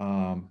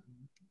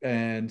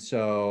 And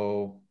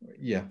so,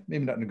 yeah,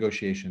 maybe not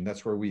negotiation.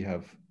 That's where we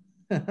have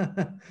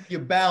you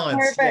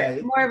balance.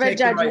 More of a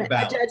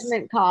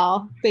judgment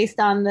call based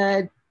on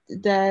the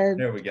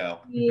there we go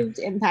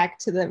impact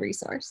to the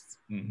resource.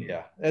 Mm-hmm.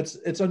 Yeah,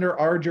 it's under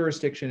our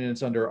jurisdiction, and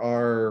it's under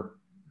our,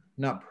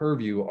 not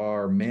purview,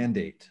 our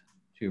mandate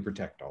to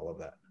protect all of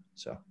that.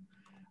 So,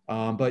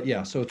 but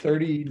yeah, so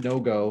 30 no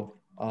go.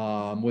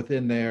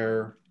 Within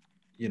there,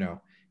 you know,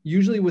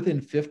 usually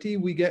within 50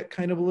 we get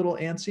kind of a little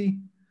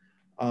antsy.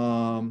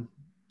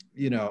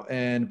 You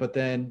know, but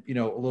then, you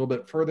know, a little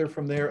bit further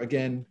from there,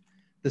 again,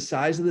 the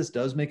size of this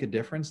does make a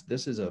difference.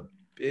 This is a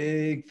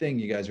big thing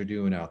you guys are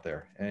doing out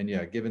there. And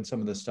yeah, given some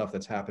of the stuff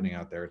that's happening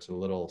out there, it's a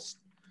little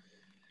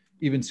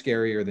even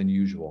scarier than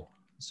usual.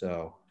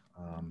 So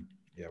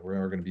yeah, we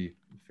are going to be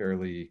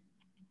fairly,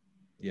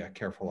 yeah,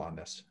 careful on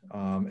this.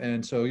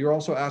 And so you're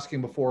also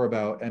asking before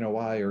about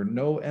NOI or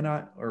no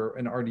NI or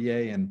an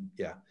RDA, and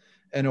yeah,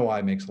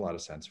 NOI makes a lot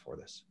of sense for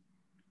this.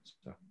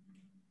 So.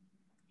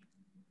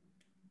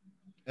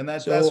 And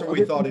that's where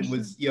we thought it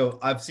was, you know,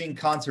 I've seen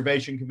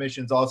conservation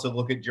commissions also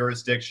look at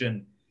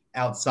jurisdiction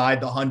outside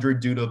the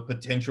 100 due to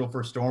potential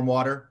for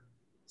stormwater.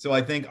 So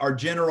I think our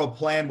general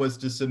plan was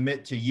to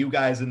submit to you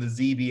guys in the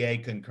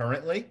ZBA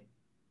concurrently,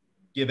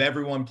 give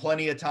everyone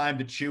plenty of time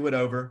to chew it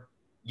over,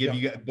 give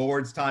you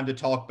boards time to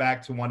talk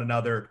back to one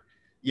another.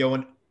 You know,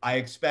 and I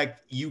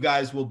expect you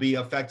guys will be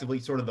effectively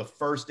sort of the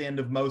first end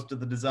of most of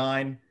the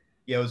design,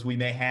 you know, as we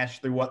may hash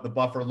through what the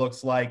buffer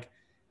looks like.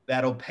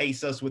 That'll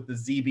pace us with the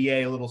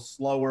ZBA a little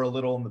slower, a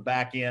little on the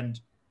back end.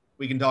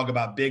 We can talk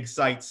about big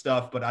site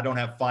stuff, but I don't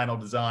have final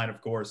design,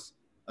 of course,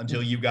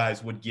 until you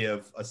guys would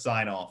give a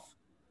sign off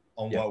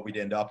on what we'd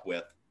end up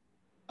with.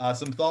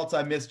 Some thoughts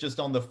I missed just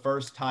on the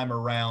first time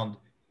around.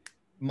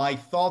 My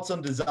thoughts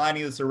on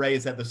designing this array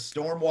is that the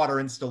stormwater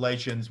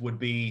installations would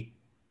be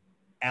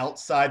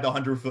outside the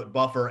 100-foot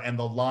buffer, and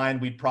the line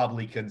we'd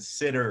probably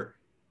consider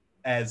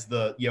as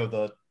the, you know,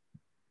 the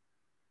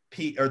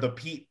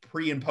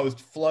pre and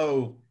post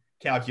flow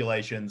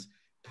calculations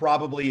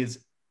probably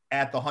is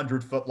at the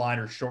 100-foot line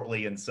or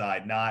shortly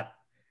inside, not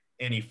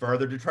any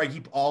further, to try to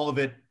keep all of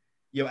it,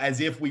 you know, as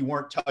if we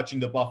weren't touching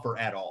the buffer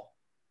at all.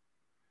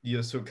 You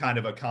know, so kind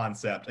of a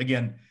concept.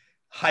 Again,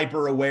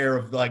 hyper aware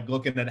of like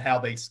looking at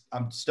how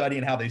I'm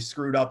studying how they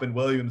screwed up in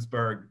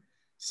Williamsburg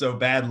so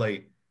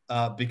badly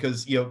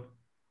because, you know,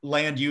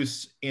 land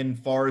use in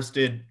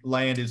forested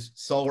land is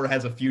solar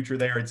has a future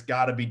there. It's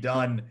got to be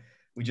done.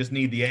 We just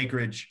need the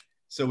acreage.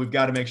 So we've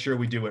got to make sure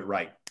we do it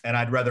right. And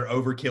I'd rather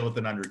overkill it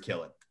than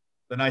underkill it.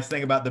 The nice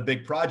thing about the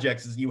big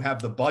projects is you have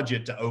the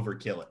budget to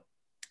overkill it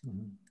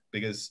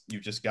because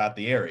you've just got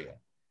the area.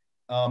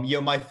 You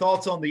know, my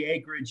thoughts on the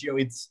acreage, you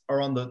know,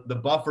 or on the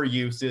buffer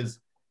use is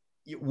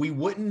we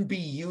wouldn't be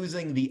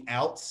using the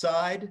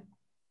outside.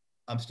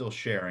 I'm still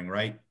sharing,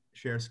 right?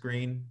 Share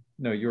screen?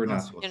 No, you're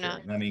not. You're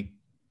not. Let me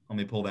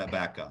pull that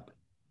back up.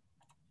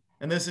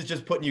 And this is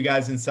just putting you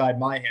guys inside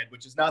my head,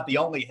 which is not the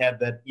only head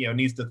that, you know,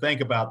 needs to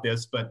think about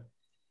this, but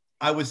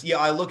I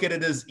look at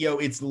it as, you know,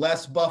 it's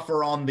less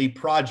buffer on the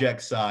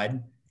project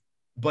side,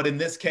 but in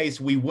this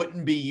case, we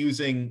wouldn't be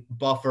using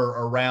buffer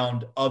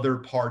around other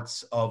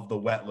parts of the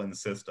wetland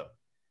system.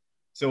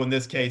 So in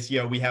this case, you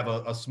know, we have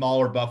a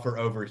smaller buffer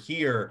over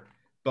here,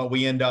 but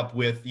we end up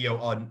with, you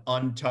know, an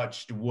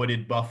untouched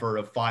wooded buffer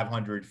of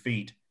 500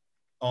 feet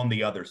on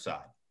the other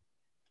side.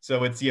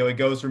 So it's, you know, it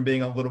goes from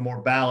being a little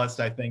more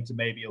balanced, I think, to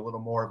maybe a little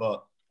more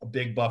of a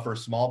big buffer,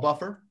 small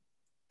buffer.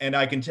 And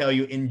I can tell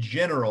you in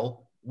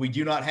general, we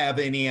do not have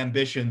any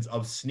ambitions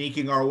of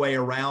sneaking our way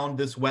around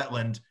this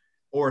wetland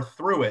or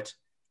through it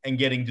and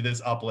getting to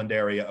this upland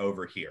area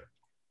over here.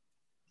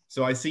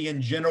 So I see in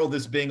general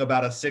this being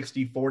about a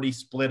 60-40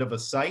 split of a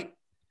site.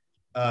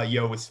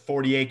 With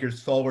 40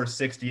 acres solar,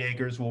 60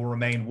 acres will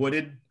remain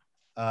wooded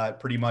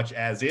pretty much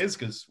as is,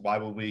 because why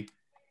would we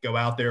go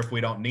out there if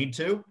we don't need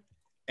to?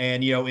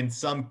 And, in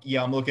some,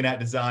 I'm looking at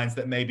designs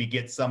that maybe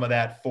get some of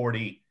that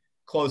 40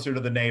 closer to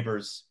the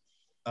neighbors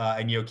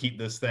and, keep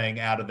this thing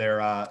out of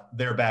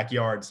their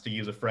backyards, to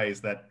use a phrase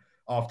that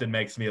often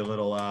makes me a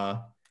little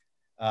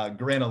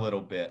grin a little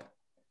bit.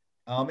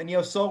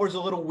 And, solar's a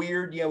little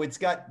weird. It's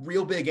got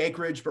real big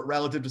acreage, but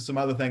relative to some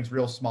other things,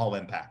 real small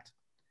impact.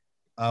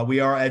 We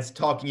are as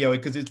talking,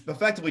 because it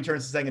effectively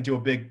turns this thing into a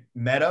big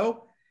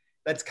meadow.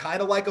 That's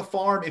kind of like a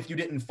farm if you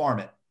didn't farm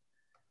it,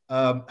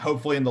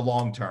 hopefully in the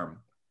long term.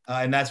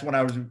 And that's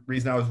when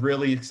reason I was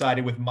really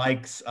excited with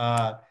Mike's.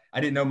 I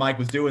didn't know Mike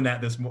was doing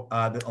that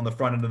on the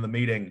front end of the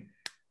meeting,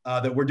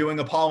 that we're doing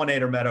a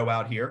pollinator meadow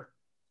out here,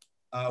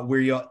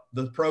 where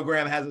the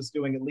program has us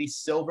doing at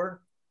least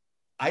silver.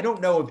 I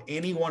don't know of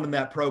anyone in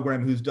that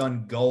program who's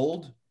done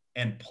gold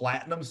and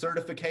platinum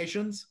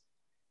certifications.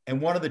 And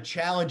one of the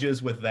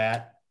challenges with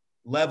that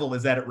level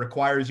is that it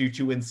requires you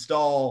to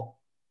install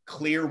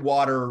clear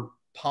water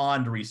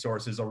pond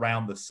resources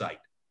around the site.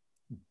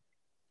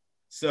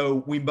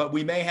 So we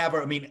may have,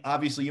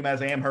 obviously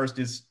UMass Amherst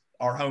is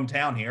our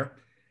hometown here.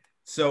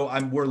 So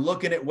we're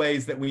looking at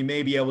ways that we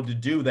may be able to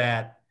do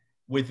that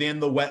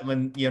within the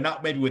wetland,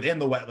 not maybe within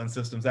the wetland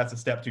systems, that's a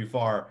step too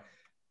far.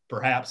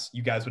 Perhaps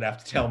you guys would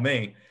have to tell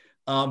me,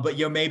 but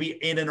maybe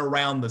in and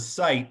around the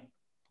site.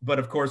 But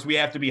of course we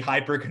have to be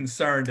hyper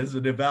concerned as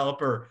a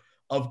developer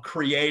of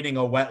creating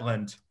a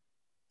wetland,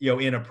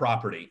 in a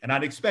property. And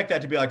I'd expect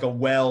that to be like a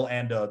well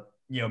and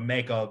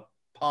make a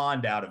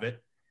pond out of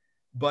it.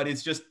 But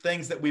it's just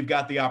things that we've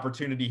got the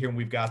opportunity here and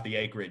we've got the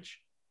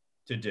acreage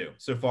to do,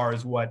 so far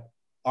as what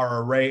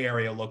our array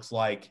area looks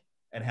like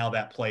and how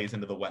that plays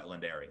into the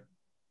wetland area.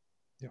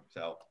 Yeah.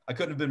 So I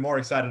couldn't have been more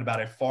excited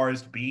about a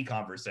Forest B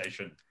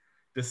conversation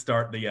to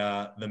start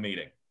the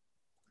meeting.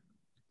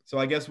 So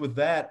I guess with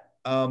that,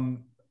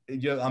 I'm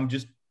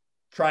just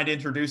trying to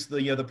introduce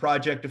the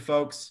project to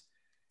folks.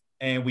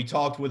 And we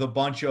talked with a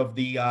bunch of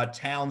the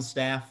town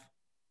staff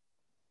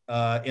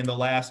in the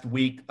last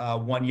week,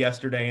 one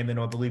yesterday, and then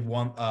I believe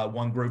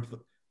one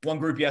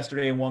group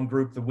yesterday and one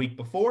group the week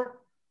before.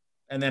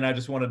 And then I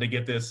just wanted to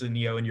get this in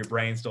your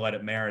brains to let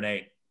it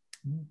marinate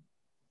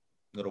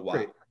a little while.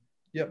 Great.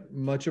 Yep,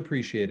 much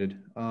appreciated.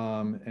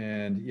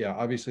 And yeah,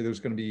 obviously there's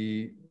going to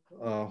be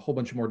a whole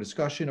bunch more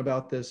discussion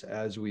about this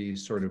as we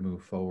sort of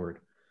move forward.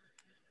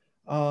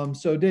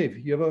 So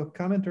Dave, you have a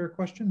comment or a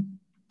question?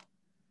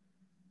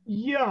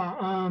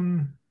 Yeah,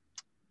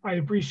 I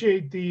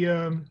appreciate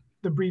the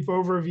brief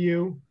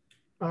overview.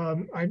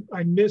 I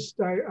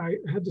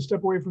had to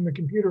step away from the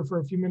computer for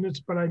a few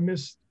minutes, but I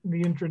missed the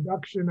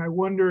introduction. I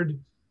wondered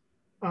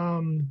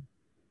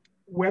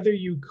whether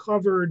you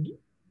covered,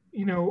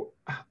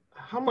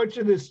 how much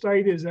of this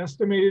site is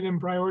estimated in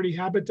priority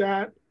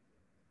habitat.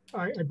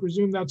 I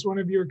presume that's one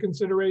of your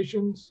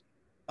considerations.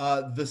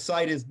 The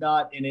site is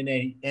not in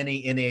any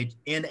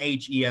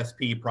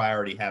NHESP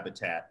priority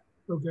habitat.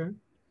 Okay.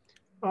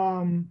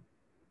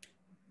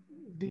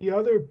 The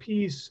other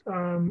piece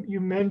you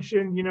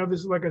mentioned, this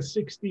is like a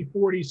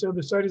 60-40. So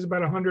the site is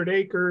about 100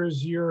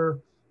 acres. You're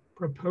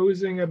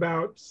proposing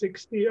about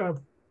 60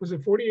 of, was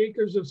it 40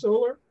 acres of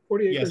solar?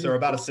 40 acres. Yes, they're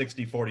about a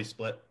 60-40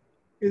 split.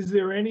 Is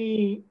there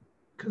any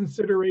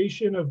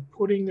consideration of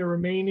putting the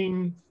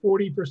remaining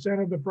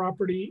 40% of the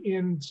property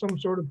in some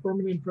sort of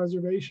permanent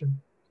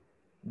preservation?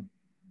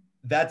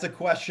 That's a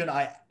question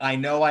I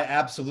know I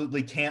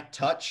absolutely can't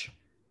touch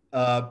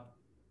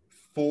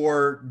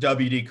for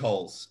WD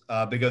Coles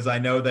because I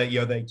know that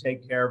they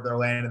take care of their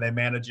land and they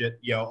manage it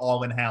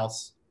all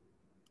in-house.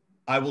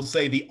 I will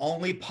say the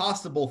only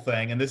possible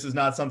thing, and this is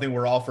not something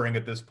we're offering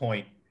at this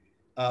point,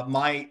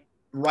 my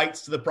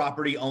rights to the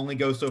property only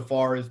go so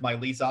far as my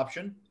lease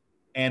option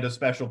and a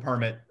special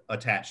permit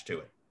attached to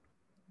it.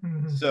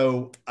 Mm-hmm.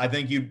 So I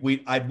think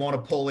I'd want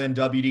to pull in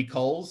WD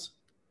Coles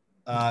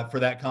for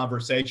that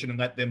conversation and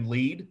let them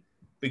lead,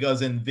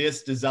 because in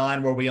this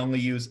design where we only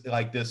use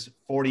like this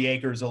 40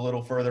 acres a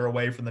little further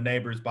away from the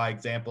neighbors, by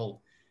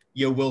example,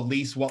 we'll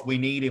lease what we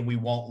need and we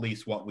won't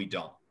lease what we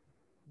don't.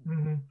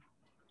 Mm-hmm.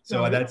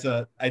 So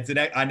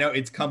I know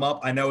it's come up.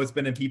 I know it's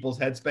been in people's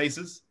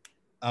headspaces,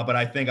 but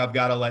I think I've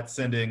got to let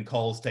Cinda and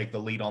Coles take the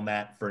lead on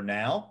that for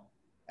now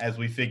as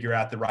we figure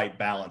out the right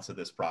balance of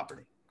this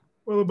property.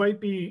 Well, it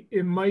might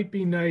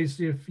be nice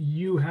if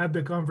you had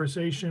the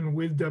conversation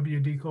with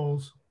WD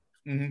Coles.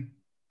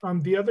 Mm-hmm.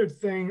 The other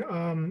thing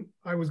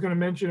I was going to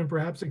mention, and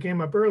perhaps it came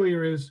up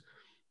earlier, is,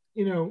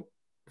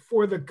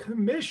 for the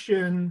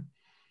commission,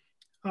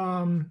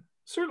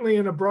 certainly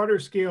in a broader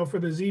scale for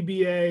the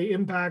ZBA,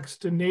 impacts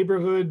to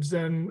neighborhoods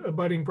and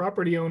abutting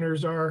property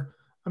owners are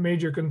a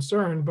major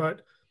concern.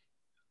 But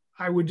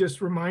I would just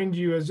remind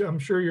you, as I'm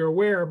sure you're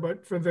aware,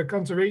 but for the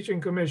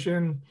Conservation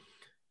Commission,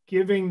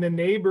 giving the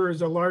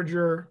neighbors a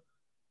larger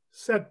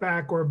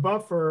setback or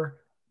buffer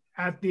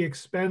at the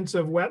expense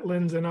of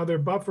wetlands and other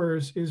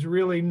buffers is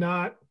really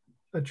not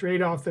a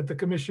trade-off that the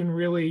commission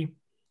really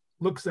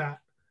looks at.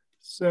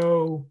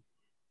 So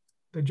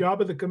the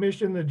job of the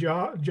commission, the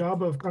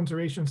job of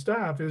conservation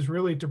staff is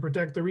really to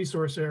protect the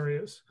resource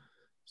areas.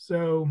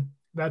 So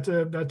that's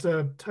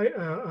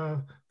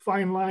a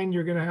fine line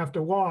you're going to have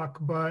to walk.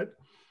 But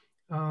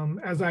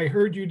as I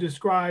heard you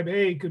describe,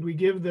 hey, could we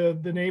give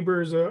the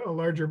neighbors a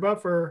larger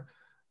buffer?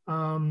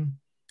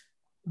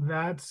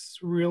 That's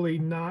really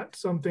not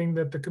something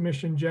that the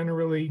commission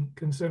generally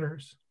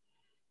considers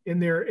in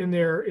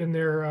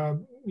their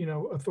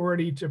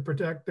authority to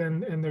protect,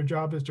 and their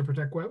job is to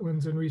protect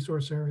wetlands and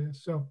resource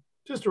areas. So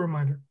just a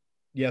reminder.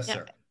 Yes,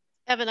 sir.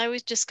 Evan, I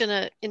was just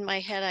gonna, in my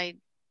head,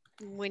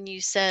 when you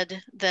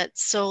said that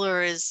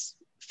solar is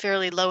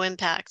fairly low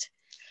impact,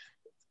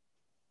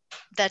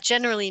 that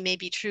generally may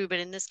be true, but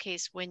in this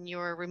case, when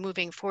you're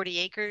removing 40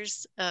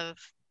 acres of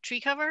tree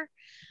cover,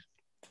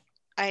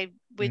 I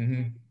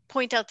would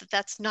point out that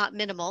that's not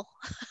minimal.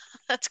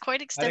 That's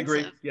quite extensive. I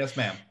agree. Yes,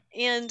 ma'am.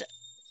 And,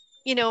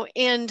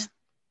 and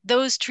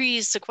those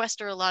trees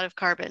sequester a lot of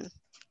carbon.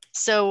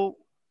 So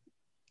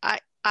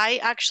I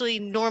actually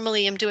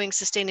normally am doing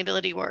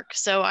sustainability work.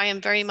 So I am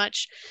very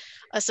much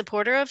a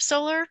supporter of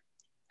solar.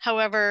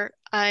 However,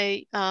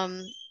 I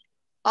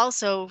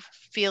also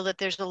feel that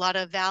there's a lot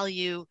of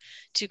value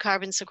to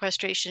carbon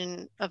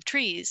sequestration of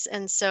trees.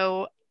 And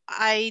so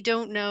I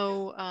don't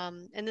know,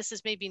 and this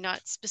is maybe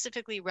not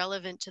specifically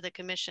relevant to the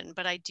commission,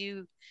 but I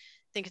do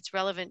think it's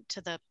relevant to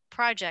the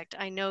project.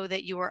 I know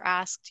that you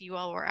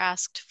all were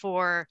asked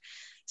for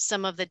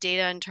some of the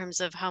data in terms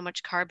of how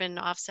much carbon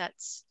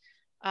offsets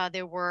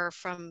there were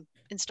from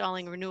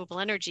installing renewable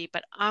energy,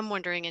 but I'm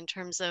wondering in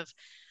terms of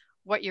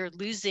what you're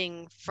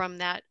losing from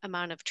that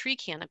amount of tree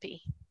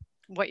canopy,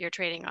 what you're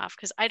trading off,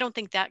 because I don't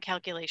think that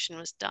calculation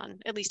was done.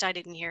 At least I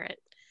didn't hear it.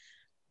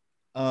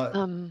 Yeah.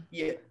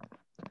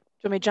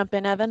 Do you want me to jump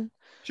in, Evan?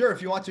 Sure,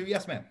 if you want to.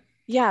 Yes, ma'am.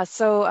 Yeah,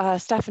 so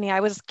Stephanie, I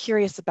was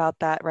curious about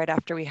that right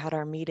after we had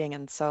our meeting.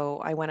 And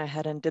so I went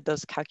ahead and did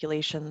those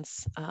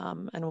calculations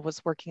and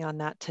was working on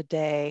that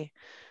today.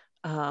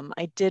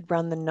 I did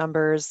run the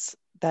numbers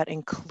that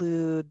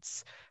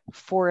includes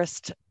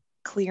forest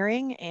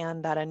clearing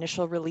and that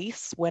initial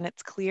release when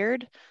it's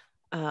cleared,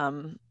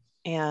 and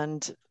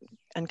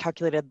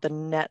calculated the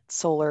net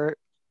solar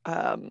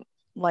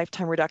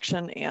lifetime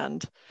reduction,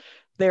 and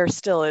there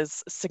still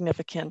is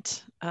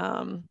significant.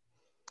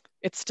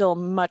 It's still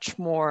much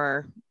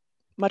more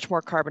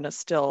carbon is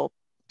still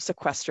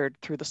sequestered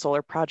through the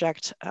solar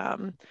project.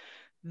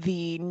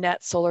 The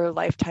net solar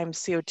lifetime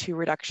CO2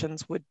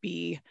 reductions would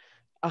be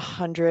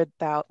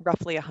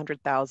roughly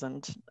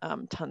 100,000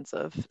 tons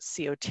of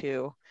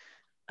CO2.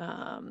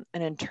 And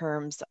in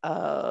terms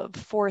of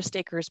forest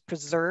acres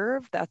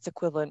preserved, that's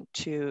equivalent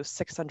to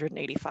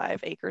 685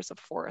 acres of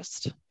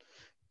forest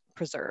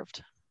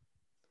preserved.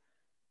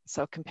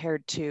 So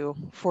compared to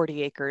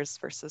 40 acres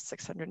versus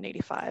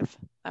 685,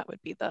 that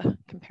would be the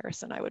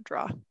comparison I would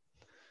draw.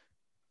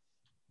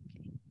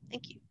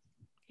 Thank you.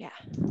 Yeah.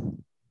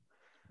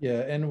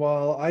 Yeah, and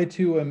while I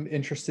too am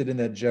interested in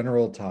that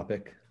general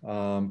topic,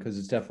 because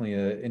it's definitely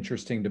an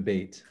interesting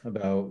debate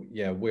about,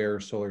 where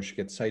solar should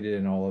get sited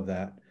and all of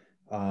that.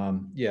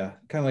 Kind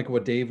of like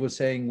what Dave was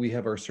saying, we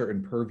have our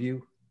certain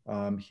purview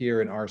here,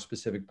 and our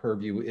specific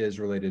purview is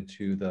related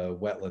to the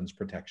wetlands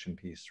protection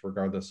piece,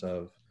 regardless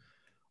of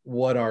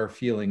what our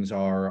feelings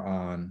are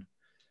on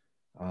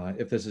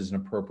if this is an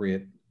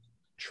appropriate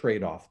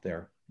trade-off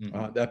there.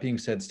 That being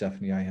said,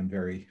 Stephanie, I am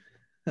very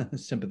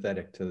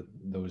sympathetic to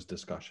those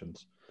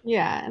discussions.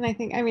 Yeah, and I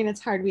think,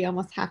 it's hard. We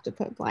almost have to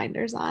put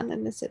blinders on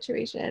in this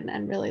situation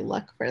and really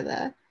look for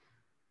the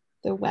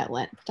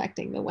wetland,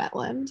 protecting the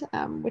wetland,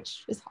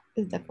 which is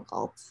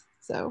difficult.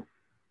 So.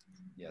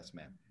 Yes,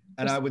 ma'am.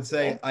 And I would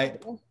say,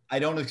 I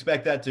don't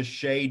expect that to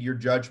shade your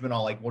judgment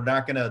on, like, we're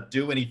not going to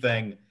do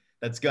anything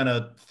that's going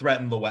to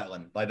threaten the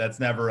wetland. Like, that's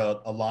never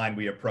a line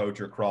we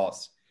approach or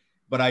cross.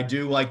 But I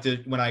do like to,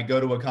 when I go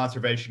to a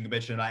conservation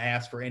commission and I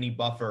ask for any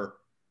buffer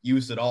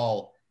use at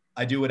all,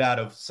 I do it out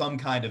of some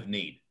kind of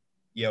need.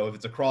 If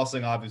it's a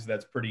crossing, obviously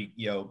that's pretty,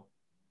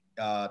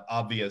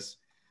 obvious,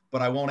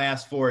 but I won't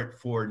ask for it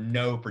for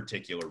no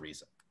particular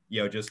reason,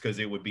 just because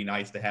it would be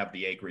nice to have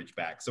the acreage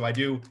back. So I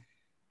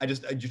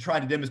just try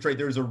to demonstrate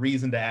there's a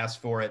reason to ask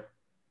for it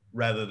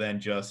rather than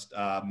just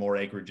more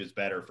acreage is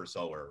better for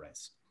solar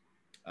arrays.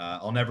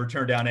 I'll never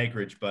turn down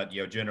acreage, but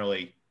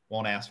generally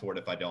won't ask for it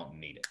if I don't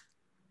need it.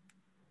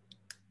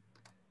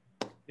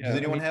 Does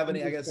anyone have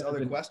any,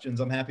 other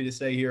questions? I'm happy to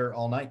stay here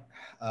all night,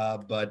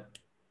 but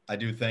I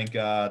do thank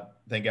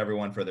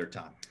everyone for their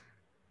time.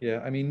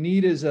 Yeah,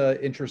 need is an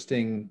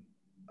interesting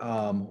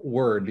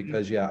word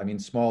because,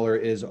 smaller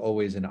is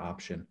always an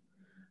option.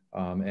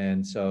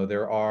 And so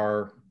there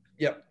are,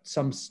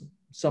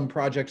 some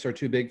projects are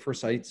too big for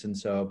sites, and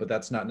so, but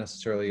that's not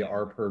necessarily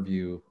our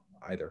purview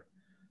either.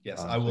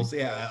 Yes, I will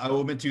say, I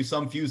will admit to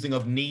some fusing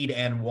of need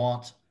and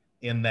want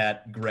in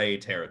that gray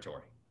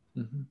territory.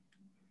 Mm-hmm.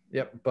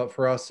 Yep, but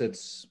for us,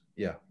 it's,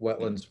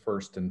 wetlands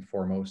first and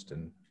foremost,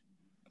 and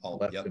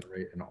left and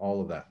right and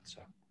all of that. So,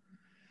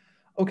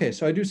 okay,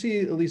 so I do see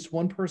at least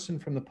one person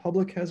from the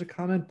public has a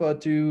comment, but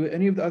do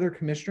any of the other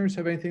commissioners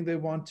have anything they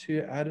want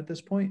to add at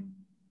this point?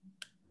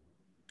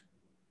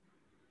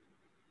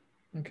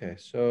 Okay,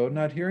 so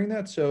not hearing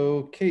that.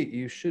 So Kate,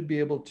 you should be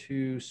able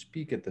to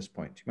speak at this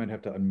point. You might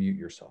have to unmute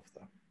yourself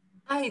though.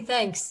 Hi,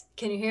 thanks.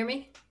 Can you hear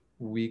me?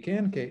 We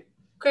can, Kate.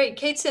 Great.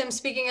 Kate Sims,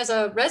 speaking as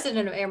a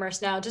resident of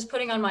Amherst now, just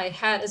putting on my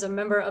hat as a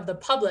member of the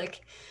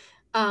public.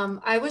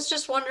 I was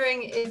just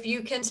wondering if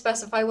you can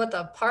specify what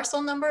the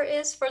parcel number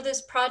is for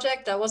this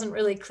project. That wasn't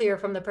really clear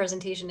from the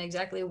presentation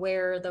exactly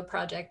where the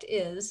project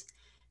is.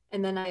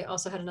 And then I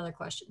also had another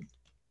question.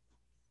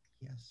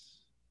 Yes.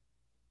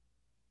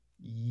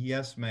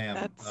 Yes, ma'am.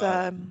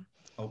 That's,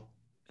 oh,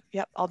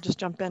 yep, I'll just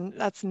jump in.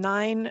 That's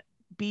 9B11,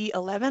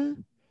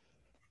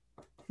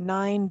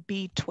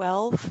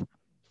 9B12,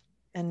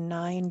 and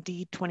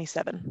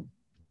 9D27.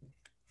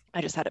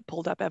 I just had it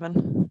pulled up,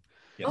 Evan.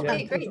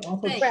 Okay, great. It's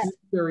off of Thanks.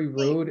 Shrewsbury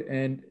Road,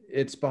 and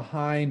it's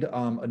behind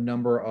a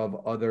number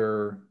of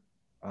other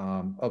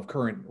of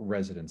current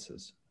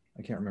residences.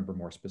 I can't remember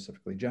more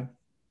specifically. Jen?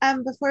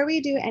 Before we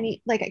do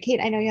any, like Kate,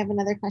 I know you have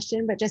another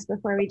question, but just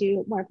before we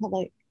do more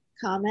public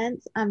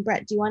comments,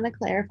 Brett, do you want to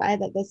clarify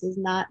that this is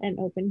not an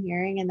open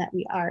hearing and that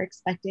we are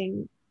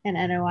expecting an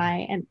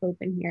NOI and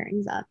open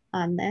hearings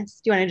on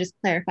this? Do you want to just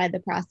clarify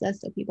the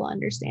process so people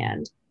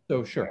understand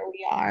So sure. where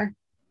we are?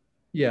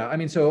 Yeah, I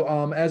mean,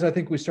 so as I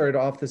think we started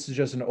off, this is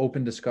just an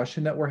open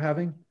discussion that we're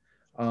having.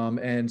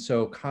 And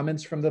so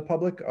comments from the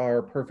public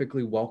are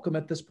perfectly welcome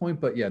at this point,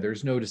 but yeah,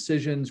 there's no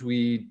decisions.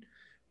 We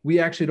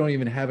actually don't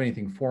even have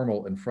anything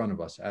formal in front of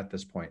us at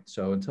this point.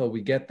 So until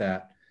we get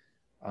that,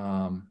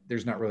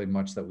 there's not really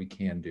much that we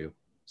can do.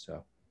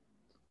 So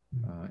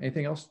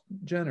anything else,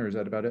 Jen, or is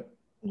that about it?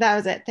 That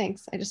was it.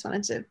 Thanks. I just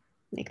wanted to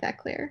make that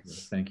clear.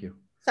 Thank you.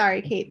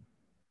 Sorry, Kate.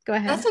 Go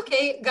ahead. That's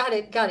okay. Got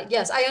it. Got it.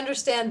 Yes, I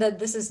understand that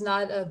this is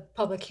not a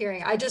public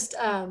hearing. I just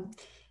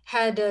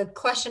had a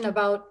question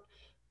about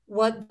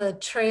what the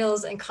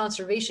trails and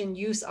conservation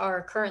use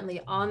are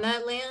currently on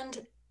that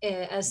land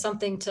as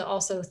something to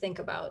also think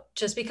about,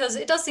 just because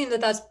it does seem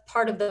that that's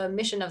part of the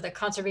mission of the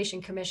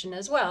Conservation Commission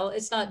as well.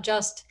 It's not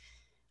just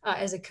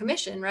as a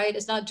commission, right?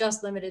 It's not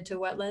just limited to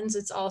wetlands.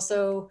 It's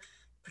also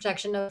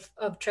protection of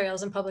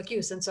trails and public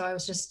use. And so I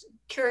was just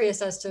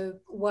curious as to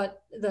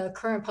what the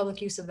current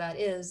public use of that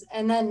is.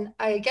 And then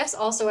I guess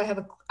also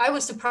I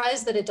was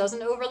surprised that it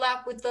doesn't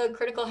overlap with the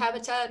critical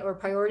habitat or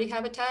priority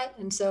habitat.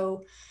 And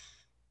so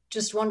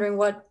just wondering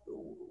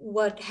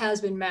what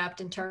has been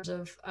mapped in terms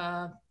of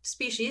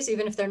species,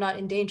 even if they're not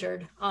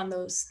endangered on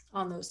those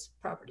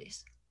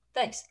properties.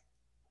 Thanks.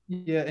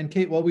 Yeah, and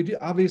Kate, while we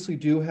obviously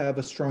do have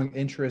a strong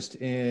interest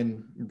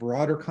in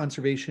broader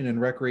conservation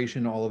and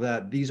recreation, all of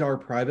that, these are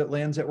private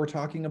lands that we're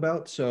talking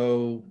about.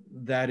 So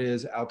that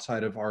is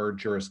outside of our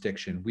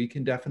jurisdiction. We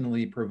can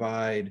definitely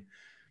provide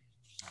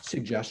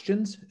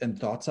suggestions and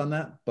thoughts on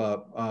that,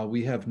 but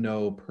we have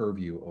no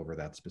purview over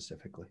that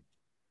specifically.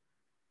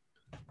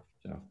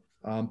 So,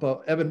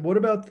 but Evan, what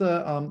about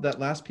the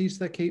that last piece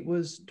that Kate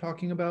was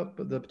talking about,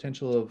 the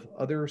potential of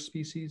other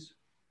species?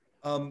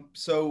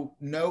 So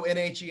no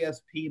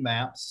NHESP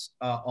maps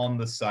on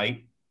the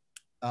site.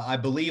 I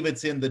believe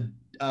it's in the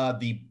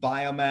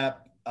biomap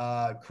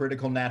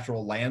critical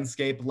natural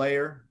landscape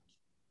layer.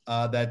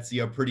 That's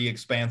pretty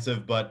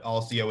expansive, but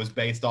also is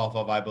based off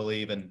of, I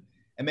believe, and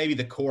maybe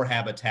the core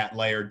habitat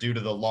layer due to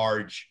the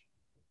large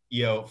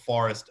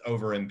forest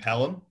over in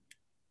Pelham.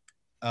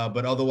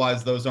 But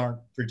otherwise, those aren't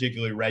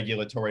particularly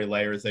regulatory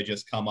layers. They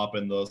just come up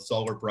in the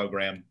solar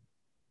program.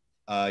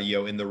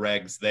 In the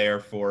regs there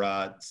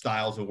for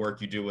styles of work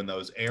you do in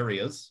those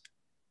areas.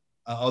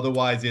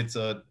 Otherwise, it's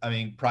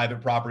private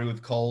property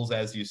with coals,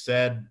 as you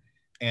said,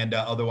 and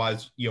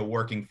otherwise,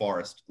 working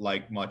forest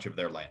like much of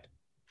their land.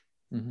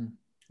 Mm-hmm.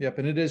 Yep,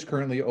 and it is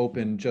currently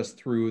open just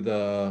through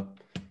the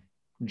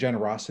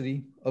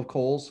generosity of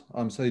coals.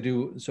 So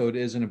it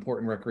is an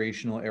important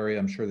recreational area.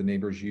 I'm sure the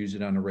neighbors use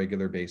it on a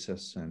regular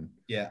basis. And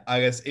yeah, I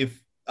guess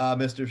if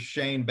Mr.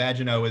 Shane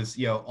Bagineau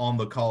is on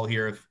the call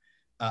here, if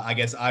I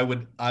guess I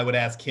would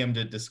ask him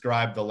to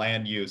describe the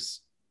land use,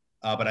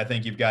 but I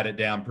think you've got it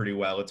down pretty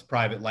well. It's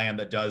private land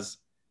that does,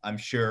 I'm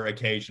sure,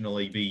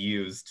 occasionally be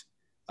used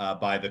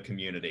by the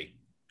community.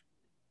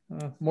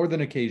 More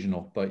than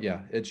occasional, but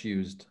yeah, it's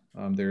used.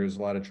 There's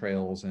a lot of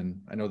trails, and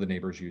I know the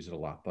neighbors use it a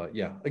lot. But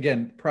yeah,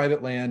 again,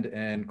 private land,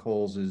 and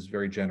Coles is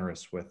very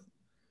generous with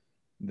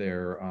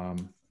their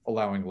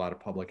allowing a lot of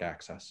public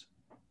access.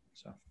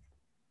 So.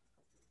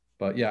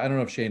 But yeah, I don't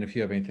know if Shane, if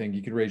you have anything,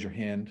 you could raise your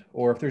hand,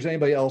 or if there's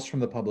anybody else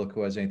from the public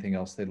who has anything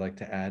else they'd like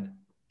to add.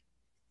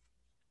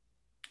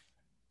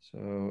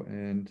 So,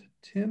 and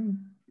Tim,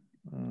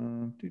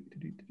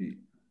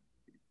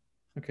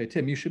 okay,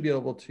 Tim, you should be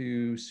able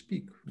to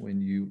speak when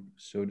you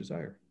so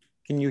desire.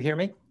 Can you hear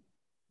me?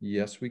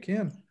 Yes, we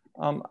can.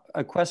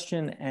 A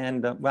question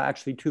and, well,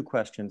 actually two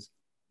questions.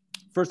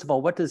 First of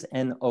all, what does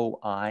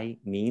NOI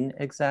mean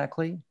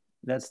exactly?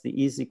 That's the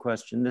easy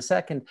question. The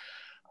second,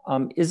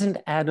 isn't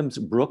Adams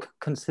Brook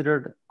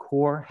considered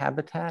core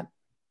habitat?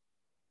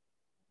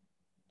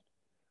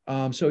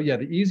 So yeah,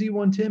 the easy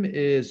one, Tim,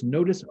 is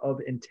notice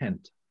of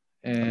intent.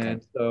 And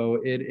okay.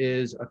 So it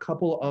is a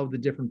couple of the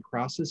different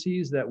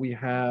processes that we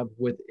have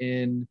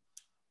within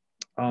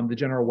the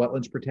general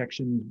wetlands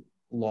protection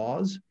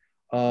laws.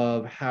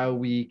 of how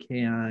we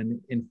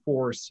can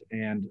enforce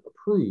and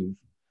approve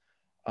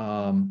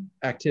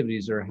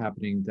activities that are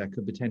happening that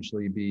could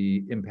potentially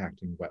be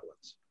impacting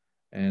wetlands.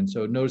 And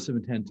so notice of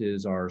intent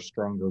is our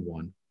stronger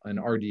one, and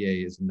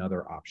RDA is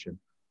another option.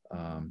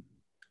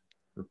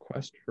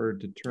 Request for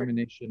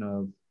determination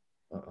of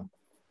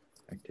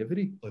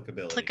activity?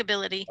 Applicability.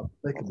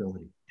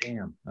 Applicability.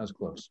 Damn, that was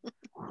close.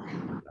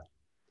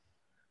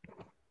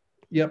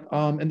 Yep.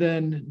 And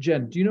then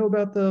Jen, do you know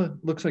about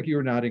looks like you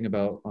were nodding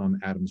about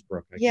Adams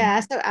Brook. Yeah,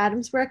 so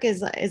Adams Brook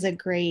is a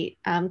great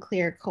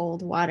clear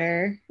cold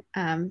water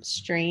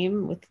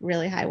stream with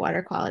really high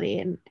water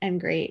quality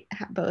and great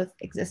both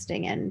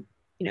existing and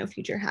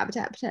future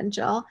habitat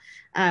potential.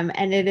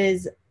 And it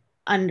is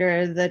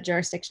under the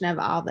jurisdiction of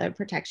all the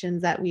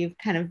protections that we've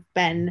kind of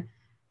been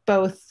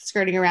both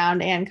skirting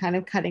around and kind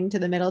of cutting to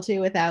the middle to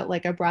without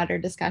like a broader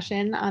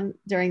discussion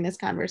during this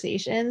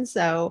conversation.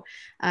 So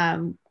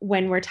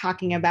when we're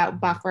talking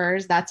about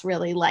buffers, that's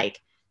really like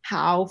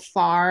how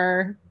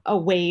far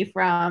away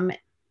from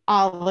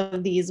all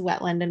of these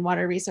wetland and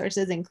water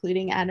resources,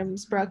 including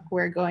Adams Brook,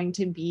 we're going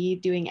to be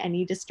doing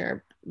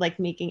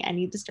making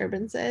any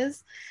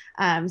disturbances.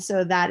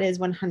 So that is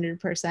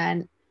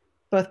 100%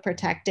 both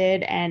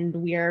protected, and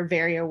we are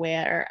very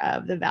aware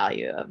of the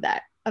value of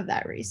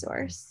that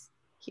resource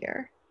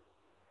here.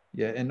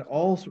 Yeah, and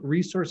all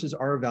resources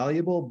are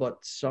valuable, but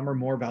some are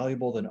more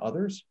valuable than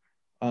others.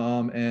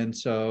 And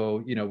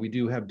so, we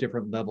do have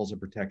different levels of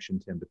protection,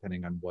 Tim,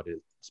 depending on what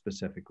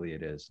specifically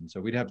it is. And so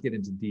we'd have to get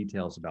into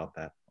details about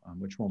that,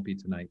 which won't be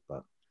tonight,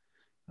 but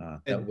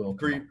that will.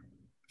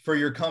 For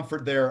your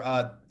comfort there,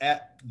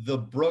 at the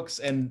brooks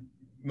and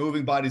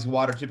moving bodies of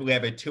water typically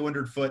have a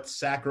 200-foot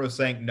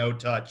sacrosanct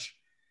no-touch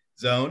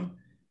zone.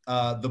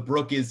 The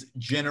brook is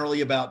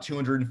generally about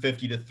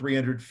 250 to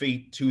 300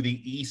 feet to the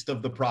east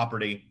of the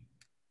property,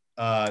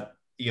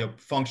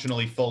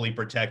 functionally fully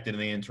protected in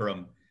the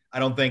interim. I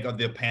don't think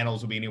the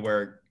panels will be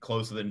anywhere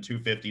closer than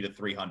 250 to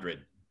 300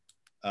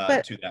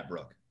 to that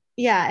brook.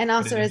 Yeah, and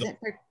also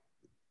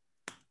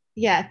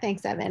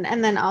thanks, Evan.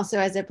 And then also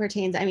as it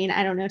pertains, I mean,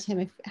 I don't know,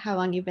 Tim, how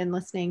long you've been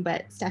listening,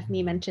 but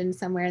Stephanie mentioned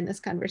somewhere in this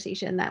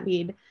conversation that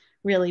we'd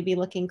really be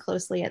looking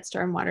closely at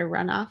stormwater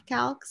runoff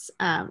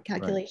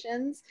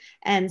calculations.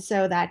 Right. And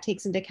so that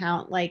takes into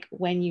account, like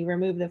when you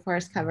remove the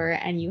forest cover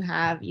and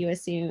you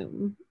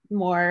assume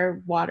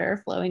more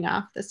water flowing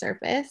off the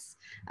surface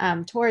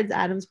towards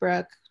Adams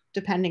Brook,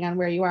 depending on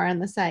where you are on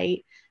the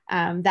site,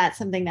 that's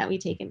something that we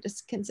take into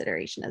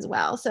consideration as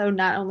well. So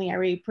not only are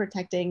we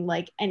protecting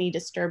like any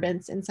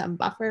disturbance in some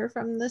buffer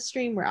from the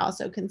stream, we're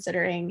also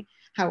considering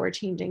how we're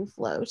changing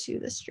flow to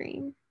the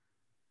stream.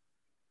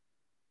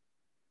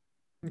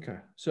 Okay,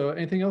 so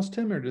anything else,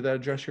 Tim, or did that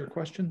address your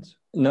questions?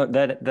 No,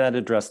 that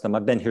addressed them.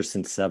 I've been here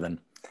since 7.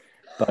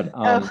 But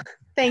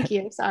thank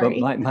you, sorry.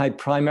 But my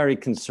primary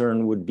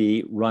concern would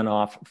be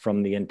runoff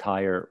from the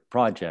entire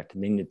project. I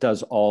mean, it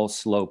does all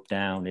slope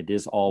down. It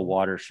is all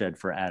watershed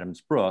for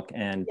Adams Brook,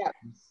 and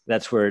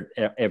that's where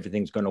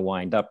everything's going to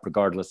wind up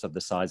regardless of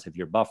the size of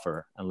your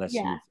buffer, unless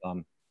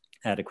you've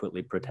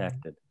adequately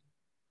protected.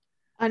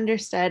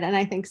 Understood. And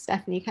I think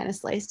Stephanie kind of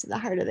sliced to the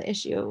heart of the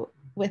issue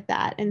with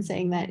that and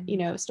saying that,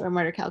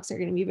 stormwater calcs are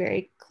going to be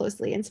very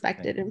closely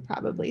inspected and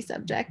probably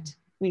subject.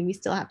 I mean, we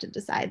still have to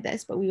decide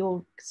this, but we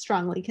will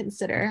strongly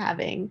consider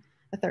having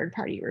a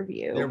third-party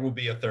review. There will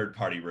be a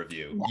third-party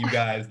review. Yeah. You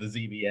guys, the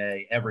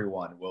ZBA,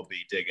 everyone will be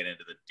digging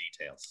into the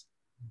details.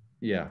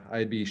 Yeah,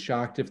 I'd be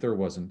shocked if there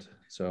wasn't.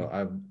 So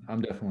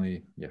I'm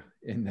definitely,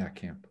 in that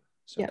camp.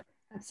 So. Yep,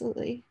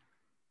 absolutely.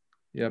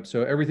 Yep.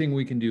 So everything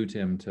we can do,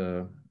 Tim,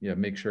 to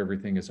make sure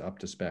everything is up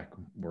to spec,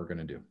 we're going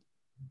to do.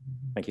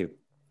 Thank you.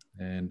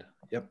 And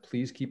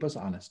please keep us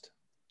honest.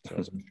 So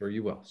as I'm sure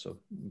you will. So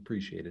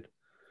appreciate it.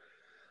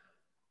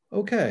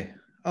 Okay.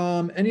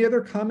 Any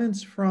other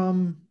comments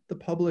from the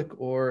public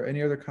or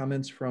any other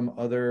comments from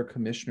other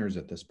commissioners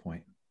at this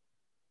point?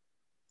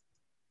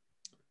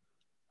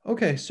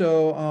 Okay.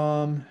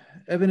 So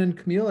Evan and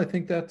Camille, I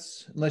think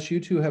that's, unless you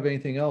two have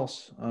anything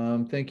else,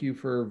 thank you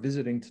for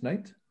visiting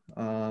tonight.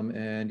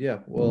 And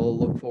we'll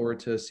look forward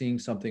to seeing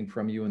something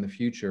from you in the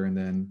future, and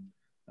then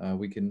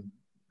we can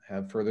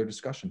have further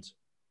discussions.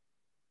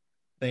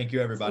 Thank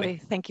you, everybody.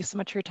 Absolutely. Thank you so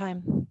much for your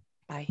time.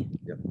 Bye.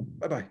 Yep.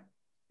 Bye-bye.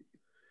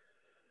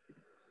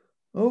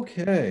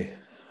 Okay.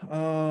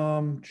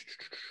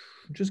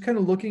 Just kind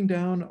of looking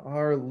down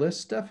our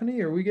list, Stephanie,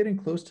 are we getting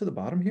close to the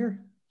bottom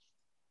here?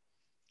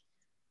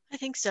 I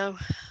think so.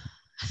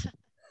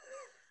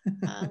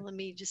 Let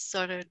me just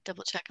sort of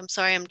double check. I'm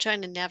sorry, I'm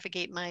trying to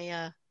navigate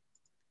my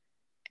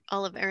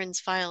all of Erin's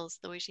files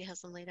the way she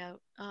has them laid out.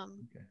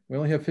 Okay. We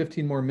only have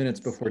 15 more minutes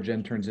before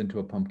Jen turns into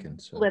a pumpkin.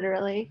 So.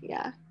 Literally,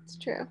 yeah, it's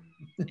true.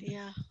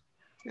 Yeah,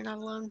 you're not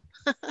alone.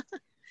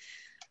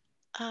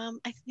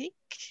 I think,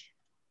 let's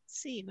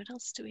see, what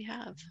else do we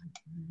have?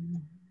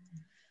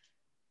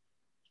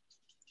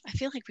 I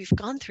feel like we've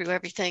gone through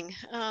everything.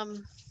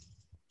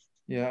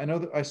 Yeah, I know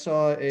that I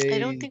saw I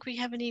don't think we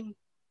have any.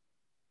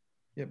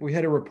 Yeah, we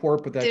had a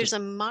report, but there's a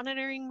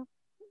monitoring.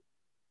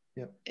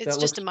 Yep. It's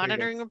just a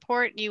monitoring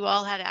report. You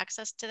all had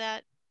access to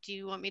that? do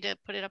you want me to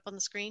put it up on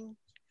the screen?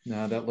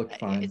 No, that looked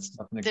fine.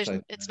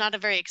 It's not a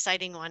very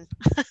exciting one.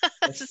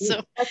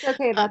 So that's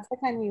okay. That's the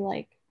kind we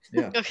like.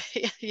 Yeah.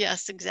 Okay.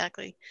 Yes,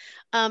 exactly.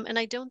 And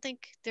I don't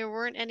think there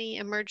weren't any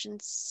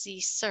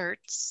emergency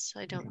certs.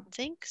 I don't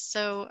think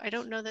so. I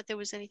don't know that there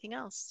was anything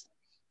else.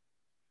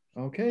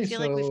 Okay. I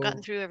feel like we've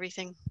gotten through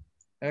everything.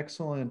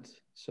 Excellent.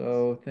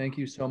 So thank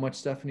you so much,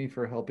 Stephanie,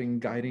 for helping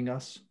guiding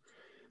us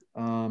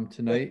tonight.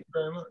 Thank you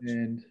very much.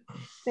 And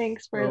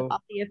thanks for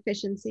all the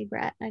efficiency,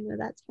 Brett. I know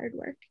that's hard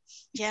work.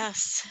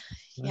 Yes.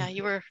 Yeah,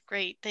 you were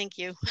great. Thank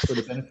you. For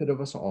the benefit of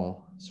us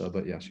all. So,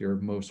 but yes, you're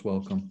most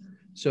welcome.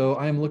 So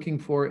I am looking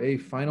for a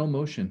final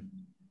motion.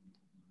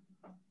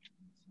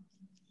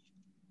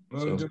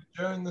 Move to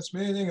adjourn this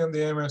meeting of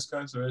the Amherst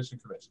Conservation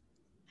Commission.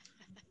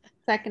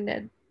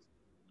 Seconded.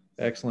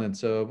 Excellent.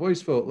 So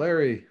voice vote,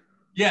 Larry.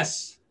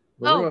 Yes.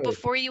 Leroy. Oh,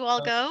 before you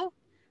all go,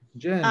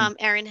 Jen.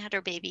 Erin had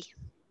her baby.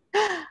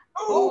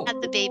 Oh.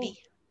 Had the baby.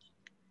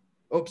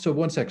 Oh, so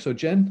one sec. So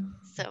Jen.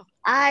 So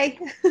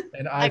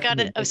and I got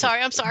it. Oh,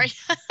 sorry. I'm sorry.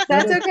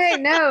 That's okay.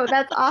 No,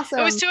 that's awesome.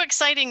 It was too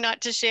exciting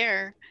not to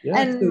share. Yeah,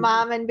 and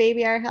mom and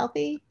baby are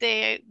healthy.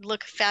 They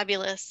look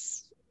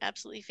fabulous.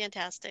 Absolutely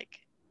fantastic.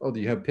 Oh, do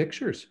you have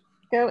pictures?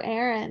 Go,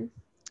 Erin.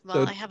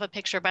 Well, I have a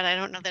picture, but I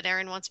don't know that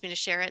Erin wants me to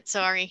share it.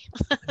 Sorry.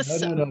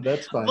 No,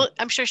 that's fine. Well,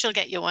 I'm sure she'll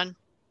get you one.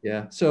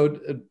 Yeah. So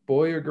a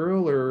boy or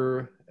girl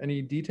or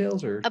any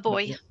details or? A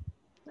boy.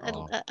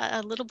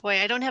 A little boy.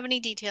 I don't have any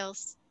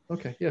details.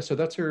 Okay. Yeah. So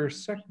that's her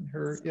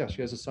second, yeah,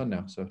 she has a son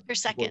now. So her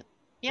second.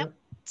 Yep.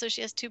 So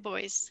she has 2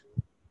 boys.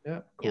 Yeah.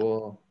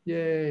 Cool. Yep.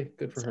 Yay.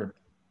 Good for her.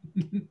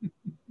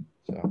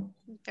 So.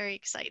 Very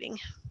exciting.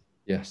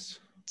 Yes.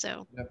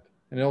 So. Yep.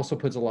 And it also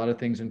puts a lot of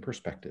things in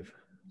perspective.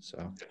 So.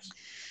 Okay.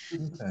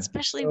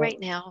 Especially right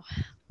now.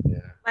 Yeah.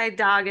 My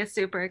dog is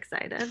super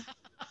excited.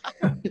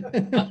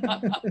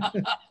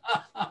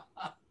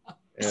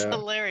 It's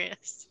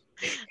hilarious.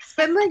 It's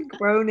been like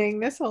groaning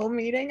this whole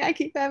meeting. I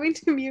keep having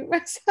to mute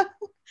myself.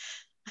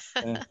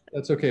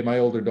 That's okay. My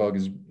older dog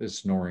is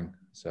snoring.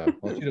 So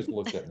well, she just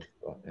looks at me.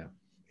 But, yeah.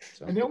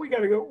 So. I know we got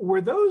to go.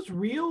 Were those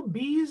real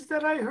bees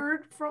that I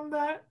heard from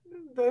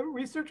the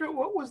researcher?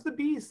 What was the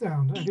bee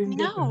sound? I didn't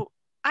get that.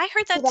 I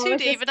heard that too,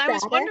 Dave, and I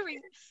was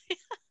wondering.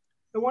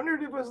 I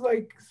wondered if it was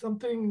like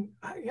something.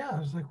 Yeah, I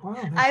was like, wow.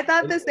 I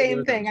thought the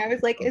same thing. I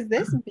was like, is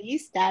this bee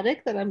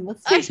static that I'm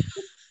listening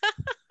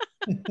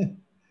to?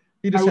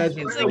 He just has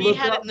it's like he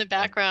had it in the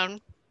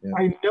background. Yeah.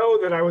 I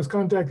know that I was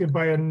contacted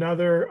by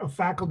a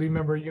faculty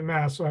member at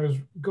UMass, so I was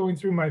going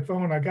through my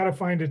phone. I got to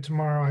find it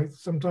tomorrow.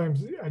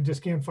 Sometimes I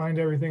just can't find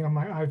everything on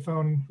my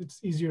iPhone. It's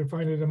easier to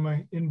find it in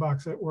my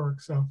inbox at work.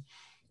 So.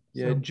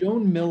 Yeah,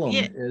 Joan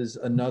Millam is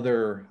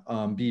another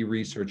bee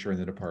researcher in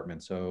the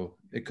department, so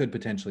it could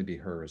potentially be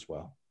her as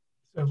well.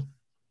 So,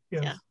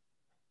 yes. Yeah,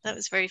 that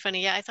was very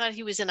funny. Yeah, I thought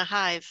he was in a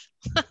hive.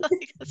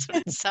 That's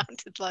what it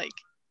sounded like.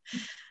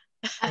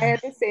 I had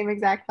the same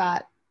exact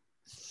thought.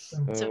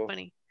 So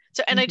funny.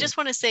 So, and I just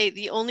want to say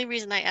the only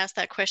reason I asked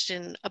that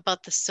question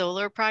about the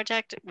solar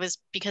project was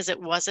because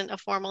it wasn't a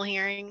formal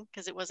hearing,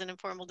 because it was an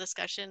informal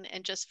discussion,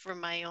 and just for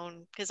my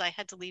own, because I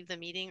had to leave the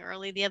meeting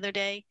early the other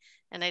day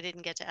and I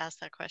didn't get to ask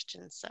that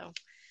question. So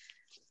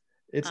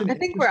I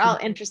think we're all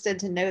interested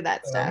to know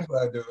that stuff.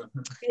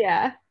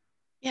 Yeah.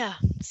 Yeah.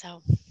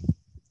 So.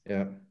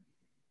 Yeah.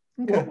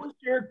 Okay.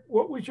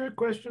 What was your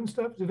question,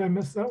 Steph? Did I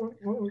miss that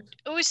one?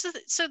 It was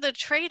so the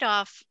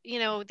trade-off,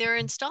 they're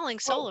installing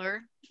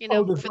solar, for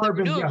the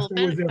renewable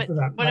benefit,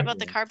 but what about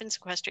the carbon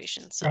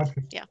sequestration? So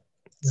yeah.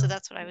 So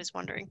that's what I was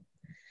wondering.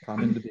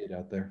 Common debate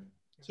out there.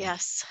 So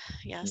yes,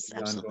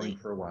 absolutely. Ongoing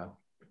for a while.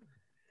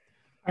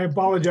 I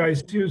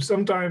apologize too.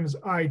 Sometimes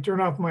I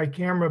turn off my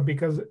camera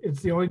because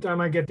it's the only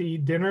time I get to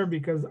eat dinner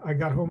because I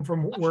got home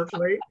from work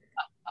late.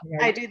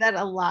 I do that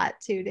a lot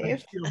too, Dave. I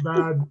feel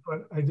bad,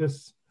 but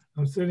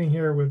I'm sitting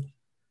here with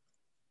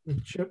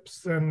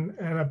chips and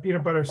a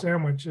peanut butter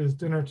sandwich as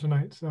dinner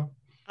tonight. So.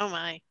 Oh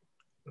my.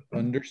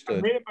 Understood.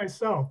 I made it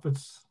myself.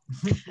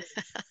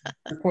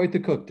 You're quite the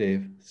cook,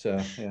 Dave.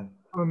 So yeah.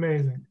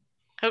 Amazing.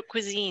 Haute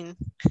cuisine.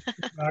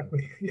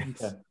 Exactly.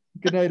 Yes. Okay.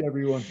 Good night,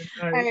 everyone.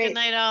 All right. Good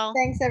night, all.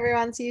 Thanks,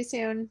 everyone. See you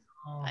soon.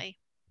 Bye.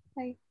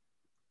 Bye.